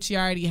wear the Gucci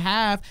I already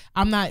have.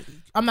 I'm not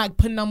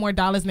putting no more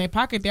dollars in their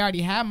pocket. They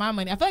already have my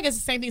money. I feel like it's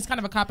the same thing. It's kind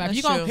of a cop out.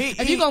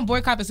 If you're gonna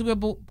boycott the Super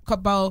Bowl,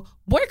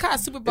 boycott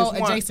Super Bowl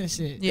adjacent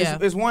shit. Yeah,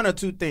 it's one or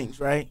two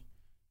things, right?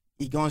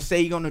 You're gonna say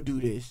you're gonna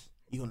do this.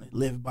 You're gonna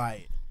live by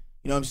it.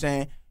 You know what I'm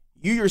saying?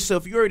 You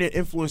yourself, you're already an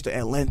influence to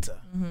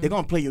Atlanta. They're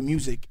gonna play your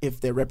music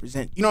if they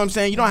represent. You know what I'm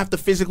saying? You don't have to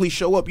physically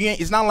show up.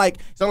 It's not like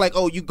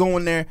oh, you go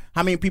in there.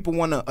 How many people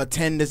want to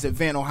attend this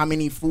event or how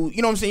many food?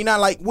 You know what I'm saying? You're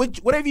not like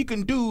whatever you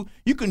can do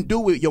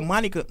it. Your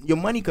money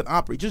could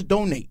operate. Just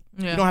donate.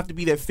 Yeah. You don't have to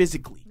be there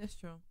physically. That's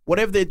true.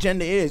 Whatever the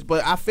agenda is,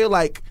 but I feel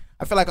like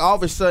all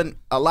of a sudden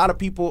a lot of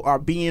people are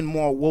being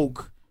more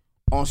woke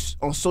on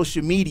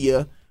social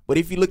media. But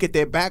if you look at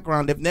their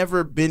background, they've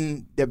never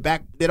been They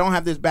don't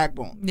have this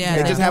backbone. Yeah,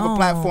 they just have a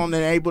platform that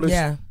they're able to.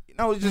 Yeah.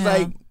 It's just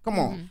like, come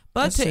on.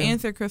 But That's to true.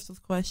 answer Crystal's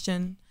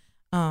question,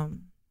 you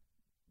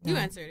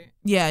answered it.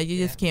 Yeah, you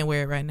just can't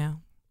wear it right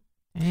now.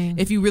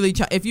 If you really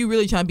try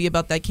to be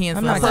about that cancel,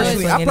 I'm not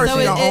canceling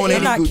anything.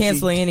 I'm not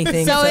canceling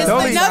anything. So it's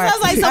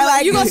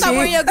like, you gonna stop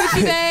wearing your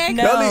Gucci bag?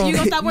 No. You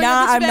gonna stop wearing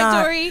your Gucci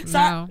bag, Tori?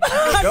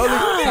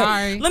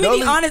 Sorry. Let me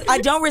be honest. I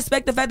don't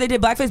respect the fact they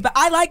did blackface, but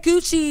I like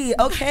Gucci.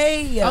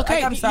 Okay.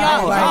 I'm sorry.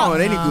 I don't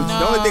want any Gucci.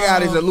 The only thing I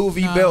got is a Louis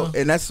V belt,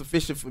 and that's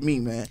sufficient for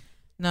me, man.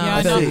 No,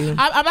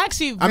 I'm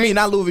actually. I mean,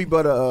 not Louis V,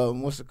 but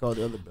what's it called?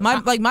 The other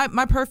belt.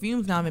 My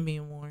perfume's not even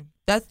being worn.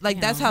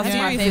 That's how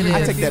serious it is.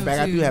 I take that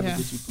back. I do have a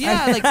Gucci.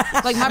 Yeah,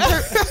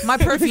 my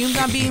perfume's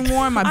not being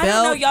worn. My belt. I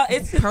don't know, y'all.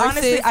 It's purses,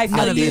 honestly, I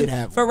feel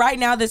you. For right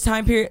now, this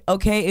time period,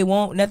 okay,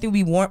 nothing will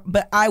be worn.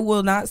 But I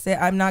will not say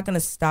I'm not gonna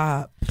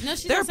stop. No,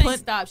 she didn't say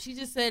stop. She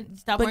just said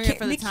stop wearing it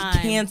for the time.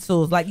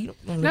 Cancels like you.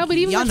 No, but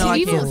even y'all know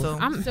I cancel.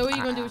 So what are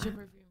you gonna do with your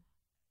perfume?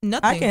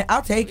 Nothing.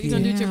 I'll take you.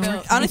 What are you gonna do with your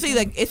belt? Honestly,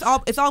 like it's all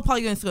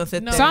probably gonna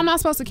sit there. So I'm not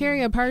supposed to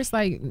carry a purse?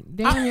 Like,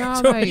 damn,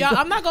 y'all. Like, y'all,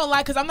 I'm not gonna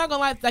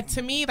lie. Like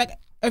to me, like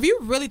if you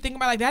really think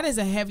about it, like that is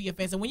a heavy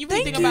offense. And when you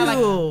really think about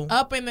like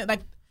up in the,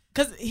 like,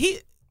 because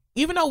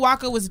even though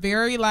Waka was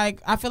very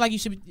like, I feel like you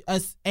should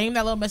aim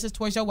that little message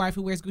towards your wife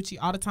who wears Gucci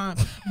all the time.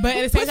 But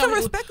at the same time,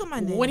 respect on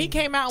my name. When he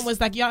came out and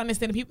was like, y'all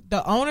understand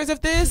the owners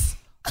of this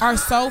are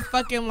so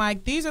fucking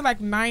like, these are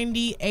like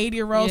 90,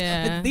 80-year-olds.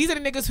 Yeah. These are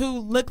the niggas who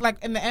look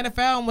like in the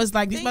NFL and was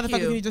like, these motherfuckers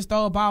who just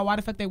throw a ball. Why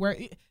the fuck they wear?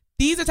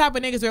 These are the type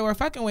of niggas that we're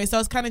fucking with. So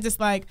it's kind of just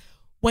like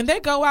when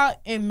they go out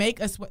and make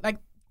us like.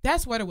 That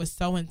sweater was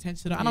so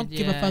intentional. I don't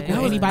give a fuck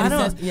what anybody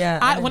says.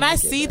 Yeah, when I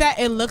see that,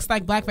 it looks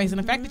like blackface. And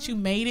the fact that you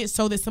made it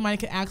so that somebody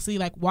could actually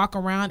like walk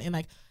around and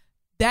like,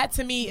 that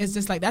to me is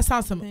just like, that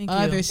sounds some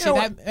other shit.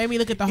 That made me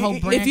look at the whole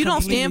brand. If you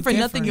don't stand for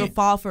nothing, you'll different.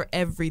 fall for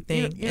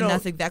everything. And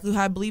that's exactly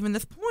how I believe in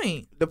this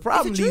point. The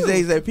problem these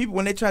days is that people,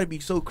 when they try to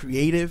be so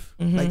creative,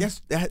 like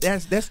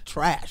that's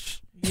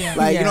trash. Yeah.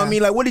 Like, you know what I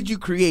mean? Like, what did you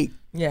create?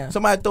 Yeah.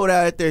 Somebody throw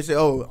that out there and say,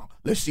 oh,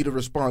 let's see the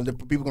response. The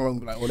people gonna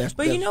be like, oh, that's.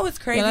 But you know what's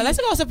crazy? Yeah, let's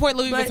go support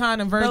Louis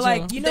Vuitton and Virgil. But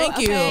like, you know, Thank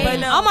you. But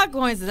no, All my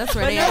coins, that's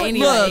where but they no, are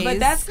anyways. but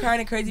that's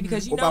kind of crazy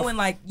because you What know about- when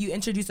like you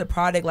introduce a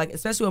product, like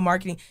especially with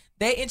marketing,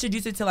 they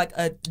introduce it to like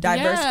a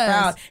diverse Yes.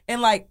 crowd,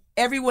 and like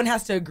everyone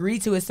has to agree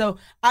to it. So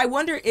I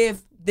wonder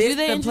if this do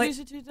they the introduce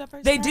it to that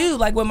person? They do,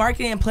 like with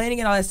marketing and planning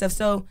and all that stuff.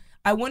 So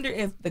I wonder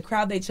if the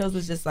crowd they chose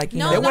was just like, you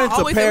No, know, They went not to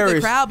always with Paris.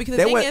 the crowd because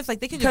They the thing went- is like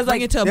they can because, just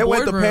bring like, it to a They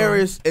went boardroom. to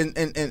Paris and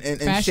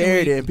Fashion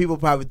shared Week. it, and people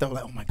probably thought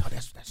like, oh my god,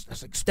 that's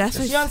That's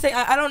you know what I'm saying?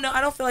 I don't know. I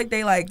don't feel like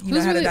they like you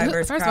know had a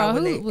diverse first crowd of all,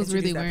 when they who was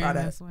really introduced that wearing that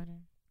product. sweater?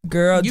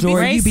 Girl,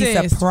 Jordan, you'd be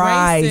Racist,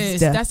 surprised.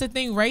 racist. That's the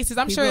thing, racist.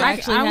 I'm People sure.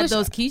 actually I had wish-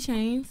 those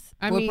keychains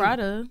I with mean-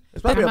 Prada.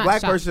 It's probably I'm a not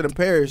black shocked. person in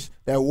Paris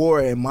that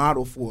wore it and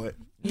modeled for it.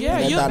 Yeah,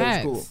 And they you thought it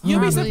facts. was cool. You'll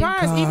be Probably.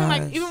 surprised. Even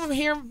Gosh. even from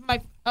here,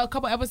 like a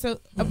couple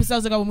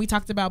episodes ago when we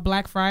talked about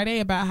Black Friday,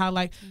 about how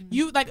like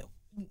you like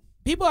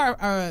people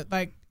are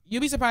like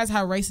you'll be surprised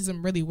how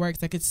racism really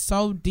works. Like it's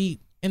so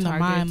deep in the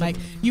Targeted mind. to Like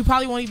them. you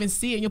probably won't even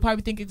see it. And you'll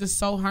probably think it's just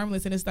so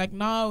harmless. And it's like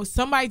no,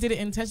 somebody did it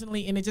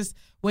intentionally, and it just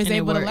was And it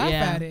able to worked, laugh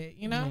yeah. at it.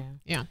 You know.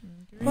 Yeah.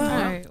 Well,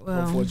 All right,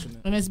 well, Unfortunate.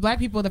 And it's black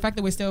people. The fact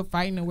that we're still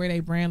fighting to wear they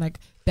brand, like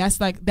that's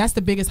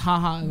the biggest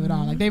ha of it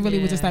all. Like they really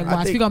was just like, Yeah. I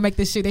watch, think- we gonna make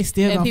this shit. They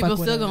still and gonna people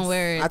fuck still with gonna us.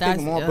 wear it. I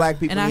think more black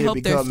people and I need to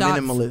hope their become stocks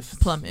minimalists.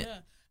 plummet.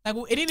 Yeah.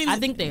 Like it didn't. I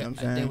think they You know what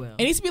I'm saying? will.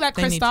 It needs to be like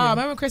They need Cristal. to.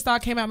 Remember when Cristal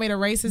came out and made a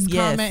racist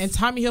Yes. comment, and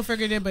Tommy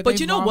Hilfiger did, but But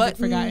they you know long what?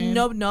 Forgotten.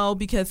 No,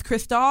 because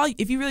Cristal,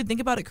 if you really think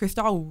about it,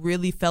 Cristal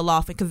really fell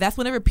off because that's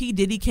whenever P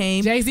Diddy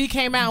came. Jay-Z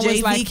came out and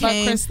was like, fuck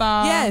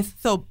Cristal. Yes,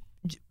 so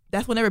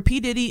that's whenever P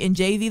Diddy and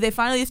Jay-Z they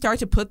finally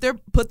started to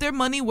put their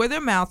money where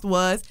their mouth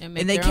was, And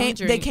and, make they their own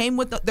came drink.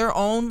 with their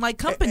own like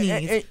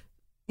companies.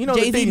 You know,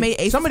 the Jay-Z thing, made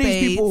Ace some of of these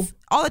Spades, people,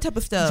 all that type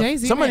of stuff.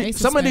 Jay-Z some made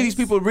Ace of these Spades.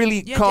 people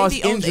really Yeah, cause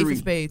Jay-Z owns Ace of injury.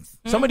 Spades.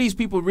 Some of these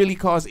people really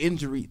cause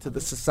injury to the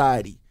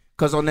society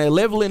because on their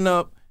leveling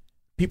up,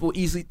 people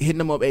easily hitting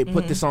them up. Hey,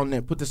 put this on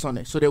there, put this on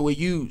there. So they will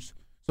use.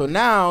 So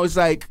now it's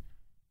like,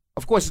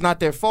 of course, it's not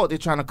their fault. They're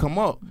trying to come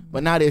up,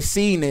 but now they're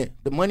seeing it.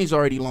 The money's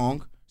already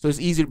long, so it's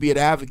easy to be an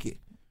advocate.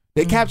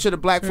 They capture the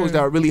black folks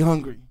that are really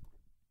hungry.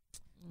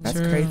 That's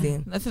True.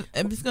 crazy. This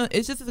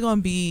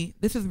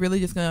is really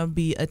just gonna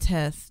be a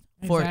test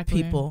for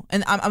Exactly. people,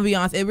 and I'll be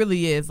honest, it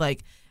really is.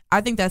 Like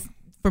I think that's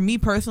for me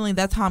personally.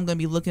 That's how I'm gonna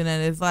be looking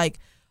at it. It's like,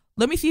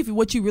 let me see if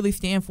what you really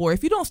stand for.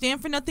 If you don't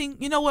stand for nothing,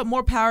 you know what?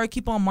 More power.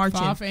 Keep on marching.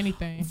 Fall for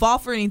anything. Fall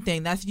for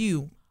anything. That's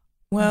you.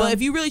 Well, But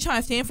if you really trying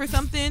to stand for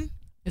something,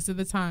 It's at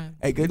the time.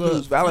 Hey, good Look.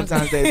 news.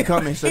 Valentine's Day is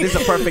coming, so this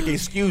is a perfect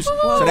excuse.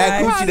 So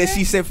that Gucci that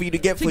she said for you to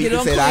get for you get to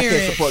on say that I can't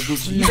clearance. support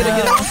Gucci. You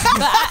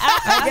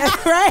I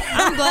guess, right?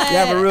 I'm glad. You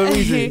have a real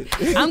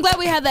reason. I'm glad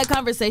we had that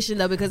conversation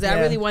though because I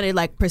Yeah. really wanted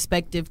like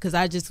perspective because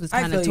I just was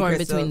I kind feel of you, torn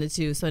Crystal. between the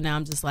two. So now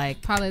I'm just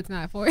like, Paulette's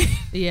not for it.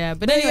 yeah.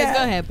 But But anyways, yeah.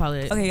 go ahead,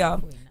 Paulette. Okay,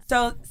 y'all.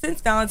 So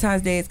since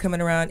Valentine's Day is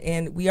coming around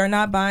and we are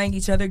not buying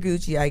each other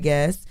Gucci, I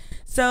guess.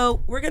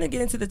 So we're gonna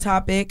get into the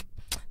topic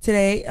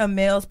today: a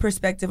male's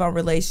perspective on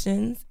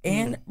relations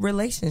and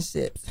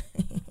relationships.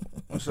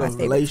 What's My up?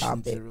 favorite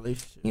Relations. topic.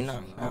 Relationship. You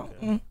know.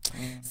 Okay.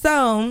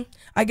 So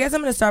I guess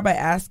I'm gonna start by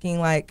asking,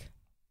 like,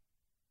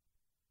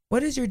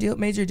 what is your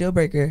major deal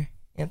breaker,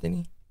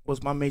 Anthony?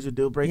 What's my major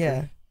deal breaker?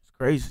 Yeah. It's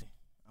crazy.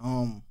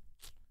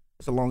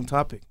 It's a long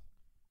topic.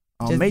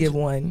 Just major- give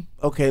one.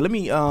 Okay, let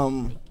me.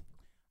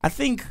 I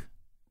think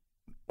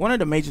one of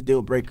the major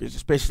deal breakers,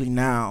 especially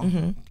now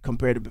Mhm.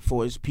 compared to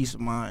before, is peace of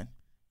mind.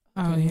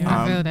 Oh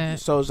yeah. I feel that.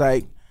 So it's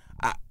like,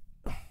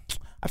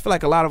 I feel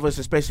like a lot of us,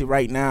 especially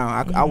right now,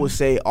 I would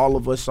say all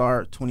of us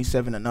are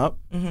 27 and up.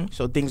 Mm-hmm.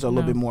 So things are a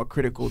little No. bit more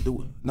critical.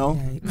 No, No.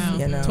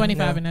 You know,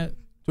 25 no. and up.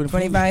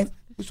 25.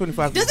 Who's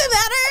 25? Does it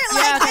matter?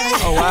 Like,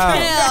 Oh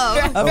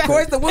wow. Of Okay.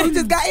 course, the one who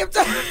just got him.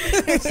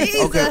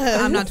 Okay.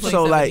 I'm not 27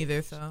 So, like-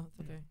 either. So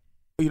it's okay.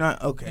 You're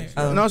not okay.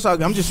 Oh. No, so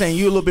I'm just saying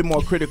you're a little bit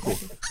more critical,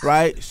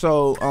 right?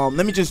 So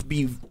let me just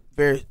be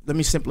let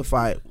me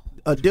simplify it.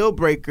 A deal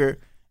breaker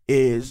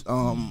is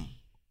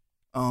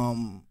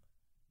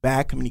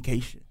bad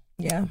communication.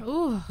 Yeah.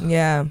 Ooh.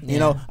 Yeah. You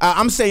know,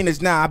 I'm saying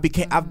this now. I've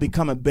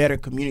become a better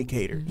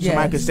communicator. Yes.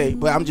 Somebody could say,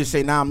 but I'm just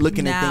saying now I'm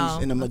looking at Now,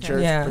 things in a mature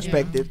okay. Yeah.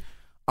 perspective.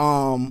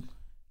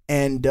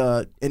 And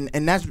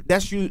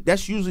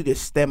that's usually the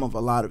stem of a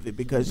lot of it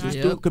because it's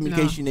Yep. through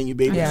communication and you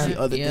be able Yeah. to see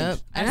other Yep.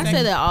 things. And I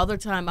say that all the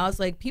time. I was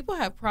like, people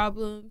have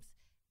problems,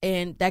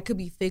 and that could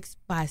be fixed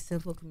by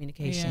simple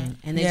communication,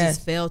 and they Yes.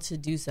 just fail to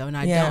do so. And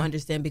I Yeah. don't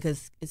understand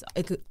because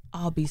it could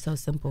all be so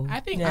simple. I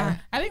think Yeah.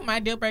 I think my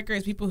deal breaker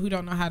is people who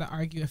don't know how to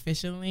argue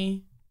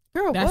efficiently.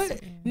 Girl, That's what?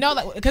 no,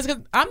 like because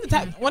I'm the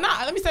type. Well,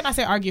 not let me say not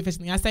say argue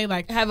efficiently. I say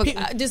like Have a pe-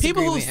 disagreement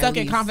people who at suck at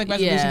least. conflict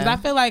resolution. 'Cause Yeah. I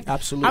feel like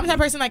Absolutely. I'm the type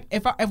of person like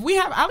if we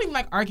have I don't even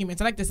like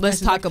arguments. I like discussions. Let's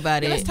talk Like,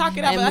 about yeah, it. Let's talk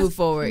it out and but move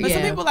forward. But yeah.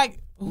 some people like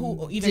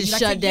who either just like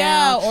shut to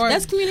down. yell or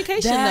That's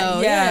communication, That-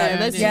 though. yeah, Yeah,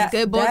 let's yeah, just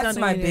get both that's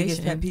on my biggest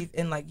communication. pet peeve.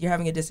 And like you're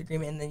having a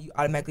disagreement and then you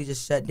automatically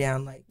just shut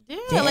down. Like, Yeah,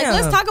 damn. like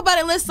let's talk about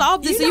it. Let's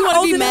solve this. You So you not want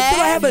to be old enough mad?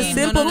 to have a No,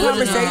 simple no, no,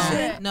 no, no.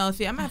 conversation? No,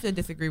 see, I'm gonna have to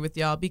disagree with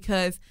y'all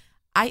because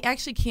I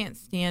actually can't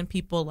stand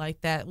people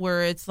like that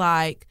where it's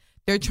like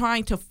they're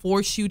trying to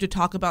force you to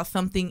talk about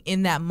something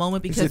in that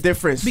moment because it's a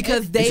difference.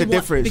 Because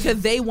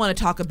they want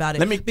to talk about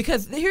it.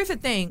 Because here's the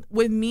thing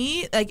with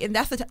me, like, and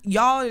that's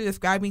y'all are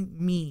describing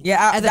me.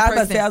 Yeah, as a I was about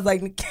person. to say, I was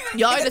like,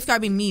 y'all are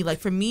describing me. Like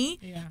for me,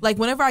 like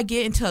whenever I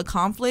get into a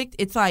conflict,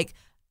 it's like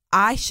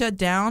I shut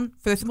down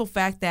for the simple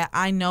fact that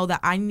I know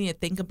that I need to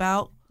think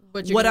about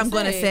what I'm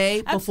going to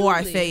say before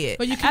I say it.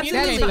 But you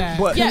communicate that.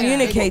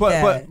 Communicate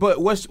that. But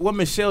what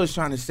Michelle is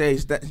trying to say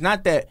is that it's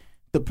not that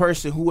the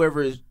person,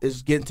 whoever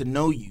is getting to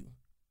know you,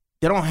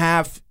 they don't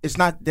have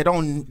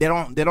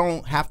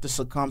to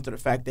succumb to the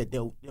fact that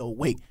they'll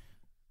wait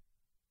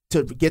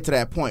to get to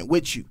that point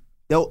with you.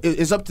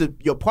 It's up to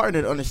your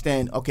partner to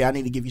understand, okay, I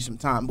need to give you some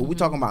time. But we're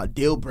talking about a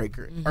deal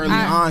breaker, early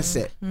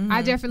onset.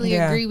 I definitely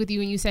agree with you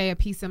when you say a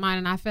peace of mind.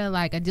 And I feel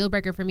like a deal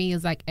breaker for me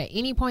is like at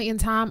any point in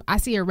time, I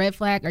see a red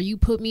flag or you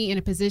put me in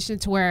a position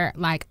to where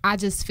like I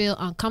just feel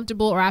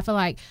uncomfortable, or I feel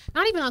like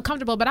not even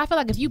uncomfortable, but I feel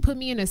like if you put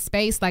me in a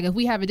space, like if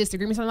we have a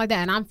disagreement, something like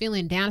that, and I'm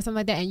feeling down or something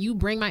like that, and you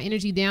bring my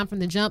energy down from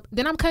the jump,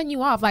 then I'm cutting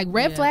you off. Like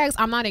red flags,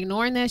 I'm not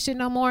ignoring that shit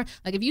no more.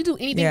 Like if you do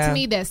anything to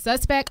me that's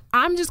suspect,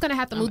 I'm just going to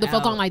have to move the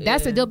fuck on. Like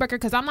that's a deal breaker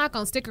because I'm not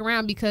going to stick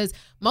around because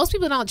most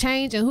people don't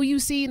change, and who you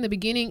see in the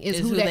beginning is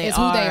who they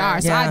are.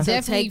 So I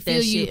definitely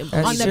feel you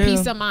on the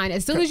peace of mind.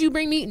 As soon as you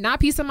bring me not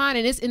peace of mind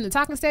and it's in the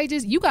talking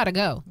stages, you gotta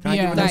go. Can I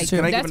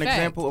give an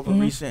example of a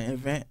recent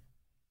event?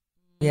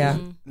 Yeah.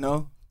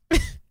 No?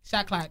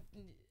 Shot clock.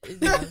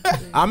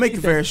 I'll make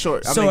it very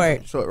short.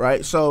 Short,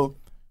 right? So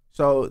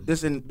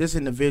this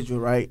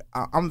individual, right?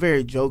 I'm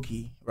very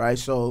jokey, right?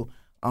 So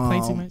play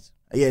too much.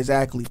 Yeah,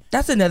 exactly.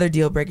 That's another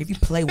deal breaker if you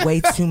play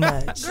way too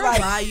much. Girl,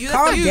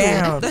 calm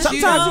down.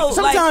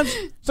 Sometimes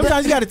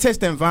you got to test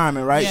the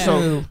environment, right?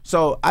 Yeah.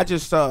 So I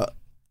just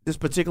this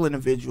particular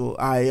individual,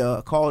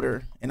 I called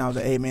her and I was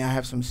like, "Hey man, I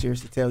have something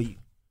serious to tell you."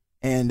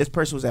 And this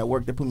person was at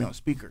work. They put me on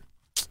speaker.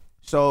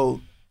 What?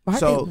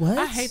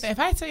 I hate that. If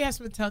I tell you I have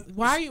something to tell,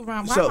 why are you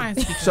around? Why am I on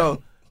speaker?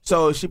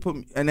 So she put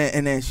me, and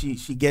then she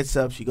gets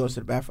up. She goes to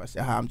the bathroom. I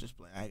said, "Hi, I'm just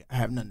playing. I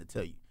have nothing to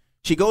tell you."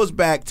 She goes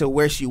back to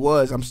where she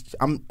was.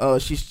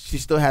 She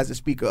still has the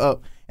speaker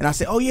up, and I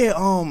said, "Oh yeah,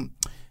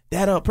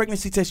 that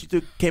pregnancy test you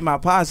took came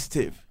out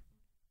positive."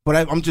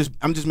 But I'm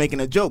just making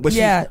a joke. But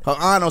her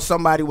aunt or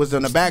somebody was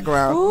in the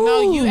background. Ooh.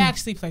 No, you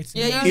actually played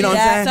too much. You know what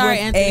I'm saying? Sorry,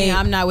 Anthony,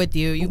 I'm not with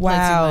you. You play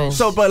too much.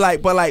 So, but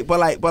like,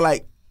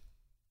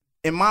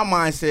 in my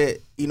mindset,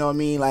 you know what I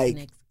mean?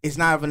 Like, it's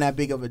not even that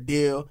big of a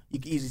deal.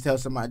 You can easily tell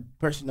somebody,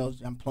 person knows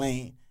I'm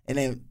playing, and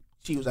then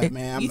she was like,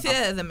 "Man, you say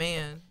that as a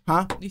man,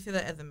 huh? You say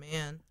that as a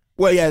man."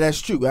 Well, yeah, that's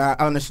true. I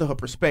understood her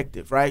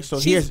perspective, right? So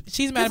she's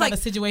mad about the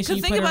situation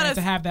you put her in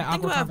to have that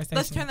awkward conversation.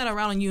 Let's turn that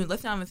around on you.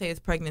 Let's not even say it's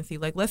pregnancy.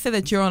 Like, let's say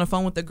that you're on the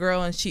phone with the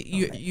girl and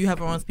you have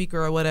her on speaker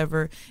or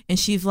whatever, and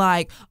she's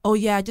like, "Oh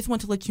yeah, I just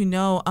want to let you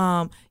know,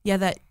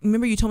 that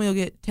remember you told me you'll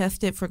get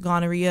tested for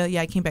gonorrhea?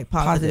 Yeah, I came back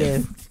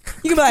positive."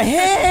 You can be like,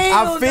 "Hey,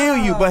 I feel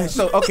you," but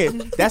so okay,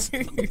 that's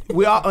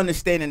we all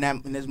understanding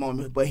that in this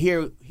moment. But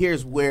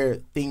here's where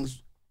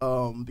things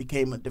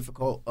became a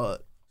difficult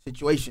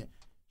situation.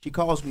 She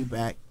calls me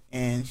back.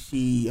 And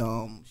she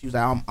was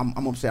like,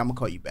 I'm upset. I'm gonna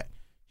call you back.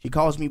 She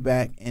calls me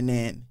back, and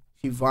then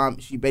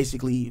she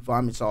basically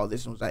vomits all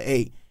this and was like,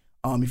 "Hey,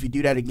 if you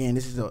do that again,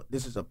 this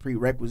is a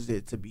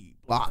prerequisite to be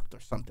blocked or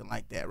something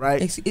like that,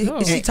 right?" Is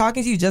she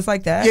talking to you just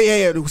like that?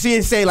 Yeah. She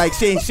didn't say like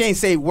she ain't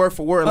say word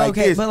for word like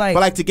this, but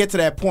like to get to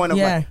that point of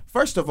like,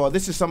 first of all,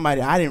 this is somebody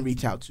I didn't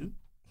reach out to.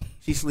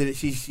 She slid it.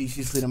 She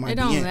slid in my DM. It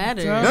don't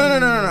matter.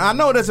 No. I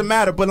know it doesn't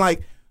matter, but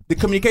like. The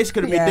communication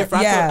could have been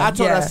different. I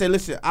told her, I said,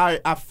 "Listen,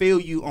 I feel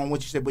you on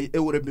what you said, but it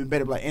would have been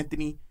better." Like,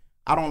 Anthony,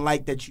 I don't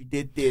like that you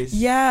did this.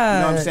 Yeah.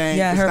 You know what I'm saying?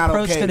 Yeah, it's her not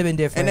approach okay. could have been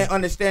different. And then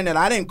understand that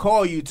I didn't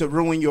call you to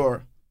ruin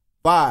your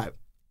vibe.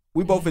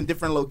 We both in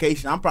different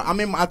locations.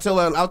 I'll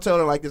tell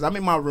her like this. I'm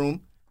in my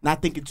room,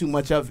 not thinking too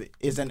much of it.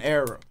 It's an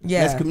error.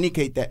 Yeah. Let's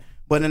communicate that.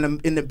 But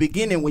in the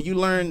beginning, when you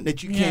learn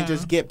that you can't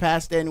just get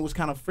past that, and it was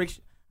kind of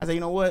friction, I said,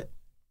 you know what?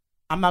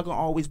 I'm not gonna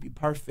always be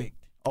perfect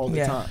all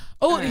the time.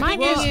 Oh, my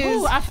thing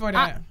is, I for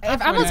that.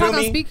 If I'm gonna talk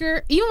on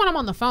speaker, even when I'm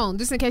on the phone,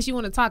 just in case you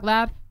want to talk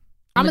loud,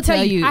 I'm gonna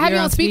tell you, I have you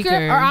on speaker,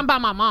 or I'm by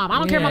my mom. I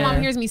don't care if my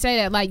mom hears me say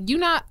that. Like,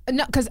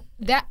 because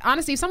that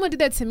honestly, if someone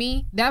did that to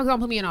me, that was gonna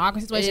put me in an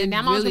awkward situation. And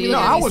now mom's gonna be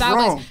looking at me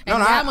sideways, and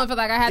now I'm gonna feel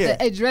like I had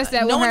to address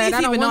that with her. No one needs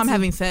to even know I'm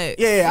having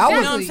sex. Yeah, I was.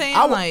 You know what I'm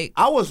saying?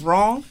 I was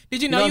wrong.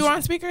 Did you know you were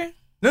on speaker?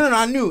 No.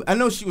 I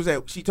know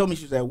she told me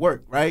she was at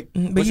work, right?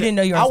 But you didn't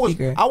know you were on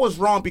speaker. I was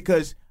wrong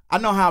because I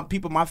know how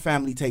people in my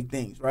family take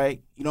things,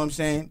 right? You know what I'm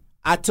saying?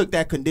 I took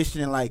that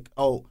conditioning like,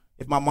 oh,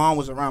 if my mom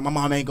was around, my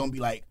mom ain't gonna be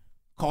like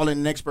calling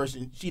the next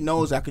person. She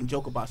knows I can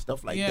joke about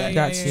stuff like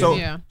that.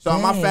 So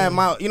my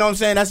family, you know what I'm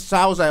saying? So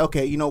I was like,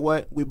 okay, you know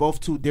what? We both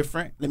too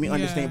different. Let me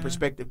understand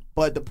perspective.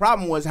 But the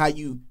problem was how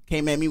you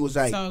came at me was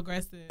like so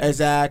aggressive.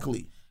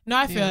 Exactly. No,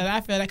 I feel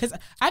that. Because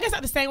I guess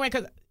I'm the same way.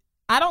 Because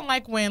I don't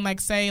like when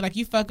like say like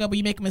you fuck up or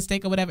you make a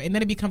mistake or whatever, and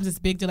then it becomes this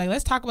big deal. Like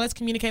let's talk about, let's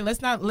communicate.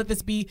 Let's not let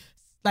this be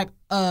like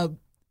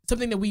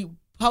something that we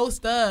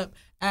post up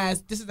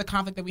as this is the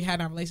conflict that we had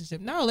in our relationship.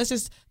 No, let's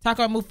just talk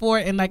about move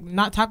forward and like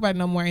not talk about it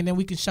no more, and then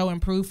we can show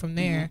improve from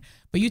there.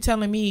 But you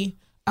telling me,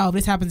 oh,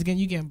 this happens again,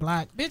 you getting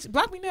blocked, bitch,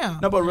 block me now.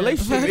 No, but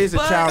relationship is a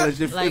challenge.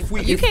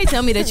 You can't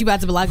tell me that you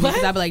about to block me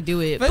because I'd be like, do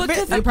it.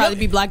 But you'll probably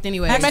be blocked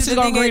anyway. That message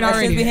going green As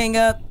soon as already. we hang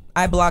up,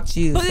 I blocked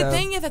you. But so. the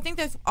thing is, I think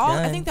that's all.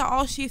 Done. I think that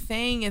all she's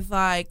saying is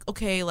like,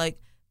 okay, like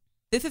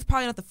this is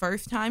probably not the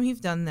first time he's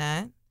done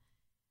that,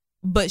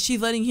 but she's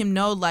letting him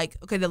know, like,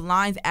 okay, the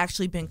line's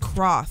actually been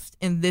crossed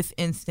in this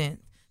instance.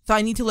 So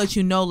I need to let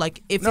you know,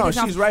 like, if No, it's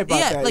not, she's right about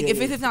that. like Yeah, if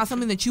yeah. this is not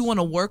something that you want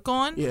to work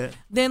on,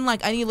 then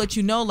like I need to let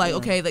you know, like,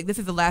 okay, like this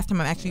is the last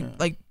time I'm actually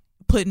like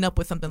putting up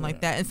with something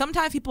like that. And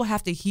sometimes people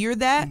have to hear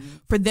that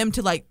for them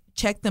to like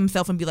check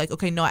themselves and be like,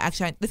 okay, no,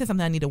 actually, this is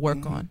something I need to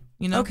work on.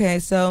 You know? Okay,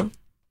 so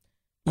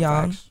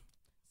y'all,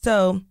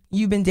 so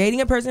you've been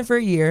dating a person for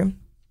a year,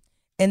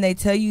 and they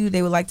tell you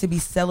they would like to be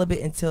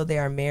celibate until they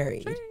are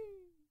married.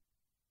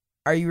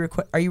 Are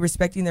you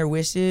respecting their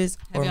wishes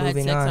or Have y'all had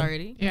moving sex on?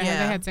 already? Yeah, have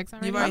they had sex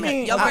already? You've already, I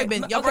mean,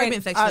 y'all already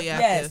been sexually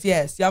active.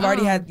 Yes. Y'all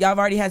have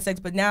already had sex,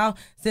 but now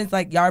since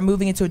like y'all are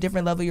moving into a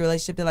different level of your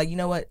relationship, they're like, you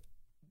know what?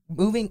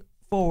 Moving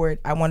forward,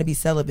 I want to be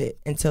celibate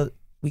until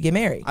we get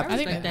married. I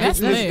think respect that's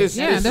that. lit.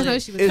 Yeah, that's no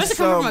issue with it's, that. Especially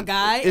coming from a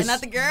guy and it's- not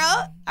the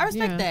girl. I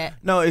respect Yeah. that.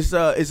 No, it's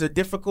a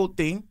difficult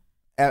thing.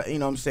 You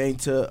know what I'm saying,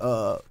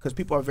 to because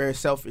people are very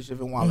selfish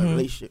even while in a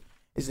relationship.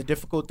 It's a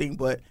difficult thing,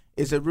 but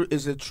it's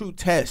a true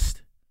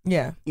test.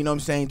 Yeah. You know what I'm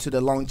saying, to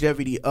the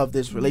longevity of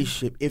this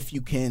relationship if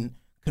you can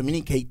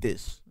communicate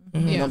this. You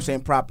know what I'm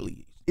saying,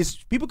 properly.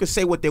 It's people can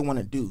say what they want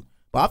to do,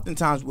 but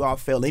oftentimes we all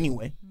fail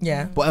anyway.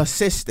 Yeah. But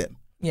assist them.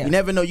 Yeah. You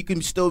never know. You can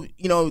still,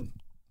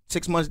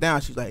 6 months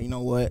down, she's like, you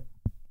know what,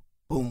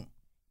 boom.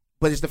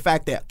 But it's the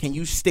fact that can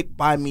you stick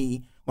by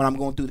me when I'm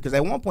going through it? Because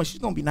at one point she's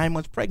gonna be 9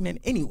 months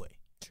pregnant anyway.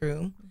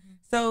 True.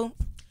 So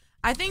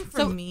I think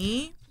for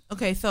me,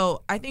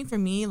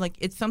 like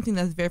it's something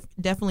that's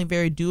definitely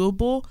very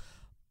doable.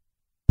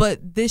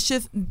 But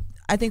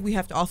I think we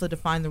have to also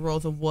define the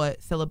roles of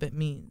what celibate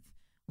means.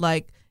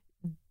 Like,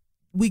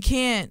 it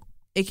can't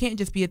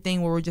just be a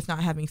thing where we're just not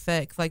having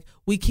sex. Like,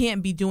 we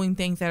can't be doing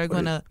things that are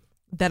going to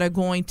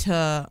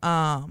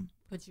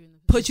put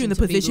you in the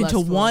position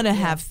to want to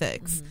have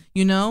sex,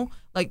 you know?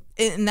 Like,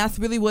 and that's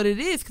really what it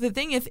is. Because the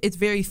thing is, it's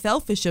very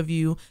selfish of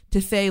you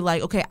to say,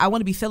 like, okay, I want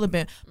to be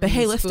celibate, but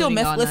hey, let's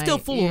still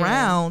fool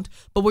around,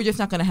 but we're just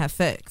not going to have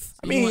sex.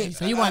 I mean,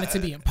 So you want it to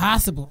be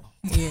impossible.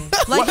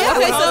 Like, yeah,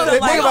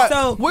 okay,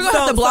 so we're gonna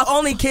have to block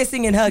only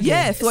kissing and hugging.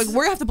 Yes, like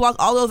we're gonna have to block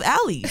all those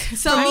alleys.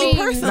 So I me mean,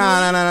 personally,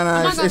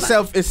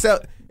 No. It's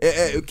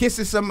self.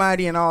 Kissing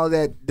somebody and all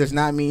that does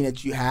not mean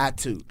that you had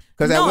to.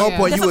 Because at one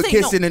point that's you were what I'm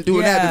saying. kissing and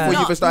doing that before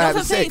you even start that's having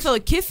what I'm saying. sex. So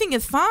kissing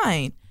is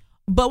fine,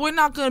 but we're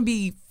not gonna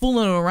be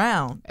fooling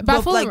around. By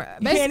But, fooling, like,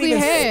 basically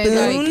even head.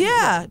 spoon. Like,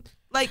 yeah,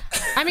 like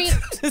I mean,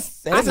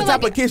 That's the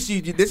type of kiss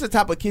this is the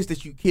type of kiss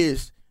that you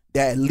kiss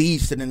that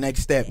leads to the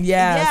next step.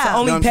 Yeah. Yeah. So only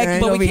You know what I'm Pecky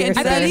saying? but over we here can't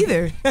do that saying-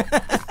 either.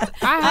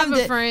 I have I'm a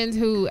the- friend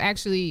who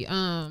actually,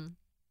 her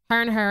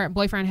and her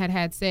boyfriend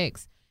had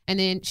sex, and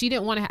then she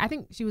didn't want to. I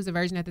think she was a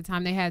virgin at the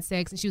time. They had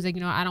sex, and she was like,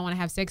 I don't want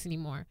to have sex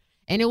anymore.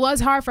 And it was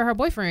hard for her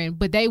boyfriend,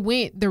 but they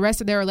went the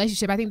rest of their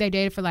relationship. I think they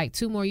dated for like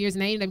 2 more years,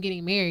 and they ended up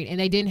getting married, and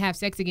they didn't have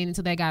sex again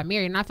until they got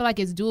married. And I feel like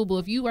it's doable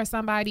if you are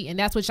somebody, and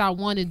that's what y'all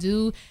want to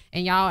do,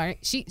 and y'all are.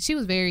 She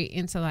was very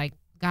into like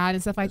God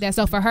and stuff like that.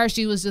 So for her,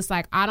 she was just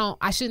like,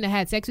 I shouldn't have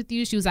had sex with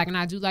you. She was like, and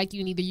I do like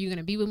you, and either you're going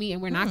to be with me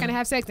and we're not going to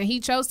have sex. And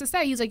he chose to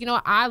stay. He's like,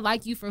 I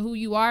like you for who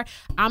you are.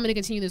 I'm going to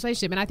continue this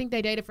relationship. And I think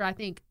they dated for, I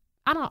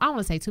want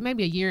to say 2,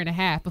 maybe a year and a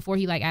half before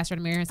he like asked her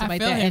to marry and stuff I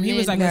like feel that. him. And He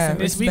was like, Yeah,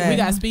 listen, bitch, we respect.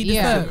 got to speed this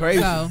yeah. up.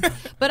 Crazy. So,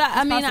 But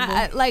I mean, possible.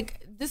 I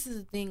like this is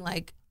the thing.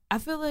 Like, I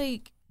feel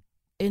like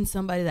in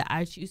somebody that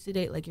I choose to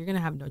date, like you're gonna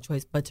have no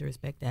choice but to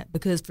respect that,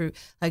 because for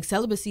like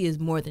celibacy is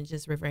more than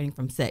just refraining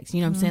from sex.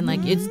 You know what I'm saying?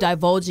 Like it's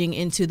divulging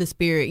into the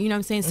spirit. You know what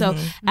I'm saying? So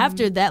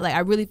after that, like I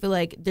really feel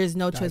like there's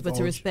no choice but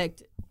to Divulge.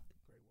 respect.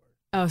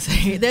 Oh,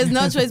 sorry. There's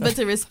no choice but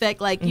to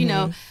respect, like,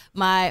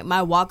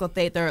 my walk of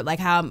faith or like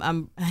how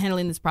I'm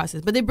handling this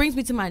process. But it brings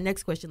me to my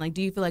next question. Like,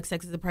 do you feel like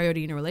sex is a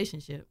priority in a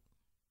relationship?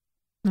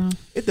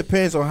 It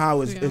depends on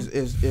how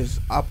is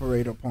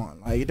operated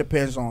upon. Like it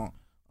depends on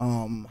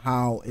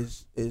how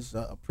is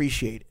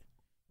appreciated.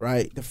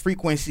 Right, the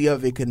frequency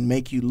of it can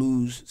make you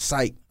lose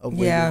sight of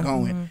where you're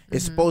going.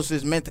 It's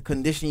meant to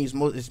condition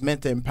you. It's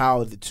meant to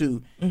empower the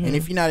two. And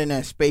if you're not in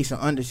that space of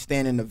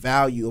understanding the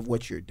value of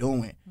what you're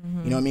doing,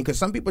 you know what I mean? Because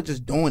some people are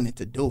just doing it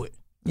to do it.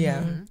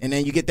 Yeah. And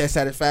then you get that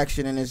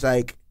satisfaction, and it's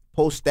like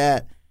post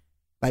that,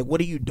 like, what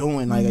are you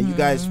doing? Like, are you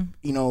guys,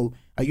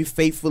 are you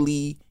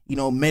faithfully,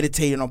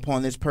 meditating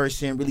upon this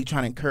person, really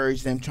trying to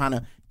encourage them, trying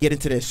to get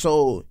into their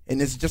soul?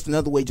 And it's just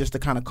another way just to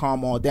kind of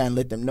calm all down and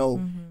let them know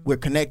we're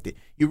connected.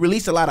 You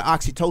release a lot of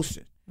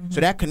oxytocin. So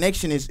that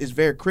connection is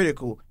very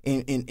critical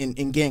in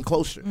getting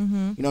closer. You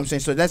know what I'm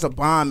saying? So that's a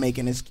bond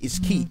making is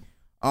key.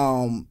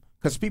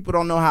 Because people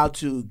don't know how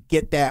to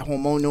get that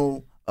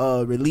hormonal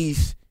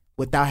release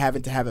without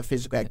having to have a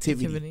physical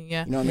activity.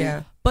 Yeah. You know what I mean?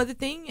 Yeah. But the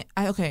thing,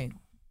 I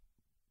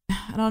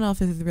don't know if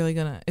this is really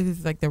is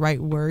this like the right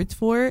words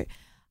for it.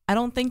 I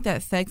don't think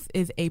that sex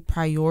is a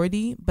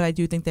priority, but I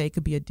do think that it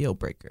could be a deal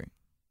breaker.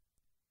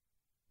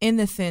 In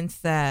the sense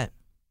that,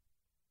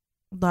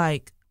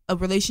 like, a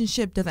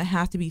relationship doesn't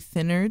have to be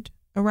centered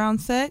around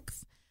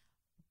sex,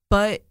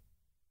 but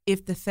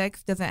if the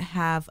sex doesn't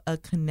have a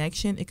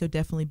connection, it could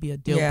definitely be a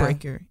deal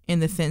breaker in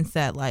the sense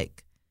that,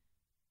 like,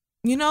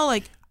 you know,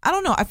 like, I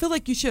don't know. I feel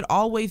like you should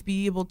always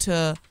be able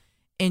to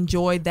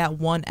enjoy that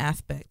one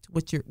aspect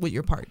with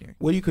your partner.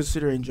 What do you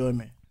consider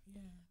enjoyment?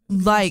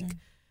 Like,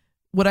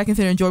 what I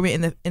consider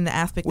enjoyment in the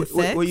aspect of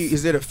sex.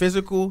 Is it a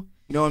physical?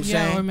 You know what I'm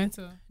saying? Yeah, or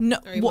mental. No,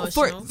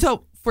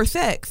 for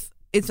sex,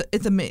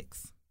 it's a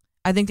mix.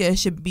 I think that it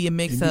should be a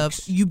mix of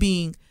you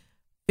being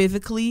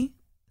physically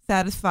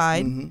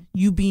satisfied,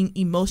 you being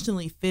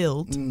emotionally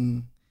filled,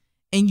 and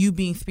you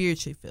being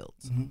spiritually filled.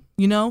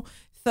 You know,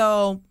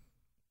 so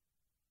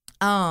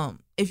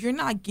if you're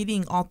not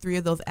getting all three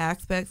of those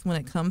aspects when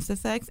it comes to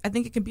sex, I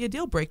think it can be a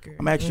deal breaker.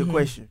 I'm asking you a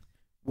question.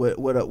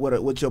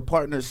 Would your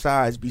partner's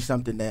size be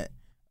something that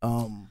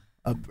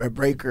a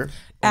breaker?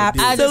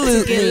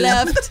 Absolutely. Get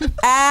left.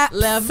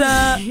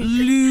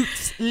 Absolutely.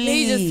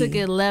 He just took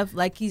it left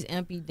like he's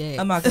empty dead.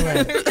 I'm not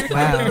correct.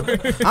 Wow.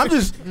 I'm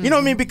just, you know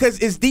what I mean? Because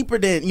it's deeper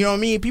than, you know what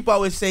I mean? People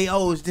always say,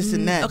 oh, it's this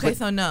and that. Okay,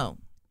 so no.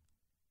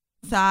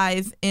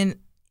 Size in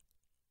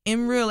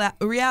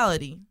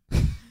reality.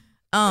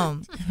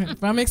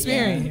 From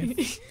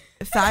experience.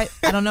 Size,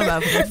 I don't know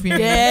about from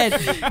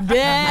experience.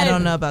 Dead. I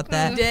don't know about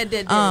that.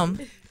 Dead.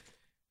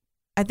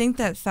 I think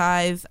that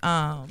size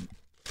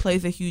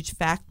plays a huge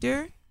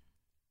factor.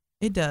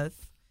 It does.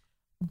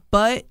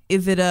 But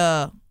is it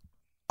a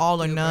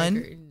all or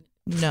none?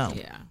 No.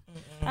 Yeah.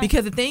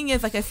 Because the thing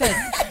is, like I said,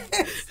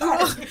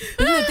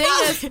 the thing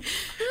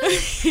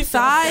is,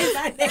 size,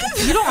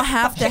 you don't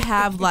have to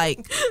have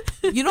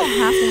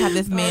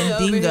this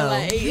man dingo.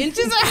 Like 8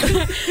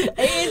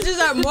 inches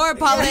are more,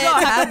 Paulette.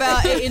 Talk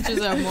about 8 inches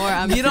or more.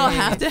 You don't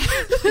have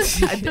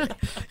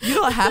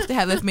to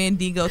have this man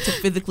dingo to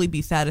physically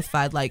be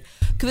satisfied. Like,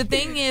 because the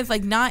thing is,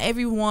 like, not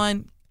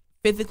everyone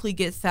physically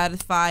gets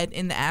satisfied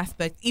in the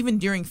aspect, even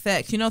during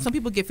sex. You know, some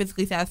people get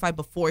physically satisfied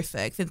before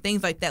sex and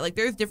things like that. Like,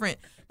 there's different,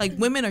 like,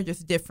 women are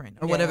just different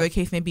or whatever the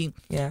case may be.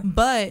 Yeah.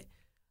 But,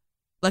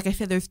 like I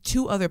said, there's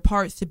two other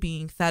parts to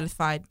being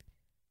satisfied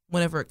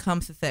whenever it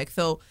comes to sex.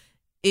 So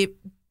it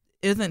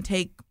doesn't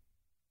take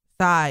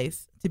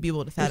size to be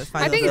able to satisfy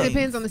I think those it things.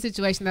 depends on the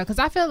situation, though, because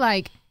I feel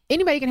like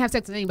anybody can have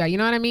sex with anybody, you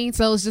know what I mean?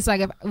 So it's just like,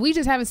 if we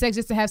just having sex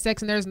just to have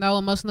sex and there's no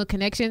emotional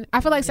connection,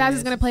 I feel like size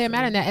is going to play a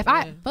matter in that. If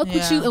I fuck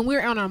with you and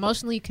we're on an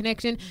emotionally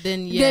connection,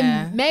 then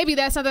maybe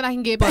that's something I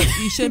can get back.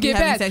 You shouldn't be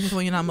having sex with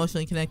someone you're not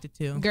emotionally connected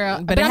to.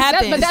 Girl, but it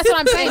happens. But that's what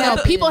I'm saying,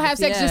 though. People have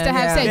sex just to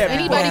have sex. Yeah,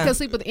 Anybody yeah. can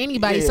sleep with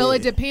anybody. So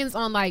it depends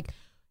on, like,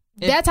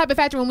 that type of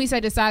factor. When we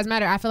say the size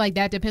matter, I feel like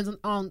that depends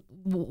on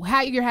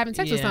how you're having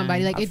sex with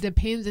somebody. Like, it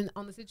depends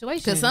on the situation.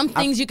 Because some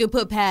things you can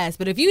put past,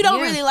 but if you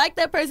don't really like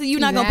that person, you're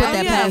not gonna put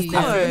that past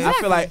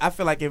them. I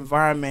feel like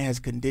environment has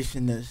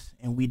conditioned us,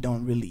 and we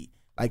don't really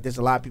like. There's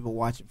a lot of people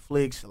watching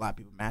flicks, a lot of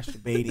people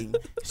masturbating,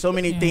 so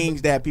many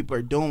things that people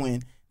are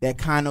doing that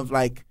kind of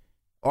like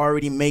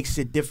already makes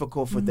it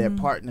difficult for their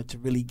partner to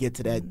really get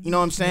to that. You know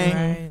what I'm saying?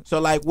 Right. So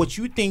like, what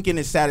you thinking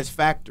is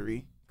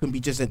satisfactory can be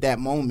just at that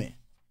moment.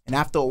 And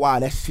after a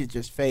while, that shit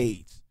just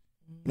fades.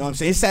 You know what I'm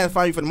saying? It's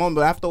satisfying you for the moment,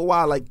 but after a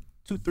while, like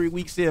 2-3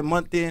 weeks in, a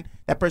month in,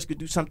 that person could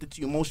do something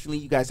to you emotionally.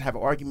 You guys have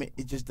an argument.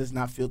 It just does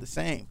not feel the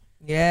same.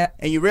 Yeah.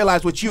 And you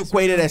realize what you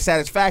equated as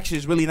satisfaction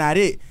is really not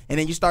it. And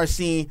then you start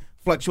seeing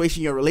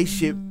fluctuation in your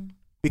relationship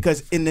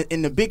because in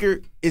the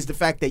bigger is the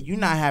fact that you're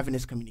not having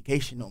this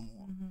communication no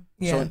more.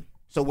 Yeah.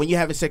 So when you're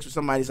having sex with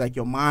somebody, it's like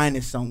your mind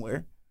is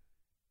somewhere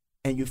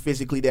and you're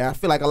physically there. I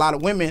feel like a lot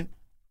of women,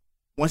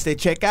 once they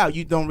check out,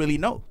 you don't really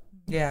know.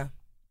 Yeah.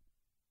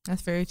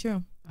 That's very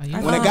true.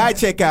 When a guy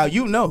check out,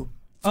 you know.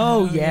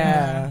 Oh,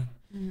 yeah.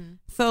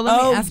 So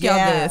let me ask y'all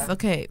this.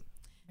 Okay.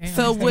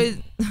 So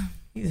would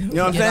you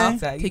know what I'm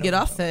saying? To get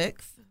off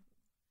sex,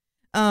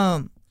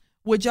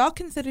 would y'all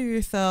consider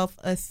yourself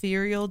a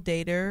serial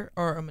dater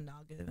or a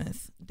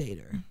monogamous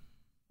dater?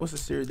 What's a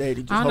serial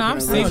dating? I don't know.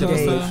 I'm single.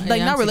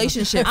 Like, not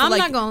relationship. I'm like,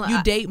 not gonna lie.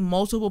 You date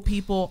multiple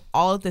people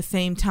all at the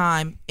same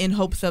time in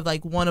hopes of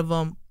like one of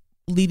them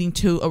leading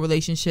to a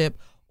relationship,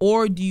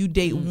 or do you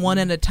date one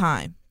at a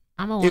time?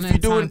 I'm a one at a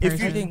time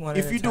person.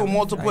 If you do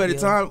multiple at a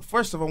time,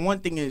 first of all, one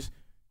thing is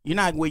you're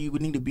not where you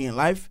would need to be in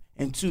life,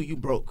 and two, you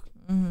broke.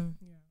 You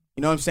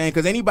know what I'm saying?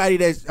 Because anybody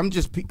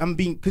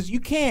because you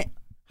can't.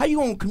 How you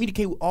gonna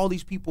communicate with all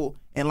these people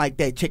and like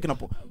that checking up?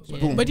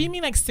 Boom. But do you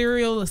mean like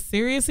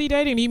seriously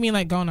dating? Or do you mean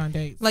like going on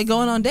dates? Like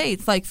going on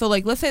dates, like so,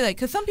 like let's say like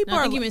because some people I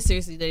are. think you meant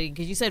seriously dating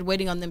because you said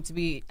waiting on them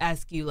to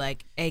ask you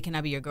like, "Hey, can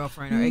I be your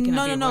girlfriend?" or "Hey, can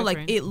I be your boyfriend?"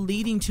 like it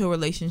leading to a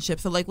relationship.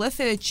 So like let's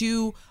say that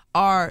you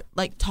are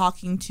like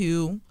talking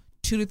to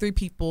 2 to 3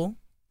 people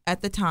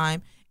at the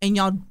time, and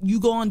you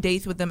go on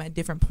dates with them at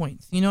different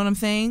points. You know what I'm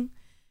saying?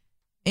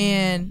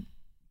 And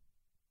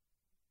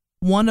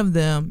one of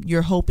them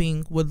you're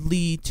hoping would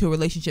lead to a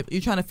relationship.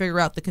 You're trying to figure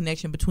out the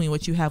connection between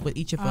what you have with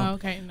each of them. Oh,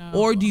 okay, no.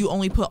 Or do you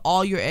only put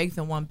all your eggs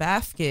in one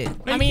basket?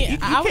 I mean,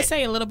 I would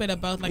say a little bit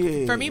of both.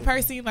 Like for me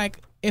personally, like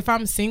if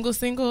I'm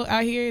single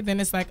out here, then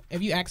it's like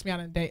if you ask me on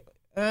a date,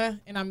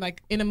 and I'm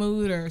like in a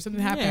mood or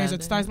something happens or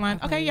the stars line,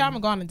 okay, yeah, I'm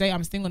gonna go on a date.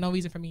 I'm single, no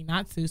reason for me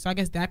not to. So I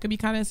guess that could be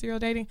kind of serial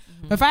dating.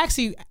 But if I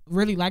actually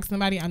really like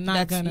somebody, I'm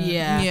not gonna.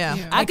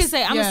 Yeah. I could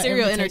say I'm a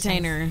serial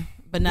entertainer,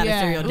 but not a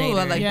serial dater. Ooh,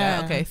 I like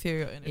that. Okay,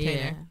 serial entertainer.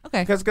 Yeah.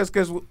 Okay.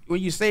 Because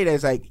when you say that,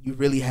 it's like you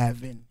really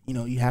haven't,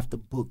 you have to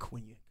book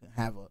when you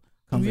have a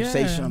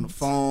conversation on the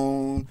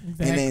phone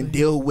and then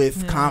deal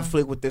with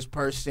conflict with this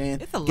person,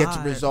 get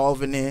to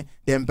resolving it,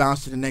 then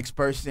bounce to the next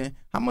person.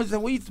 How much?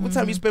 What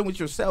time you spend with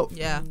yourself?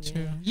 Yeah,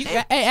 true.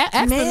 But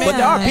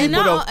there are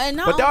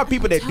people But there are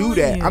people that do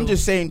that. I'm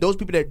just saying those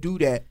people that do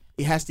that,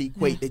 it has to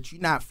equate that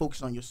you're not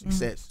focused on your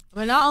success.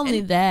 But not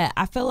only that,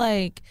 I feel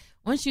like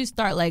once you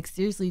start like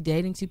seriously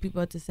dating two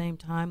people at the same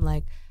time,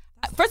 like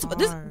first of all,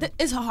 this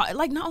is hard.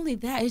 Like not only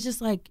that, it's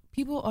just like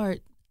people are.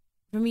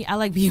 For me, I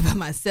like being by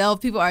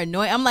myself. People are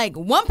annoying. I'm like,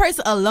 one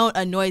person alone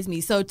annoys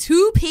me. So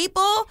two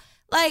people,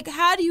 like,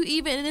 how do you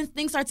even, and then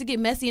things start to get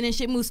messy and then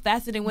shit moves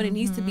faster than what it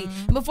needs to be.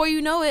 And before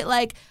you know it,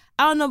 like,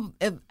 I don't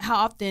know how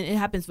often it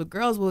happens with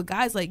girls, with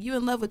guys, like, you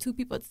in love with two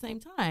people at the same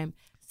time.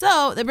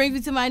 So that brings me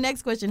to my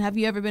next question. Have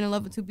you ever been in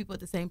love with two people at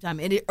the same time?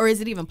 Or is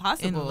it even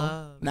possible? In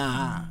love.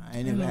 Nah, I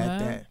ain't never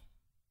had that.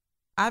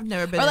 I've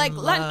never been or like, in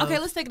love. Okay,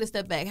 let's take it a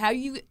step back. How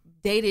you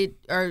dated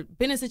or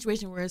been in a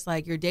situation where it's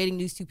like you're dating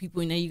these two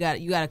people and then you got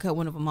to cut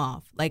one of them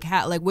off? Like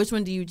how? Like which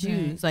one do you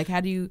choose? Like how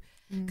do you?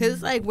 Because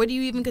it's like, what do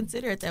you even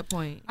consider at that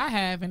point? I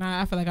have, and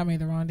I feel like I made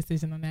the wrong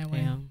decision on that one.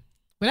 Damn.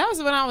 But that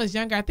was when I was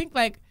younger. I think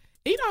like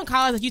in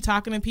college, like you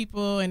talking to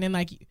people, and then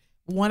like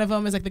one of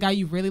them is like the guy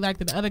you really like,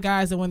 and the other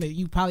guy is the one that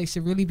you probably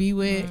should really be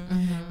with.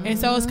 And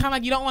so it's kind of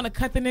like you don't want to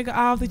cut the nigga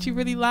off that you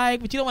really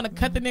like, but you don't want to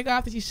cut the nigga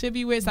off that you should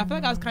be with. So I feel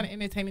like I was kind of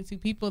entertaining two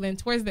people. Then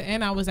towards the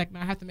end, I was like, no,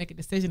 I have to make a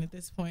decision at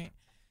this point.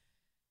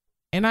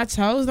 And I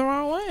chose the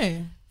wrong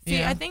one.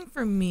 See, I think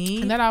for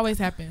me, and that always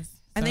happens.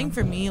 I think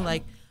for me,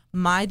 like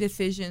my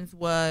decisions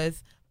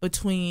was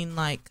between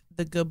like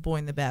the good boy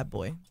and the bad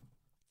boy.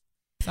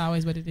 It's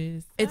always what it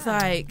is. It's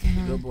like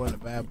the good boy and the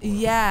bad boy.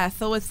 Yeah,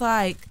 so it's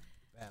like,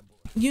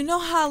 you know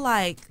how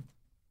like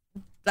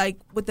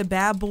with the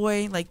bad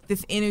boy, like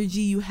this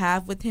energy you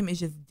have with him is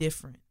just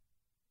different.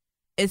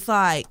 It's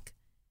like,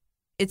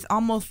 it's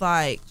almost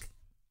like,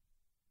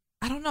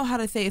 I don't know how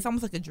to say it. It's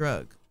almost like a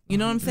drug. You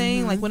know what I'm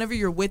saying? Like whenever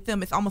you're with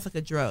them, it's almost like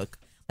a drug.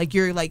 Like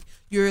you're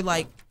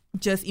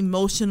just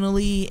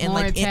emotionally and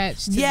more like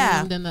attached to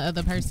them than the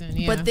other person.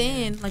 Yeah. But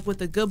then like with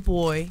the good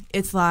boy,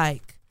 it's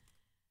like,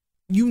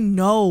 you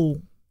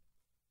know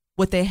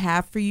what they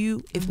have for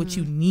you is what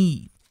you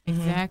need.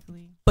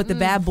 Exactly. But the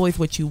bad boy is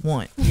what you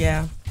want.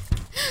 Yeah.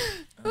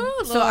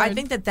 Ooh, So I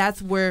think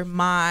that's where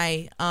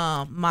my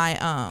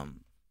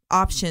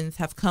options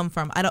have come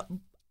from.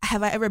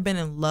 Have I ever been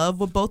in love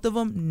with both of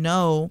them?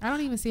 No. I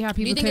don't even see how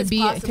people think could it's be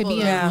possible?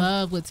 in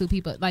love with two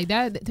people like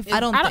that. I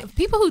don't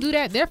people who do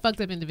that, they're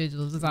fucked up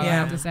individuals. Is all I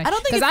have to say. I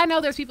don't think because I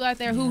know there's people out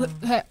there who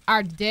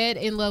are dead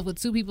in love with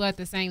two people at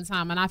the same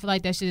time, and I feel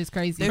like that shit is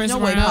crazy. There's no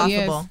way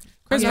possible.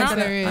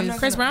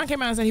 Chris Brown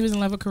came out and said he was in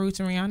love with Karrueche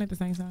and Rihanna at the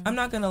same time. I'm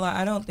not gonna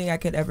lie. I don't think I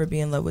could ever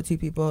be in love with two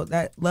people.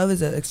 That love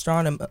is a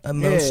strong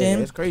emotion. Yeah,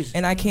 it's crazy.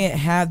 And I can't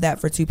have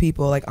that for two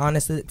people. Like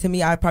honestly, to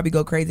me, I'd probably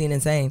go crazy and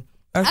insane.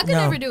 I could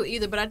never do it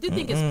either, but I do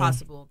think it's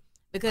possible.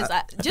 Because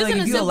I feel like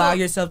if you allow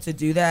yourself to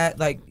do that,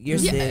 like you're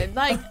sick.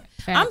 Like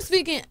I'm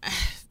speaking,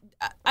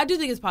 I do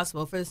think it's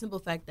possible for the simple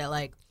fact that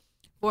like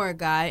for a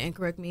guy, and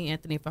correct me,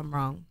 Anthony, if I'm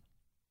wrong,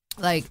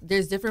 like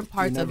there's different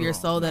parts of your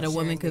soul that a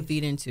woman could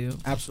feed into.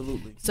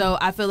 Absolutely. So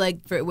I feel like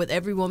with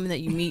every woman that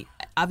you meet,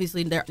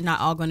 obviously they're not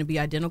all going to be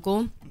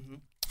identical.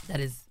 That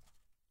is,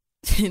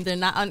 they're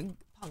not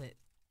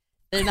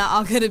they're not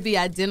all going to be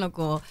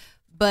identical.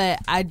 But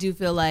I do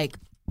feel like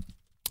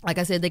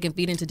I said, they can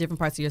feed into different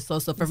parts of your soul.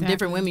 So from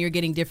different women, you're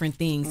getting different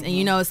things. And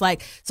you know, it's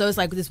like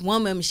this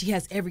one woman, she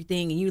has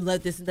everything and you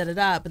love this and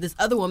da-da-da. But this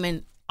other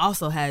woman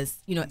also has,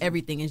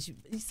 everything. And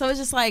so it's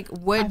just like,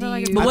 what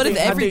is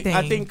everything?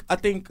 I think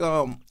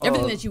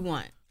everything that you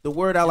want. The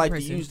word I like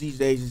to use these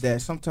days is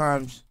that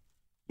sometimes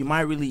you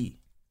might really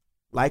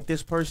like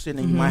this person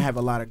and you might have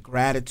a lot of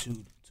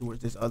gratitude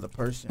towards this other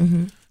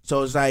person.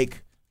 So it's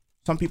like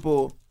some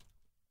people,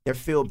 they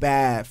feel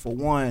bad for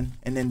one,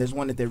 and then there's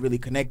one that they're really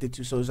connected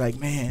to. So it's like,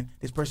 man,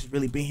 this person's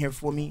really been here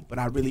for me, but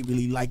I really,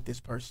 really like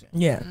this person.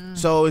 Yeah.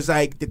 So it's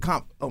like the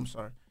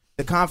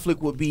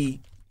conflict would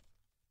be,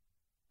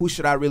 who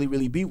should I really,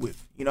 really be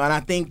with? And I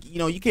think,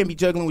 you can't be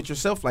juggling with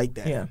yourself like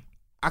that. Yeah.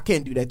 I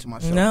can't do that to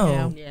myself.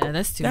 No. Yeah,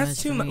 that's too much.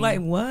 That's too much. Like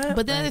what?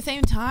 But then at the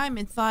same time,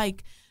 it's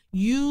like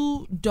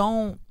you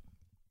don't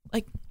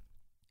like.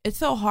 It's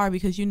so hard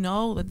because you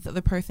know that the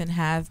other person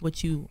has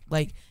what you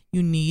like.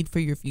 You need for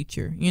your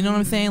future. You know what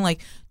I'm saying? Like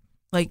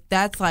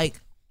that's like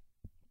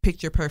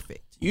picture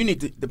perfect. You need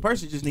the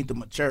person just need to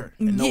mature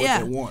and know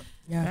what they want.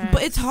 Yeah.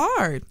 But it's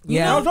hard.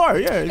 Yeah. It's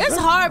hard. Yeah, It's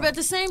hard, but at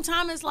the same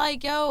time, it's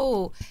like,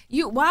 yo,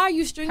 why are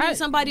you stringing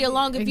somebody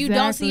along if you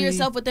don't see Exactly.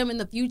 yourself with them in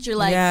the future?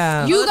 Like,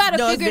 Yeah. you got to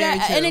No, it's figure very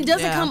that, true. and it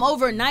doesn't Yeah. come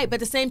overnight. But at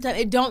the same time,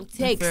 it don't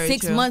take very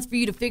 6 true. months for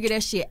you to figure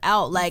that shit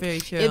out. Like, very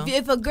true.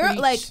 if a girl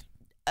like.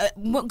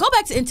 Go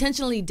back to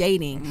intentionally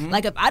dating.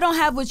 Like, if I don't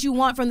have what you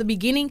want from the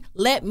beginning,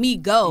 let me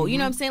go. You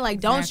know what I'm saying? Like,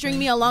 don't string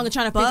me along and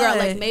trying to figure out,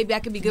 like, maybe I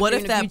could be good What for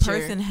you if in the that future.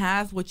 person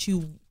has what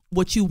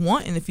you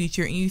want in the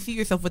future, and you see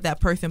yourself with that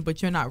person,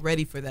 but you're not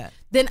ready for that?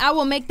 Then I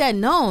will make that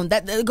known.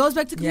 That it goes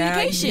back to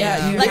communication.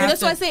 yeah, you Like, have that's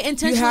to- why I say you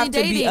intentionally have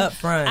to be dating.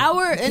 upfront.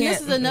 And this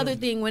can't- is another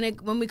thing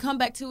when we come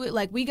back to it.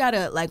 Like, we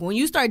gotta, like, when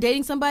you start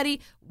dating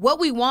somebody, what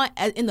we want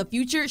in the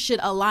future should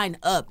align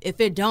up. If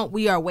it don't,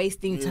 we are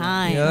wasting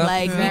time. Yep.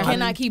 Like, we Yeah.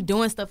 cannot keep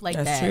doing stuff like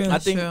That's that. true. I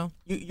think True.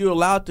 you're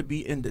allowed to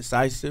be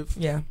indecisive.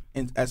 Yeah.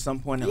 At some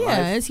point in Yeah,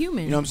 life. it's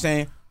human. You know what I'm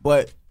saying?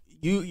 But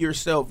you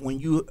yourself, when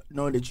you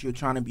know that you're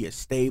trying to be a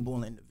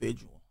stable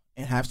individual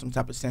and have some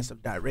type of sense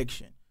of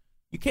direction,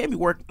 you can't be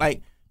working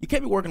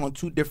on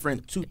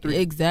three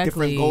Exactly.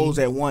 different goals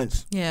at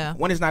once. Yeah.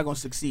 One is not going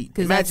to succeed.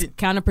 Because that's Imagine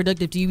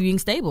counterproductive to you being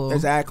stable.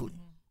 exactly.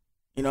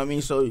 You know what I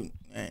mean? So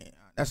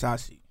that's how I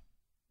see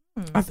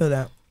it. I feel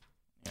that.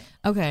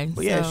 Okay.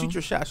 But yeah, so- shoot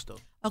your shots though.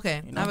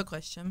 Okay, You know? I have a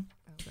question.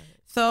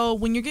 So,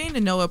 when you're getting to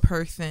know a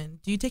person,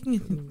 do you take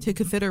into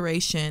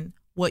consideration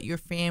what your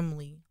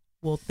family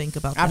will think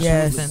about that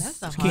Absolutely. person?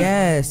 That's a It's hard key.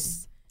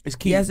 Yes. It's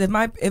key. Yes, if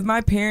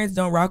my parents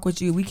don't rock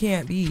with you, we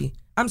can't be.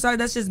 I'm sorry,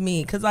 that's just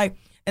me. Cause like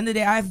end of the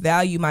day, I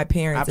value my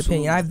parents'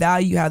 Absolutely. opinion. I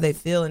value how they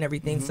feel and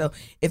everything. So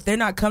if they're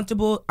not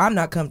comfortable, I'm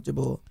not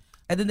comfortable.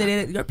 At the end of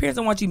the day, your parents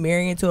don't want you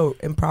marrying into an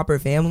improper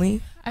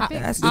family. I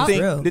think That's the just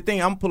real.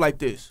 thing I'm gonna put like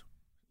this: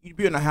 you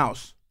be in a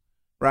house,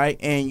 right?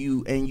 And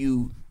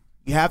you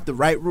have the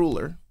right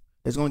ruler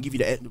that's gonna give you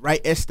the right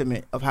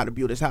estimate of how to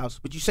build this house.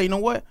 But you say, you know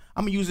what?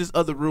 I'm gonna use this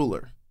other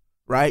ruler,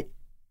 right,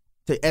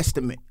 to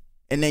estimate.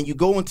 And then you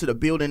go into the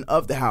building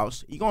of the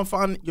house. You're gonna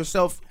find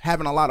yourself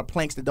having a lot of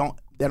planks that don't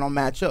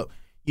match up.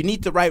 You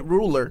need the right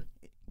ruler.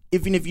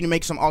 Even if you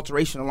make some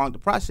alteration along the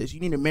process, you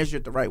need to measure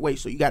it the right way.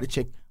 So you got to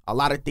check a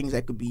lot of things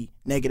that could be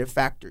negative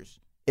factors,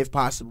 if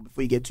possible,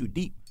 before you get too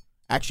deep.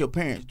 Ask your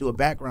parents, do a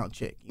background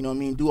check. You know what I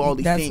mean? Do all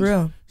these That's things.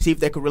 real. See if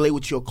they could relate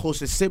with your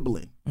closest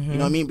sibling. You know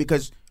what I mean?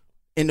 Because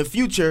in the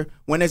future,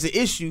 when there's an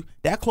issue,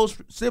 that close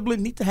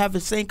sibling need to have the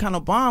same kind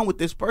of bond with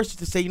this person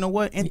to say, you know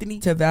what, Anthony,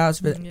 To vouch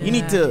for you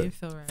need Yeah, to you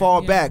feel right.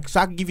 fall Yeah. back so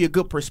I can give you a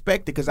good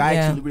perspective because I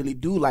Yeah. actually really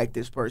do like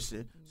this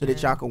person so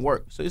that y'all can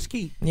work. So it's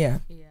key. Yeah.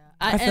 Yeah,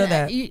 I feel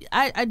that.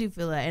 I do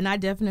feel that, and I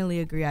definitely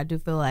agree. I do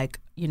feel like,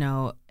 you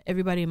know,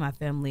 everybody in my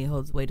family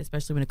holds weight,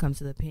 especially when it comes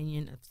to the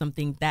opinion of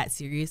something that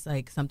serious,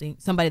 like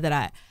somebody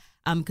that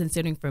I'm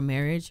considering for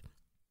marriage.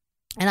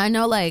 And I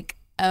know like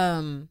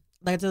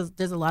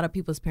there's a lot of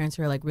people's parents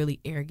who are like really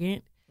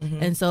arrogant.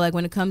 And so like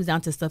when it comes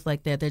down to stuff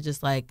like that, they're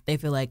just like, they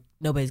feel like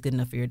nobody's good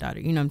enough for your daughter.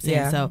 You know what I'm saying?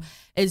 Yeah. So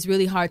it's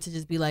really hard to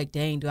just be like,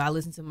 dang, do I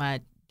listen to my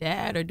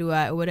dad or do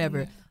I, or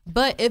whatever.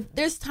 But if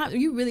there's time,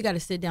 you really got to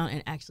sit down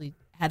and actually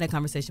have that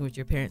conversation with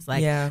your parents.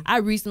 Like I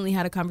recently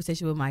had a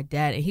conversation with my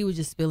dad and he was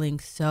just spilling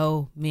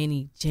so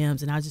many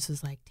gems. And I just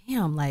was like,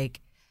 damn, like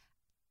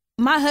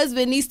my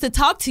husband needs to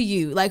talk to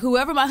you. Like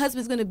whoever my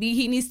husband's going to be,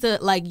 he needs to,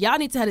 like, y'all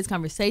need to have this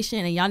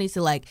conversation and y'all need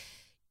to like,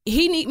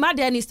 my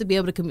dad needs to be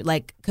able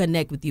to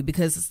connect with you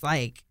because it's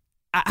like,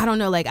 I don't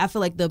know, like I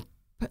feel like the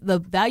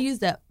values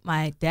that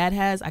my dad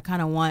has, I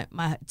kind of want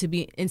to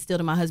be instilled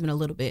in my husband a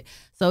little bit.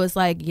 So it's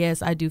like,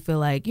 yes, I do feel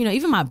like, you know,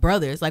 even my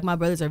brothers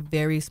are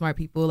very smart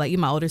people. Like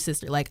even my older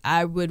sister, like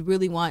I would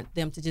really want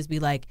them to just be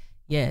like,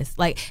 yes.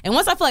 Like, and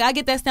once I feel like I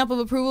get that stamp of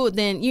approval,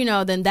 then, you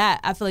know, then that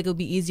I feel like it'll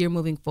be easier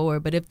moving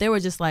forward. But if they were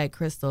just like,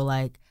 Crystal,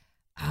 like,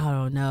 I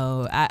don't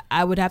know,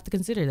 I would have to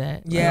consider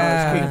that. Like,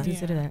 I would have to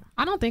consider that.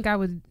 I don't think I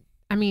would.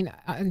 I mean,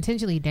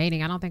 intentionally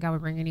dating, I don't think I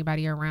would bring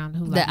anybody around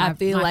who like That I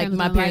feel like family's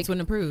my gonna parents like.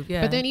 wouldn't approve.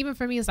 Yeah. But then even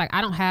for me, it's like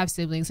I don't have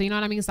siblings, so you know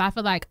what I mean. So I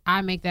feel like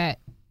I make that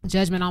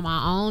judgment on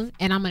my own,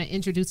 and I'm going to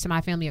introduce to my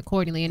family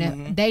accordingly.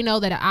 And if they know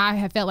that I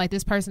have felt like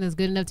this person is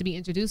good enough to be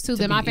introduced to,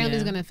 then my family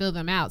is going to fill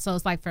them out. So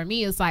it's like for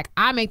me, it's like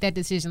I make that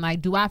decision.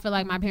 Like, do I feel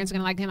like my parents are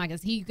going to like him? Like,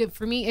 is he good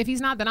for me? If he's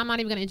not, then I'm not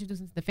even going to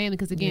introduce him to the family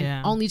because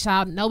again, only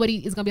child,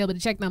 nobody is going to be able to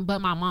check them but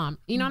my mom.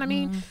 You know what I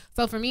mean?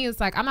 So for me, it's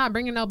like I'm not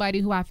bringing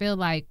nobody who I feel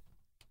like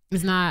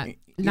is not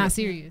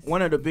serious.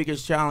 One of the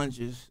biggest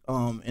challenges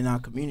in our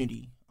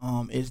community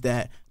is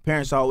that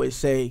parents always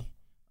say,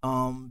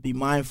 be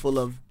mindful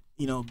of,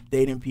 you know,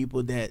 dating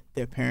people that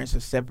their parents are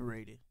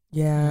separated.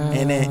 Yeah.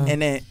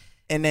 And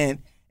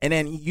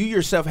then you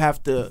yourself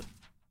have to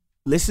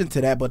listen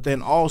to that, but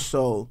then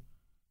also,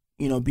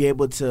 you know, be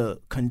able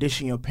to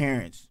condition your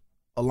parents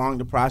along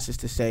the process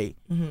to say,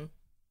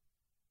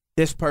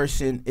 this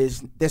person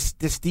is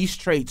these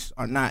traits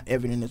are not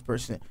evident in this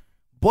person.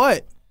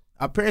 But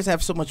our parents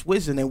have so much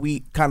wisdom and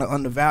we kind of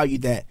undervalue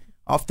that.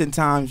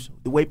 Oftentimes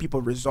the way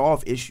people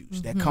resolve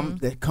issues that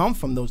come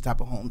from those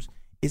type of homes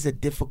is a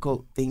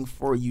difficult thing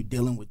for you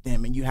dealing with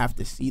them, and you have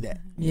to see that.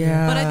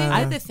 Yeah. But I think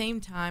at the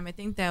same time, I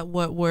think that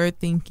what we're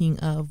thinking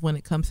of when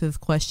it comes to this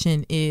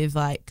question is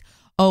like,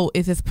 oh,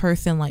 is this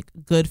person like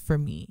good for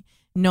me?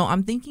 No,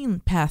 I'm thinking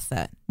past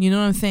that. You know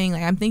what I'm saying?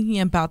 Like I'm thinking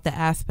about the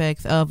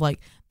aspects of like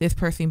this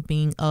person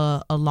being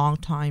a long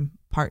time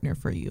partner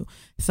for you.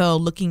 So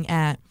looking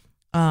at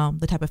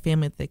the type of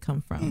family that they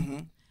come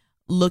from,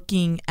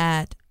 looking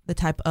at the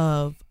type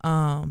of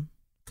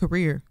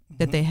career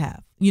that they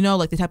have, you know,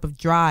 like the type of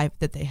drive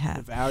that they have,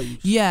 The values.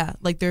 yeah,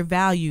 like their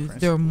values,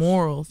 their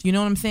morals, you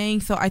know what I'm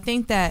saying? So I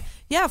think that,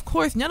 yeah, of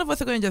course, none of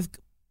us are going to just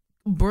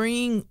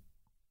bring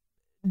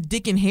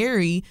Dick and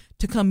Harry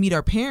to come meet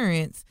our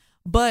parents,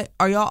 but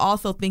are y'all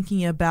also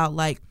thinking about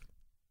like,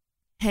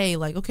 hey,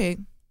 like, okay,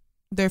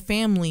 their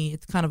family,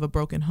 it's kind of a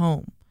broken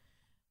home.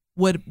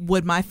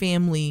 Would my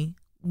family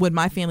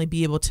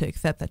be able to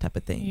accept that type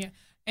of thing? Yeah.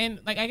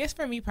 And like I guess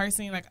for me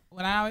personally, like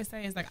what I always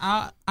say is like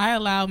I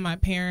allow my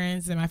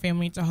parents and my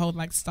family to hold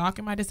like stock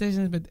in my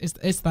decisions, but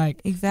it's like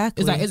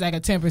Exactly. it's like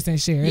a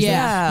 10% share. It's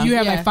Yeah. like you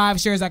have Yeah. like 5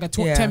 shares, like a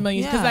 10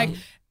 million. Because Yeah. like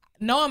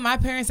knowing my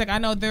parents, like I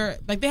know they're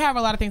like they have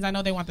a lot of things. I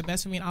know they want the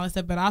best for me and all that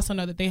stuff, but I also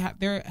know that they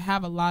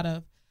have a lot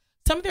of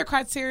some of their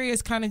criteria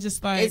is kind of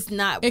just like It's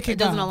not. it could It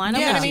doesn't go. align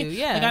You up know with what I you. mean?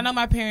 Yeah. Like I know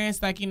my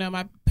parents, like, you know,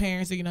 my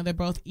parents are, you know, they're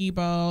both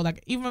Igbo.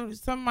 Like even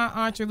some of my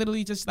aunts are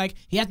literally just like,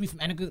 he has to be from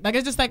Enugu. Like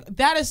it's just like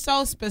that is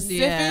so specific.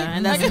 Yeah,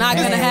 and Like, that's not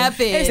gonna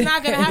happen. It's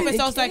not gonna happen.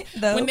 So it's like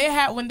though.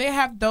 when they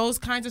have those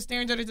kinds of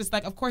standards, it's just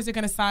like of course they're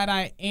gonna side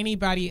eye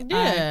anybody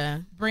Yeah.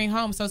 I bring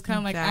home. So it's kind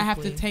of like I have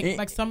to Exactly. take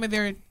like some of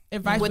their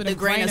advice With with a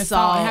grain of salt.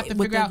 salt. I have to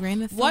With figure a out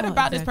grain of what salt,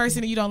 about this exactly.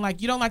 person that you don't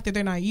like. You don't like that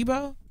they're not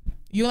Igbo.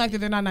 You don't like that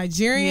they're not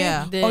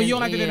Nigerian, Yeah. or you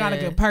don't like that they're not a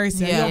Yeah. good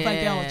person. You Yeah. don't like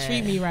they don't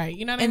treat me right.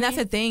 You know what I And mean? that's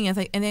the thing. It's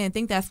like, and then I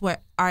think that's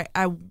what I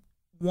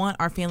want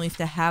our families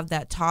to have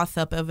that toss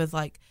up of is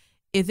like,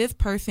 is this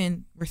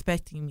person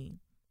respecting me?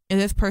 Is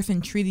this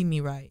person treating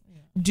me right?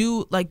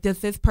 Does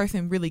this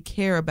person really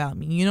care about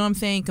me? You know what I'm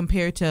saying?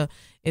 Compared to,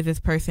 is this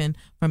person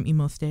from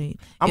Imo State?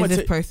 I'm Is gonna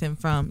this person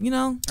from, you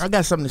know? I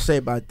got something to say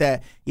about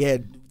that. Yeah,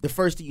 the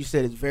first thing you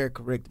said is very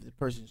correct. The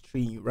person's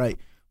treating you right,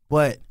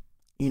 but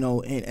you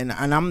know, and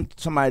I'm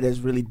somebody that's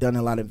really done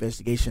a lot of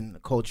investigation in the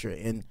culture,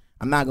 and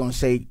I'm not gonna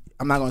say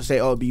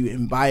oh, be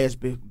biased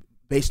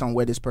based on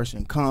where this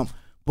person come,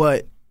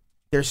 but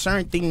there's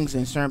certain things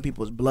in certain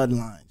people's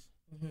bloodlines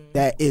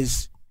that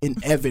is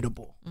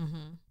inevitable.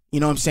 You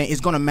know what I'm saying?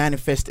 It's gonna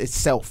manifest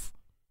itself.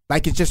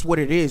 Like it's just what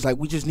it is. Like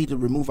we just need to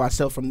remove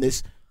ourselves from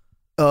this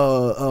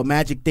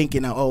magic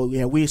thinking of, oh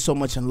yeah, we're so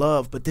much in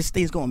love, but this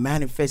thing's gonna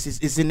manifest.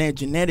 It's in their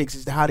genetics.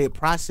 It's how they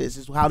process.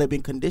 It's how they've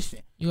been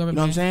conditioned. You know what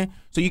I'm saying?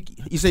 So you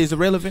say it's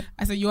irrelevant?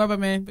 I said you are, but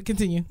man, but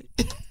continue.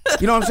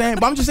 You know what I'm saying?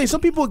 But I'm just saying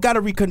some people got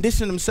to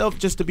recondition themselves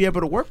just to be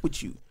able to work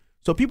with you.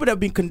 So people that have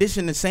been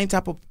conditioned the same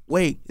type of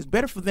way, it's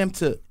better for them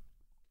to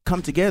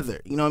come together.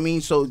 You know what I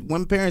mean? So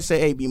when parents say,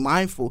 hey, be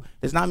mindful,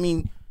 does not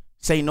mean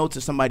say no to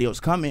somebody else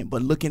coming,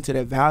 but look into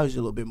their values a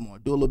little bit more.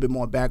 Do a little bit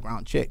more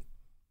background check.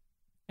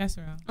 That's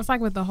real. It's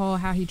like with the whole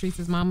how he treats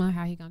his mama,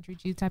 how he gonna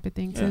treat you type of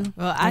thing too.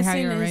 Well, Like I how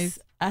seen you were this.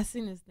 raised. I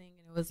seen this thing,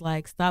 and it was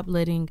like, stop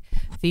letting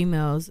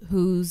females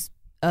whose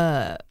who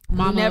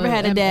Mama never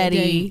had a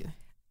daddy date.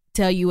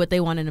 tell you what they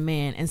want in a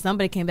man. And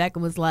somebody came back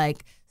and was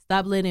like,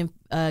 stop letting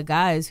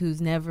guys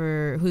whose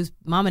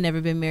mama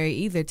never been married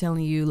either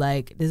telling you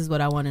like, this is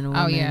what I want in a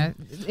woman. Oh yeah,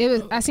 it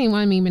was. I seen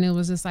one meme and it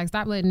was just like,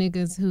 stop letting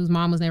niggas whose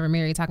mom was never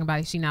married talking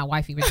about she not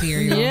wifey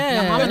material.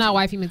 Yeah. Your mama not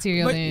wifey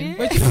material. But- Then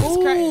But you know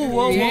what's crazy? whoa,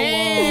 whoa, whoa.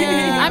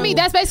 Yeah. I mean,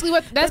 that's basically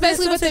what But in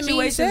some the meme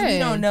situations said. we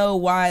don't know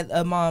why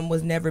a mom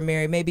was never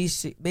married. Maybe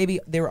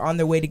they were on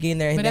their way to getting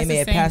there and But they that's may the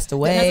have same- passed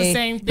away. That's the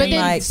same thing. But then,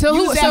 Like, so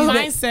who? Use that So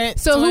mindset.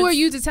 So who towards- are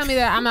you to tell me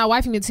that I'm not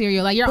wifey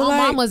material? Like your But own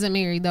like- mom wasn't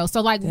married though.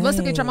 So like, let's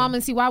look at your Dang. mom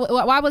and see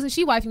why wasn't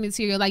she wifey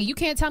material? Like you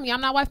can't tell me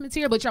I'm not wifey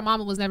material, but your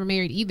mama was never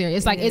married either.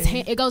 It's like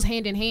it goes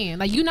hand in hand.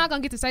 Like you're not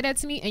gonna get to say that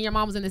to me, and your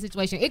mom was in this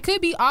situation. It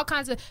could be all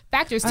kinds of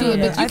factors to it,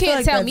 but you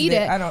can't tell me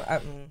that.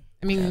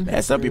 I mean, Yeah,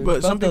 some people.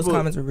 Both Some those people.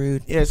 comments were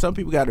rude. Yeah, some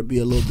people got to be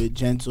a little bit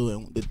gentle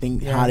and to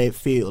think how they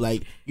feel.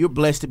 Like you're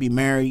blessed to be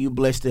married. You're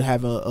blessed to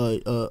have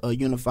a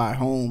unified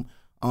home.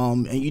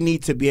 And you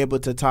need to be able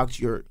to talk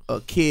to your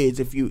kids.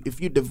 If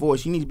you're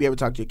divorced, you need to be able to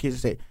talk to your kids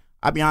and say,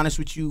 "I'll be honest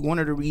with you. One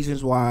of the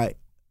reasons why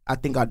I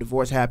think our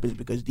divorce happens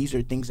because these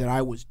are things that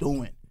I was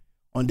doing,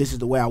 and this is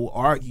the way I will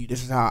argue.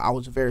 This is how I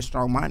was very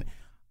strong minded.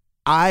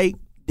 I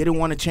didn't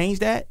want to change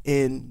that,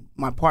 and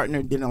my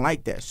partner didn't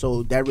like that.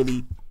 So that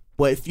really.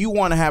 But if you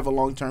want to have a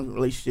long-term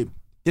relationship,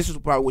 this is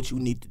probably what you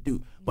need to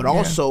do. But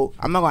also,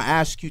 I'm not going to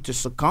ask you to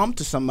succumb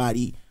to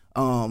somebody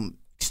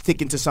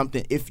sticking to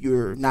something if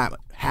you're not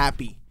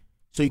happy.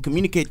 So you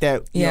communicate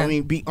that, you know what I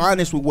mean? Be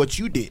honest with what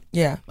you did.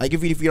 Yeah. Like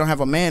if you don't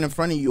have a man in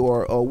front of you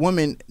or a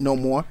woman no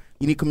more,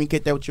 you need to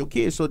communicate that with your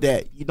kids so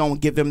that you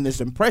don't give them this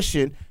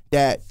impression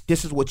that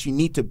this is what you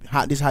need to,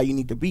 this is how you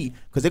need to be.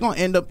 Because they're going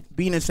to end up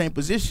being in the same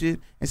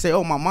position and say,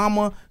 oh, my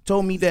mama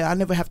told me that I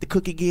never have to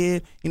cook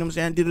again. You know what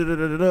I'm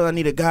saying? I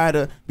need a guy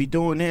to be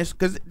doing this.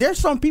 Because there's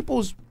some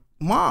people's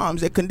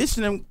moms that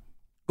condition them,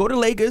 go to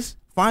Lagos,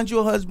 find you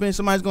a husband,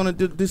 somebody's going to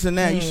do this and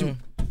that. You should,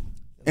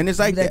 and it's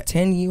like that.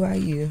 10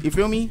 UIU. You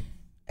feel me?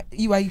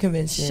 Why you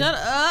convinced him? Shut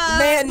up.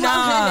 Man,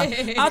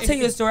 nah. I'll tell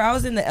you a story. I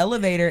was in the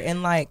elevator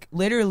and like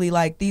literally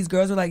like these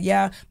girls were like,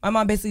 yeah, my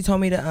mom basically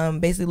told me to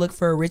basically look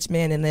for a rich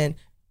man and then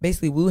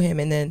basically woo him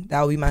and then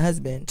that would be my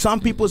husband. Some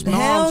people's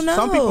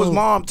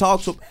mom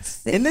talks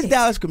in the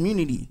Dallas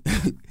community.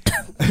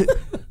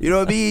 You know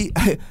what I mean?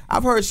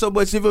 I've heard so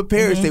much of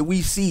parents that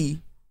we see.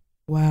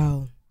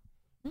 Wow.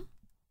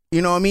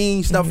 You know what I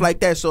mean? Stuff like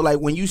that. So like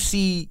when you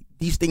see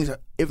these things are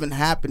even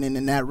happening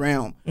in that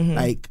realm,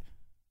 like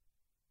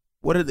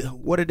what are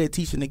they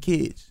teaching the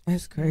kids?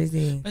 That's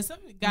crazy. But some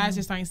guys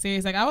just aren't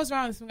serious. Like I was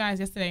around with some guys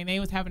yesterday and they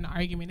was having an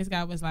argument. This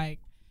guy was like,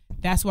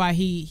 that's why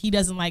he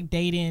doesn't like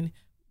dating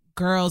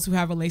girls who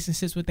have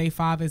relationships with their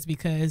fathers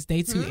because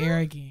they too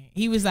arrogant.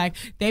 He was like,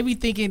 they be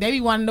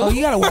wanting to know. Oh,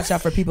 you gotta watch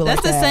out for people like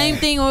that. That's the same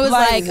thing when it was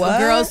like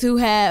girls who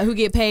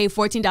get paid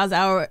 $14 an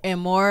hour and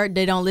more,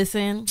 they don't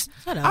listen.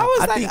 Shut up. I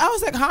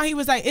was like, huh? He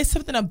was like, it's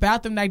something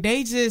about them. Like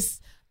they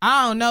just,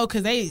 I don't know,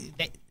 because they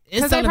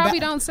probably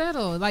don't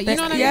settle. Like, you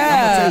know what I mean?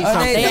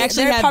 Yeah. They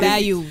actually have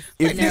value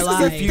in their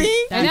life.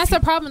 And that's the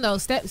problem, though.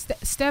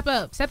 Step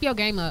up. Step your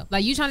game up.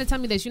 Like, you trying to tell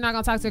me that you're not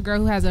going to talk to a girl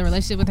who has a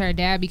relationship with her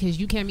dad because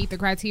you can't meet the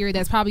criteria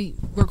that's probably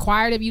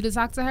required of you to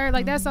talk to her?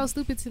 Like, that's so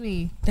stupid to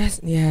me. If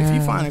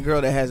you find a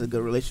girl that has a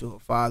good relationship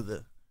with her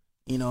father,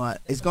 you know,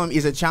 it's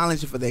a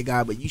challenge for that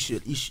guy, but you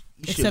should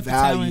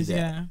value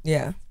that.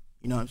 Yeah.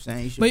 You know what I'm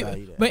saying? You should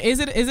value that. But is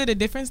it a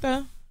difference,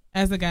 though?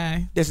 As a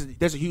guy, there's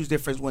a huge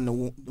difference when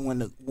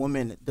the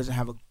woman doesn't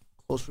have a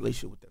close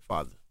relationship with their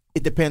father.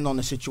 It depends on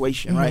the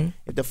situation, right?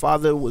 If the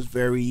father was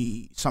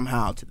very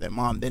somehow to their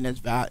mom, then it's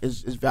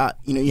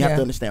you know, you have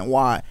to understand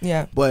why.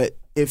 Yeah. But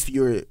if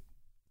the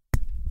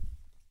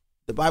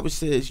Bible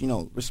says, you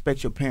know,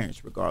 respect your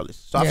parents regardless.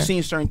 So I've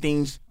seen certain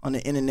things on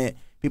the internet.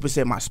 People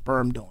say my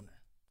sperm donor.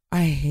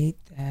 I hate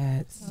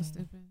that. So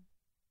stupid.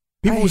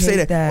 People will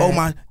say that. Oh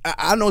my!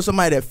 I know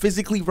somebody that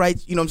physically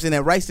writes. You know what I'm saying?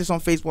 That writes this on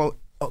Facebook.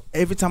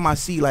 Every time I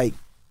see like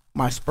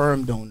my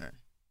sperm donor,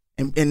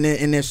 and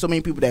there's so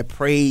many people that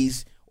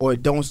praise or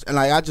don't, and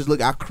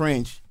like I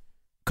cringe,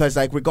 because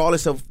like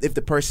regardless of if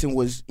the person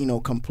was, you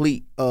know,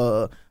 complete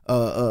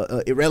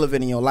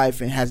irrelevant in your life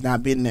and has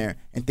not been there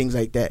and things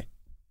like that,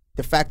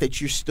 the fact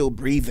that you're still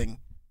breathing,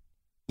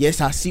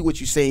 yes, I see what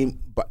you're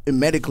saying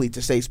medically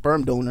to say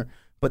sperm donor,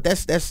 but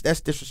that's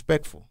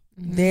disrespectful.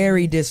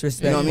 Very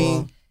disrespectful. You know what I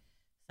mean?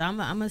 So I'm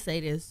gonna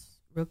say this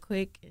real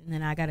quick, and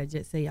then I gotta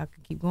just say y'all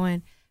can keep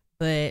going.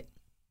 But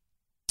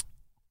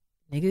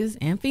niggas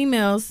and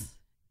females,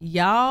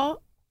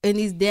 y'all in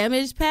these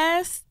damaged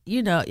past,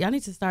 you know, y'all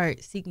need to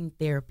start seeking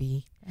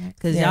therapy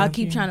because y'all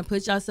keep trying to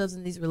put yourselves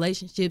in these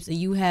relationships and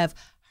you have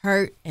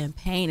hurt and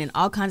pain and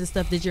all kinds of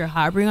stuff that you're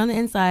harboring on the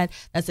inside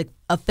that's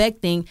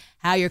affecting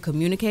how you're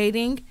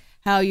communicating,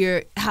 how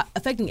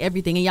affecting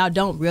everything, and y'all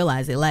don't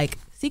realize it. Like,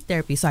 seek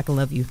therapy so I can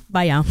love you.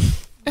 Bye, y'all.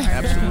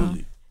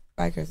 Absolutely.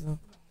 Bye, Crystal.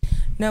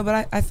 No,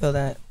 but I feel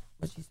that.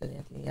 What you said,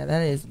 Anthony. Yeah,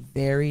 that is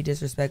very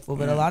disrespectful.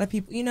 But a lot of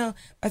people, you know,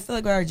 I feel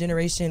like with our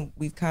generation,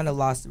 we've kind of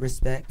lost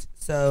respect.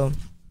 So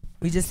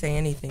we just say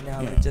anything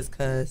now, like, just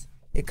because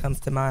it comes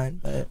to mind.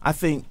 But I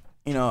think,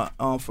 you know,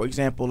 for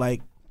example,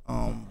 like,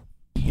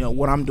 you know,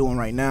 what I'm doing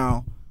right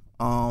now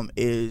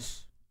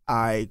is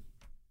I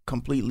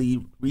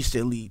completely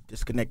recently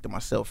disconnected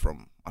myself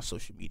from my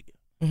social media.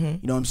 You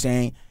know what I'm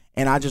saying?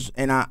 And I just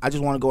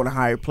want to go in a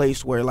higher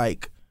place where,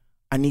 like,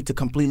 I need to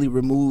completely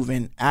remove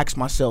and ask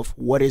myself,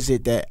 what is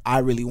it that I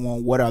really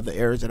want? What are the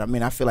areas that I'm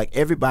in? I feel like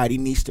everybody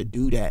needs to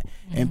do that.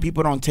 And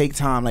people don't take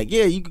time. Like,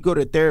 yeah, you could go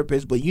to a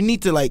therapist, but you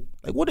need to, like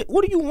what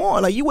do you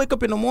want? Like, you wake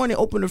up in the morning,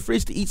 open the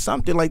fridge to eat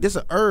something. Like, there's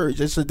an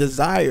urge. It's a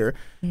desire.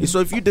 And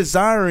so if you're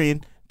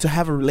desiring to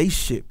have a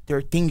relationship, there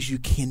are things you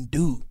can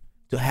do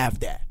to have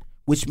that,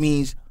 which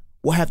means,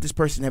 what have this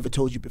person ever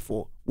told you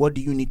before? What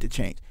do you need to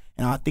change?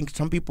 And I think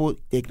some people,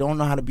 they don't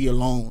know how to be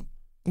alone.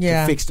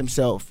 To fix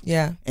themselves.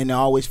 Yeah. And they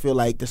always feel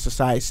like the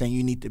society is saying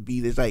you need to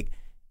be this. Like,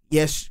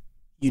 yes,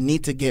 you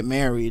need to get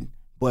married,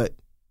 but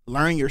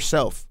learn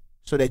yourself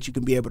so that you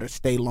can be able to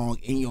stay long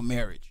in your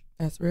marriage.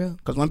 That's real.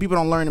 Because when people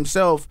don't learn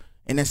themselves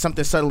and then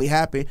something suddenly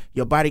happens,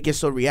 your body gets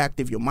so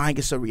reactive, your mind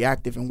gets so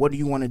reactive, and what do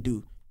you want to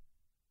do?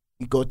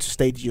 You go to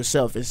stage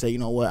yourself and say, you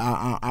know what,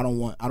 I don't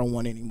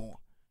want anymore.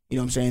 You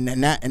know what I'm saying?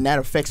 And that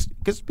affects,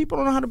 because people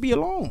don't know how to be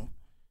alone.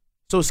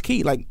 So it's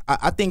key. Like,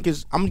 I think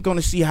I'm going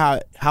to see how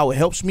it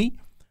helps me.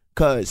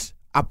 Because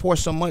I pour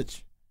so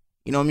much,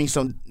 you know what I mean?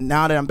 So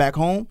now that I'm back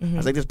home, I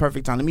was like, this is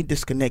perfect time. Let me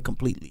disconnect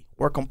completely,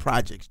 work on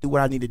projects, do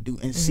what I need to do,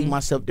 and see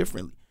myself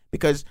differently.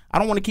 Because I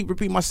don't want to keep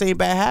repeating my same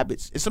bad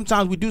habits. And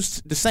sometimes we do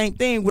the same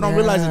thing, we don't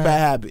realize it's a bad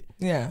habit.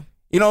 Yeah.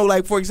 You know,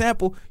 like, for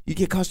example, you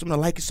get accustomed to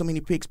liking so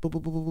many pics,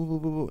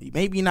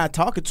 maybe you're not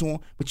talking to them,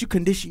 but you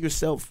condition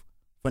yourself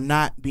for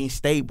not being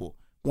stable.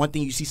 One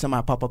thing, you see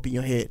somebody pop up in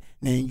your head,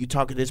 and then you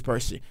talk to this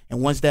person.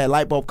 And once that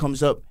light bulb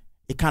comes up,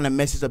 it kind of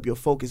messes up your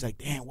focus. Like,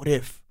 damn, what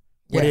if?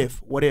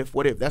 What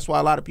if? That's why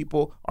a lot of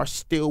people are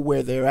still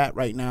where they're at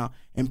right now.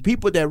 And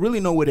people that really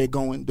know where they're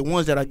going, the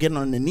ones that are getting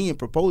on their knee and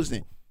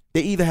proposing,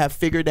 they either have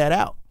figured that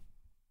out.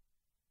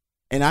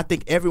 And I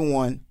think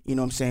everyone, you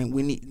know what I'm saying,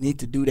 we need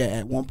to do that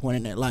at one point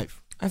in their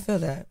life. I feel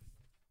that.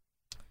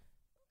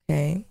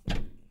 Okay.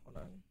 Hold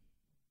on.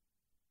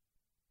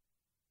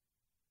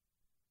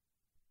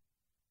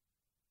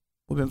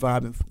 We've been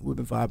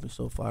vibing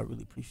so far. I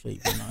really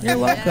appreciate you. You're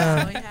welcome.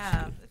 Yeah, we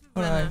have. This has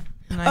Hold been on.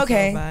 a nice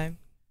Okay. little vibe.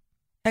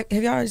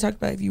 Have y'all already talked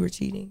about if you were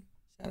cheating?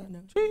 I don't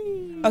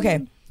know.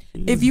 Okay.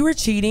 If you were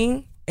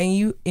cheating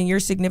and your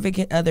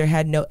significant other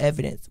had no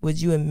evidence, would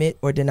you admit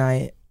or deny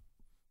it?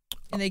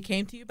 And they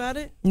came to you about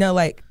it? No,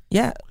 like,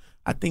 yeah.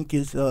 I think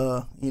it's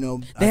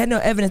They had no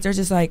evidence. They're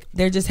just like,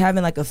 they're just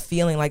having like a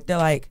feeling. Like, they're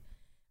like,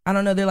 I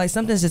don't know. They're like,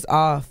 something's just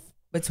off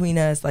between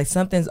us. Like,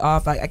 something's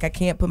off. Like I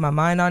can't put my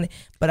mind on it,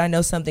 but I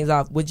know something's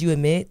off. Would you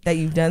admit that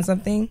you've done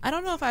something? I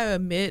don't know if I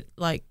admit,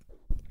 like,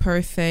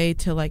 per se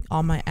to, like,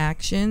 all my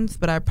actions,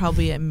 but I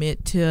probably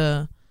admit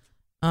to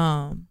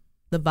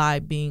the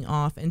vibe being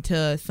off and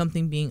to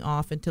something being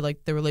off and to,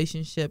 like, the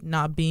relationship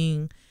not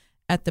being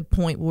at the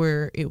point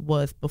where it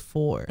was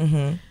before.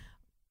 Mm-hmm.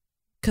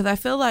 Because I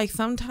feel like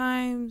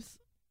sometimes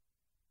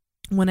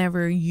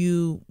whenever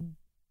you,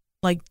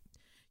 like,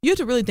 you have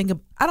to really think of,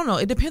 I don't know,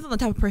 it depends on the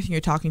type of person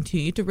you're talking to.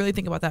 You have to really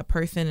think about that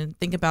person and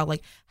think about,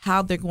 like,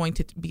 how they're going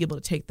to be able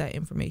to take that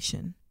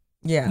information.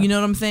 Yeah. You know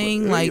what I'm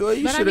saying? Well,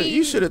 Like,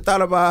 you should have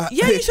thought about.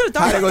 Yeah, you should have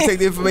thought how they're gonna take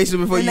the information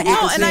before you.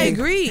 and I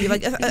agree.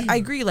 Like, I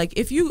agree. Like,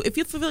 if you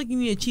feel like you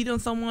need to cheat on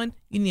someone,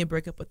 you need to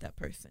break up with that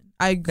person.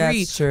 I agree.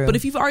 That's true. But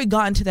if you've already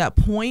gotten to that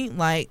point,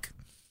 like,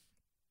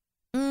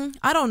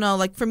 I don't know.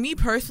 Like, for me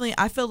personally,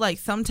 I feel like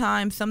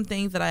sometimes some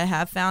things that I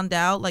have found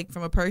out, like,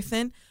 from a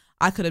person,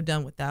 I could have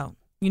done without.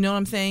 You know what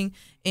I'm saying?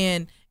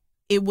 And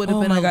it would have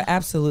Oh been my God,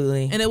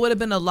 absolutely. and it would have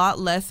been a lot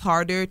less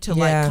harder to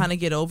Yeah. like kind of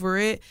get over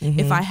it Mhm.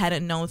 if I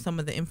hadn't known some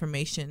of the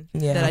information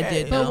Yeah. that I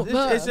did Yeah. know.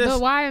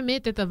 But why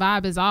admit that the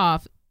vibe is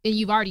off and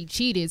you've already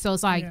cheated? So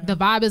it's like the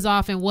vibe is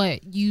off, and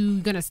what, you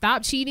gonna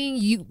stop cheating?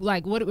 You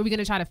like, what are we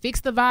gonna try to fix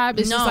the vibe?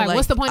 It's No, just like, like,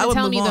 what's the point I of would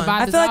telling me move the on.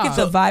 vibe I is feel like off?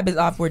 if the vibe is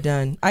off, we're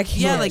done. I can't.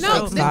 Yeah, like,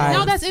 No, so-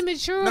 no, that's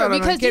immature No,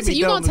 because it can't be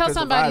you dumb gonna tell because the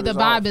somebody vibe the is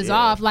vibe off, is yeah.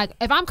 off. Like,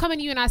 if I'm coming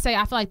to you and I say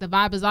I feel like the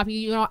vibe is off, and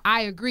you know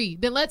I agree,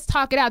 then let's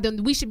talk it out.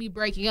 Then we should be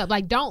breaking up.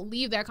 Like, don't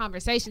leave that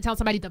conversation. Tell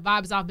somebody the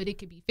vibe is off, but it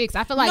can be fixed.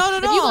 I feel like No,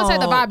 if you gonna say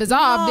the vibe is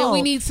off, then we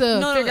No. need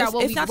to figure out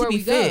it's not to where be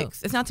we go.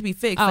 fixed. It's not to be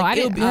fixed. Oh, Like, I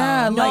it'll didn't- be,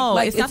 Yeah, no,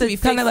 like it's not to be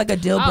it's kind fixed. of like a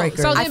deal Oh,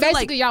 breaker. so I then feel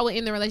basically like- y'all would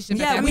end the relationship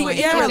Yeah, at that we point. would-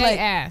 yeah, if they like,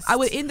 asked. I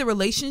would end the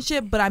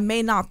relationship, but I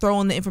may not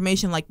throw in the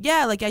information like,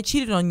 yeah, like I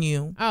cheated on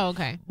you Oh,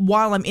 okay.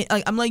 while I'm in,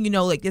 like, I'm letting you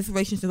know like this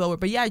relationship is over,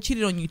 but yeah, I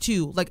cheated on you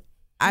too. Like,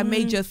 I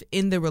may just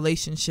end the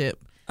relationship.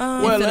 Well,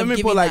 instead let of me put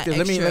giving it like that this.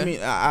 Let extra me.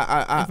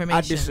 I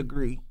information.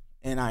 disagree,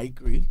 and I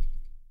agree.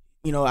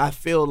 You know, I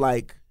feel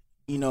like,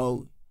 you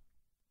know,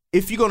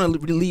 if you're gonna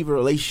leave a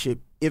relationship,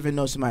 even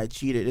though somebody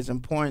cheated, it's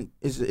important.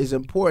 It's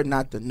important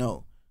not to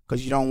know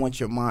because you don't want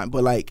your mind.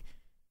 But like,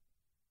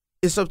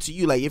 it's up to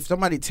you. Like, if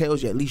somebody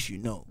tells you, at least you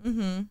know,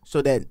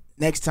 so that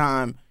next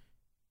time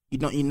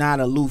you're not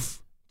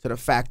aloof to the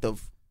fact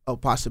of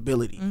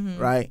possibility,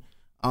 right?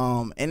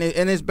 And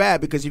it's bad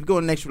because if you go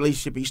in the next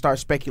relationship and you start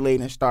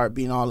speculating and start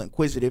being all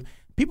inquisitive,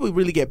 people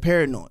really get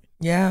paranoid.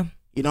 Yeah.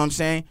 You know what I'm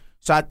saying?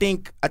 So I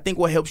think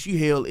what helps you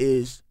heal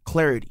is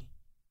clarity,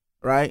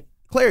 right?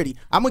 Clarity.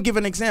 I'm gonna give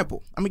an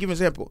example.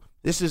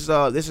 This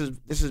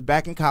is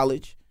back in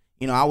college.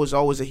 You know, I was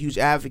always a huge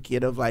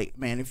advocate of like,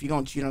 man, if you're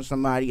gonna cheat on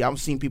somebody, I've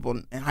seen people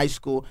in high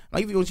school,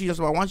 like, if you're gonna cheat on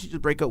somebody, why don't you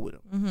just break up with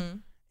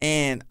them?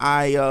 And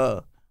I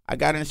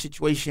got in a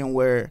situation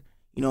where,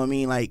 you know what I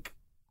mean, like,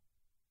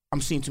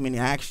 I'm seeing too many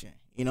action,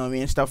 you know what I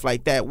mean, and stuff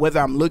like that. Whether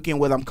I'm looking,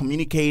 whether I'm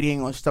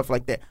communicating or stuff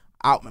like that,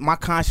 my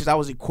conscience, I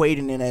was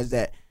equating it as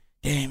that.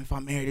 Damn, if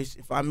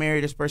I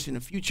marry this person in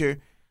the future,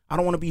 I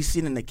don't want to be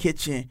sitting in the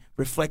kitchen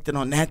reflecting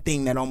on that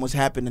thing that almost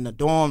happened in the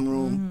dorm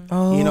room.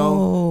 You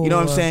know what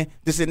I'm saying?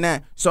 This and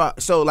that.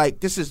 So like,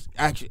 this is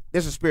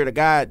a spirit of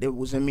God that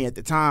was in me at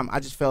the time.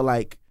 I just felt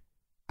like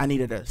I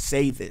needed to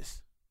say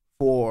this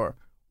for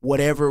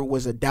whatever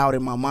was a doubt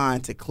in my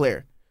mind to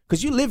clear.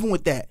 Because you're living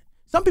with that.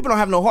 Some people don't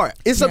have no heart.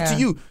 It's up to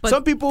you. But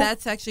Some people.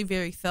 that's actually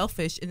very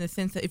selfish in the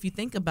sense that if you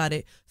think about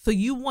it, so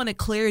you wanted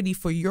clarity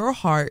for your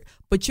heart,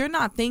 but you're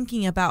not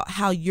thinking about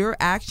how your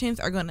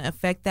actions are going to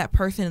affect that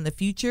person in the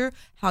future,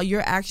 how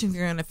your actions are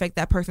going to affect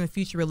that person's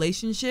future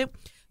relationship.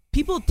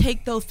 People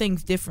take those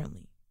things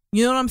differently.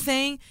 You know what I'm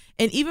saying?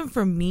 And even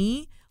for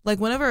me,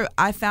 like whenever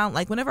I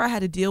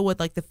had to deal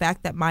with like the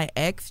fact that my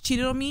ex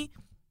cheated on me,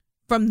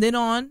 from then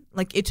on,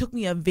 like it took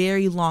me a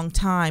very long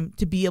time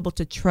to be able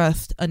to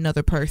trust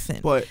another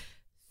person. But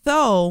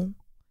So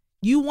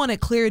you wanted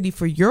clarity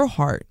for your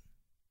heart,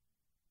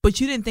 but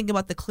you didn't think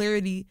about the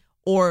clarity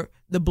or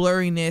the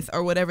blurriness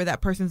or whatever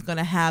that person's going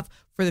to have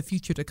for the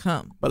future to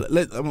come. But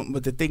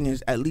the thing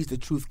is, at least the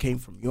truth came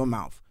from your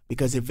mouth,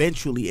 because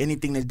eventually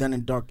anything that's done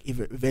in dark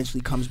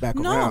eventually comes back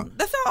No, around.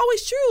 that's not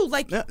always true.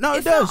 Like, No, it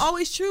it's does. not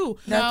always true.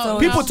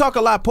 People talk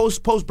a lot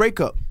post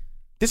breakup.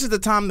 This is the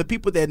time the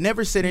people that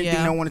never said anything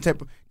Yeah. they want to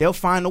they'll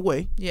find a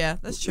way. Yeah,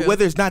 that's true.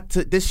 Whether it's not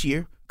this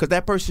year, because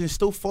that person is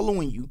still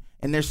following you,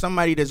 and there's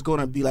somebody that's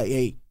going to be like,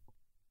 hey,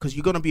 because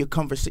you're going to be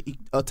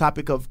a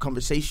topic of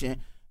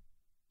conversation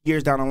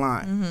years down the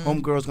line.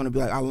 Homegirl's going to be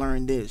like, I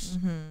learned this.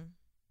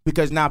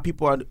 Because now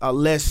people are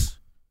less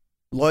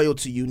loyal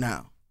to you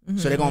now.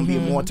 So they're gonna be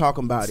more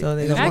talking about So it.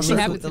 they And don't it's It want actually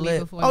gonna- happened to me lip.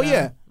 before. Oh, though.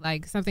 yeah.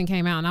 Like something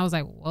came out and I was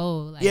like,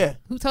 whoa. Like, Yeah.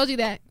 who told you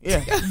that?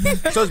 Yeah.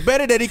 So it's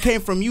better that it came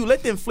from you.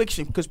 Let the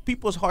infliction, because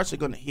people's hearts are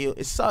gonna heal.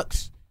 It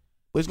sucks,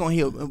 but it's gonna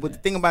heal. But the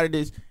thing about it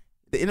is,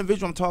 the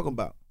individual I'm talking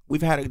about,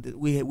 we've had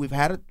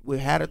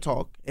a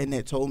talk, and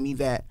they told me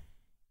that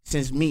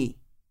since me,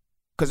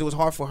 because it was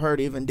hard for her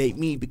to even date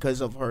me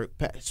because of her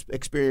past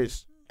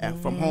experience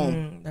from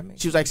home.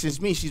 She was like, since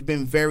me, she's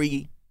been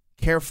very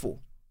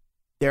careful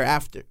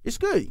thereafter. It's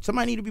good.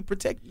 Somebody need to be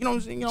protected. You know what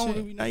I'm saying? You don't want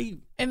to be naive.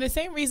 And the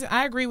same reason,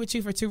 I agree with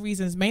you for two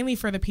reasons. Mainly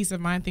for the peace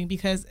of mind thing,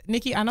 because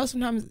Nikki, I know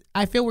sometimes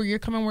I feel where you're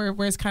coming, where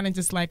it's kind of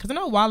just like, because I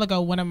know a while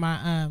ago, one of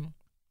my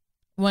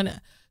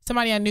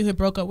somebody I knew who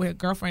broke up with a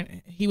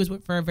girlfriend he was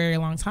with for a very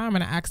long time,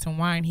 and I asked him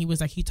why, and he was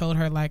like, he told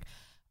her like,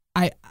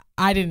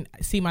 I didn't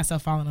see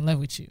myself falling in love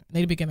with you.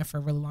 They'd been together for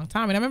a really long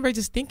time, and I remember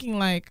just thinking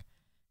like,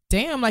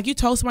 damn, like you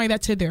told somebody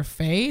that to their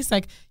face,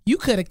 like you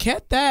could have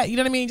kept that, you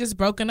know what I mean, just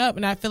broken up.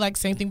 And I feel like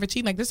same thing for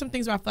cheating. Like there's some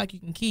things where I feel like you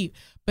can keep,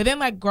 but then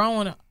like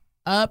growing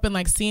up and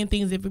like seeing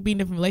things, if being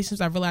different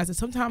relationships, I realized that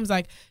sometimes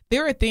like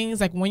there are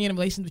things like when you're in a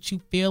relationship that you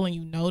feel and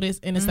you notice,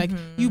 and it's like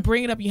you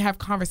bring it up, you have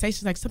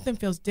conversations, like something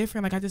feels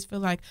different, like I just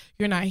feel like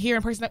you're not here,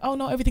 and person like, oh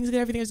no, everything's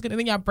good, and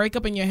then y'all break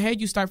up in your head,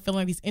 you start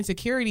feeling these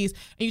insecurities,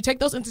 and you take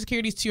those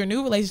insecurities to your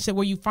new relationship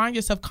where you find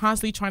yourself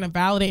constantly trying to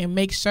validate and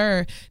make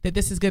sure that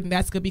this is good and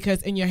that's good,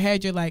 because in your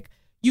head you're like,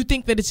 you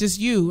think that it's just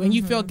you, and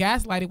you feel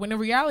gaslighted, when in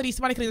reality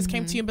somebody could have just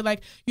came to you and be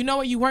like, you know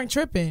what, you weren't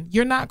tripping,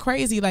 you're not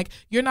crazy, like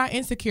you're not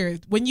insecure.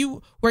 When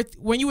you were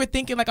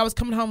thinking like I was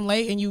coming home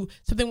late and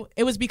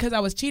it was because I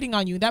was cheating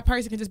on you, that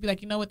person can just be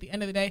like, you know what, at the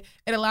end of the day,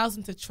 it allows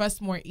them to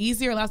trust more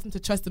easier, allows them to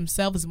trust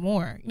themselves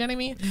more. You know what I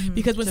mean?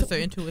 Because when Just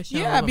their intuition.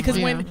 yeah, because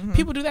when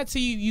people do that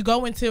to you, you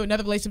go into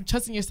another relationship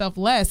trusting yourself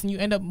less, and you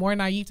end up more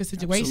naive to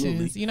situations.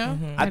 Absolutely. You know,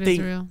 I That is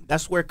think real.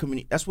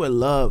 that's where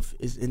love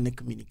is, in the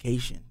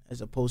communication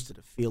as opposed to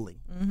the feeling.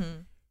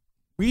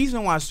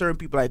 Reason why certain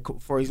people, like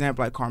for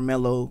example, like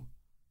Carmelo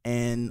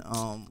and we're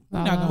not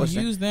gonna what's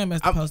that? use them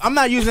as opposed. I'm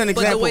not using an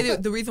But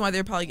example. the reason why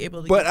they're probably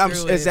able to But get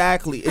through it.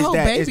 exactly is oh,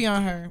 that baby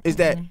on her. is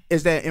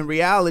that in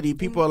reality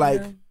people are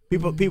like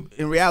people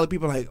in reality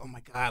people are like, oh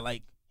my god,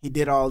 like he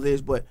did all this,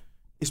 but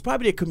it's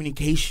probably their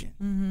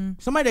communication.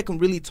 Somebody that can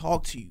really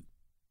talk to you,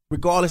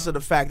 regardless of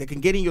the fact, that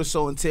can get in your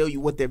soul and tell you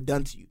what they've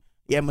done to you.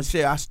 Yeah,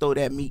 Michelle, I stole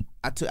that meat.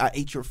 I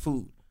ate your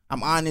food.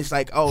 I'm honest.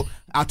 Like, oh,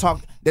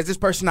 there's this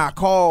person I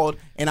called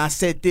and I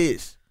said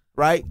this,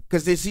 right?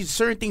 Because there's these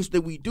certain things that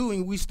we do,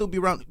 and we still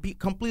be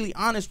completely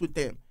honest with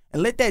them,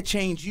 and let that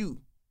change you.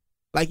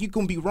 Like, you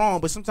can be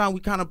wrong, but sometimes we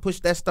kind of push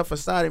that stuff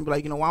aside and be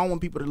like, you know, I don't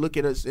want people to look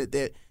at us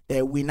that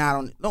we're not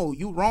on. No,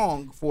 you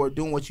wrong for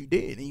doing what you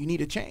did, and you need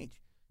to change.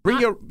 Bring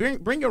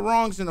your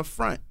wrongs in the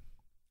front.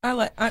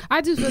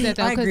 I do feel that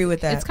though. I agree with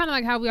that. It's kind of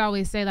like how we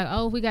always say, like,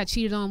 oh, if we got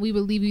cheated on, we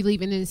would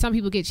leave, and then some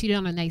people get cheated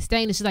on and they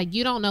stay, and it's just like,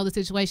 you don't know the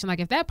situation. Like,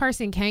 if that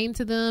person came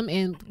to them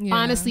and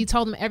honestly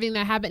told them everything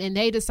that happened, and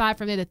they decide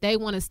from there that they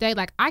want to stay,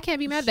 like, I can't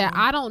be mad at that.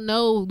 I don't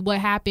know what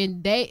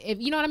happened. If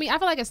you know what I mean. I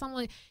feel like if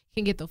someone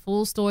can get the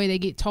full story, they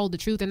get told the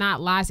truth and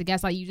not lies to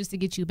gaslight you just to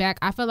get you back,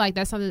 I feel like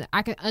that's something that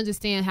I can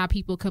understand how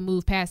people can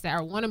move past that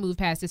or want to move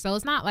past it. So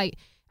it's not like,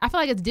 I feel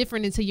like it's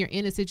different until you're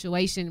in a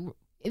situation.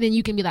 And then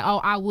you can be like,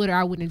 oh, I would or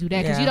I wouldn't do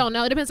that, because you don't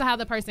know. It depends on how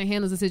the person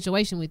handles the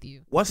situation with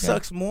you. What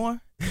sucks more,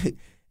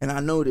 and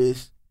I know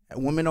this,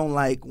 women don't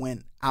like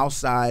when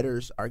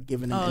outsiders are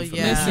giving them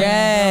information.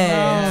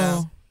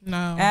 Yes.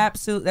 No.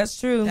 Absolutely. That's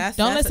true.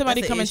 Don't let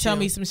somebody come and tell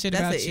me some shit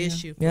about you. That's an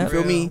issue. You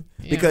feel me?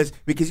 Yeah.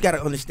 Because you got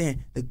to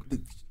understand the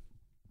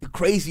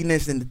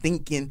craziness and the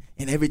thinking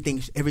and everything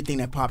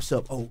that pops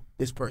up. Oh,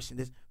 this person,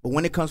 this. But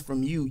when it comes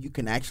from you, you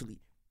can actually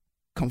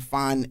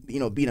confine, be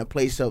in a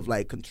place of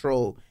like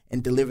control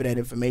and deliver that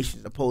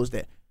information, as opposed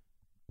that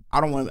I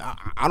don't want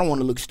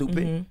to look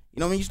stupid. You know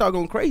what I mean? You start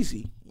going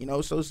crazy.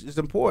 So it's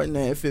important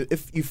that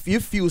if you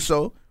feel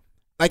so,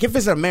 like if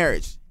it's a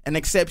marriage, an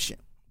exception.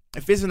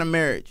 If it's in a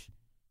marriage,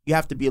 you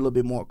have to be a little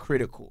bit more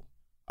critical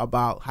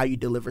about how you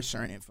deliver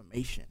certain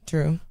information.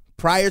 True.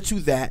 Prior to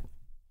that,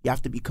 you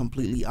have to be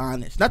completely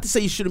honest. Not to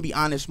say you shouldn't be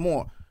honest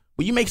more,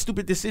 but you make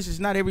stupid decisions.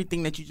 Not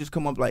everything that you just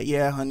come up like,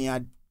 yeah, honey,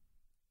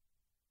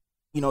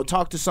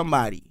 talk to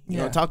somebody.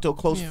 Talk to a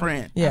close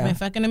friend. I've been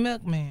fucking the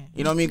milkman.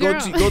 You know what I mean? Go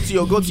to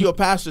your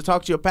pastor.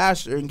 Talk to your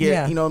pastor and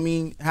get. You know what I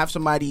mean? Have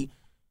somebody,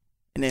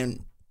 and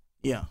then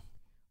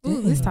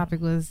Ooh, this topic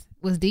was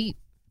deep.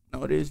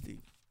 No, it is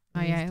deep.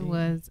 Oh yeah, it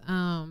was.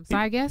 So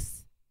I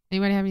guess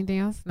anybody have anything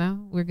else?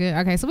 No, we're good.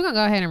 Okay, so we're gonna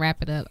go ahead and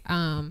wrap it up.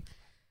 I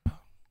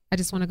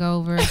just want to go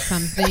over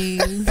some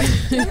things.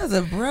 That was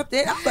abrupt.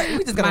 I was like,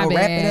 we just gonna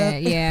wrap it up.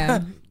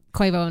 Yeah.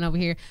 Quavo over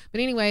here.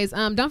 But anyways,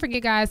 don't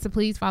forget, guys, to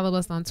please follow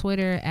us on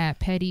Twitter at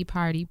Petty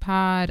Party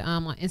Pod,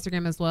 on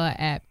Instagram as well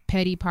at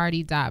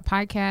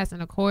pettyparty.podcast.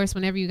 And of course,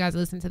 whenever you guys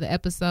listen to the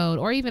episode,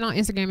 or even on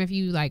Instagram, if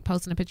you like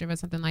posting a picture of it,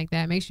 something like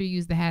that, make sure you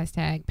use the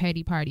hashtag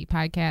Petty Party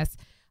Podcast.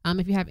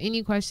 If you have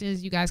any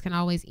questions, you guys can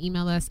always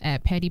email us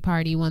at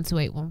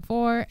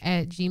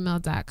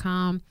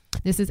pettyparty12814@gmail.com.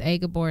 This is A.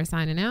 Gabor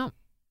signing out.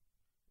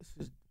 This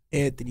is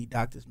Anthony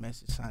Doctor's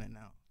Message signing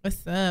out.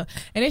 What's up?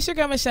 And it's your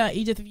girl Michelle,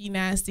 Egypt if you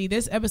nasty.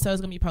 This episode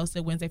is going to be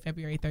posted Wednesday,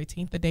 February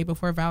 13th, the day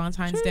before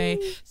Valentine's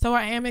Day. So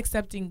I am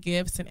accepting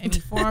gifts in any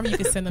form. You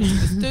can send them to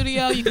the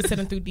studio. You can send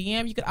them through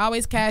DM. You can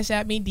always cash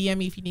at me, DM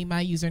me if you need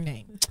my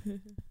username.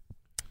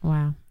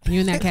 Wow. You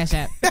and that Cash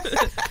App.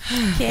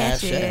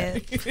 Cash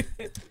App.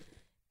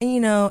 And you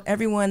know,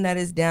 everyone that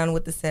is down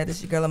with the set,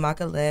 it's your girl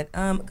Amaka Lett.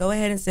 Go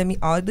ahead and send me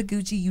all the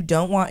Gucci you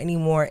don't want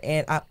anymore.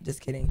 And I'm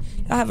just kidding.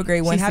 Y'all have a great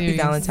one. She's Happy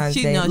serious. Valentine's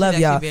Day. Love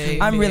y'all.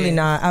 I'm really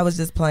not. I was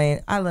just playing.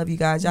 I love you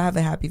guys. Y'all have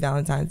a happy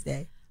Valentine's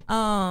Day.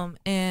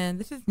 And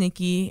this is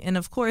Nikki. And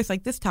of course,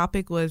 like, this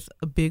topic was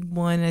a big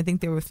one. And I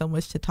think there was so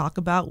much to talk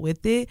about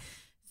with it.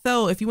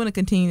 So if you want to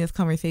continue this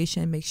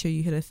conversation, make sure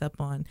you hit us up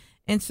on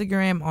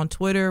Instagram, on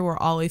Twitter. We're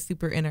always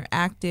super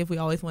interactive. We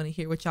always want to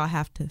hear what y'all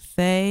have to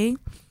say.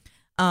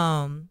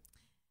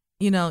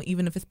 You know,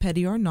 even if it's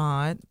petty or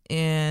not.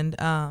 And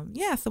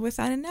yeah, so we're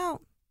signing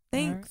out.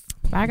 Thanks.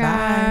 Bye,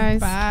 guys.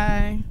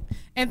 Bye.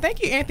 And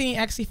thank you, Anthony,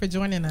 actually, for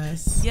joining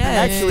us. Yeah,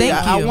 Actually,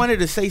 thank I you. wanted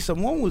to say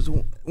something.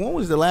 When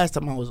was the last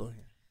time I was on here?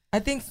 I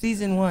think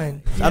season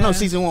 1. I know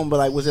season 1, but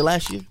like, was it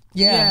last year?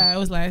 Yeah, it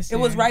was last year.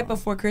 It was right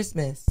before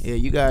Christmas. Yeah,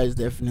 you guys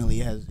definitely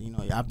has, you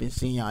know, I've been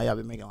seeing y'all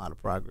been making a lot of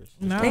progress.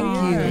 No,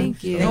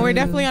 Thank you. And we're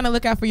definitely on the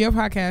lookout for your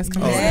podcast.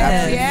 Oh,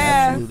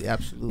 Yes.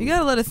 absolutely. You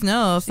gotta let us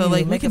know. So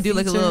like, we make can a do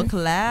like a feature. little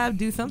collab,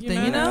 do something,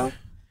 you know?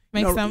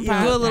 Make some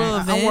yeah, do a little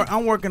event.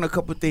 I'm working a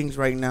couple things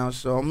right now,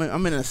 so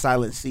I'm in a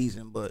silent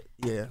season, but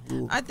yeah.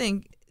 I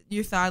think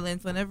your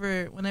silence,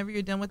 whenever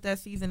you're done with that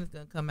season, it's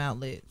gonna come out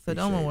lit. So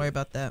don't worry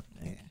about that.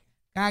 Yeah.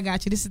 God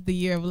got you. This is the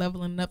year of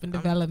leveling up and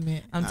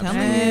development. I'm telling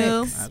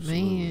you.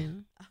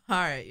 Man. All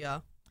right,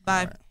 y'all.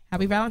 Bye. Right.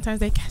 Happy Valentine's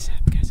Day. Cash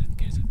up, cash up,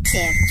 cash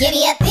up. Give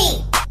me a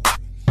P.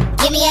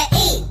 Give me a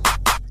E.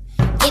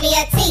 Give me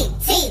a T.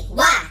 T.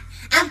 Y.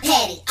 I'm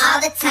petty all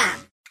the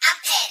time.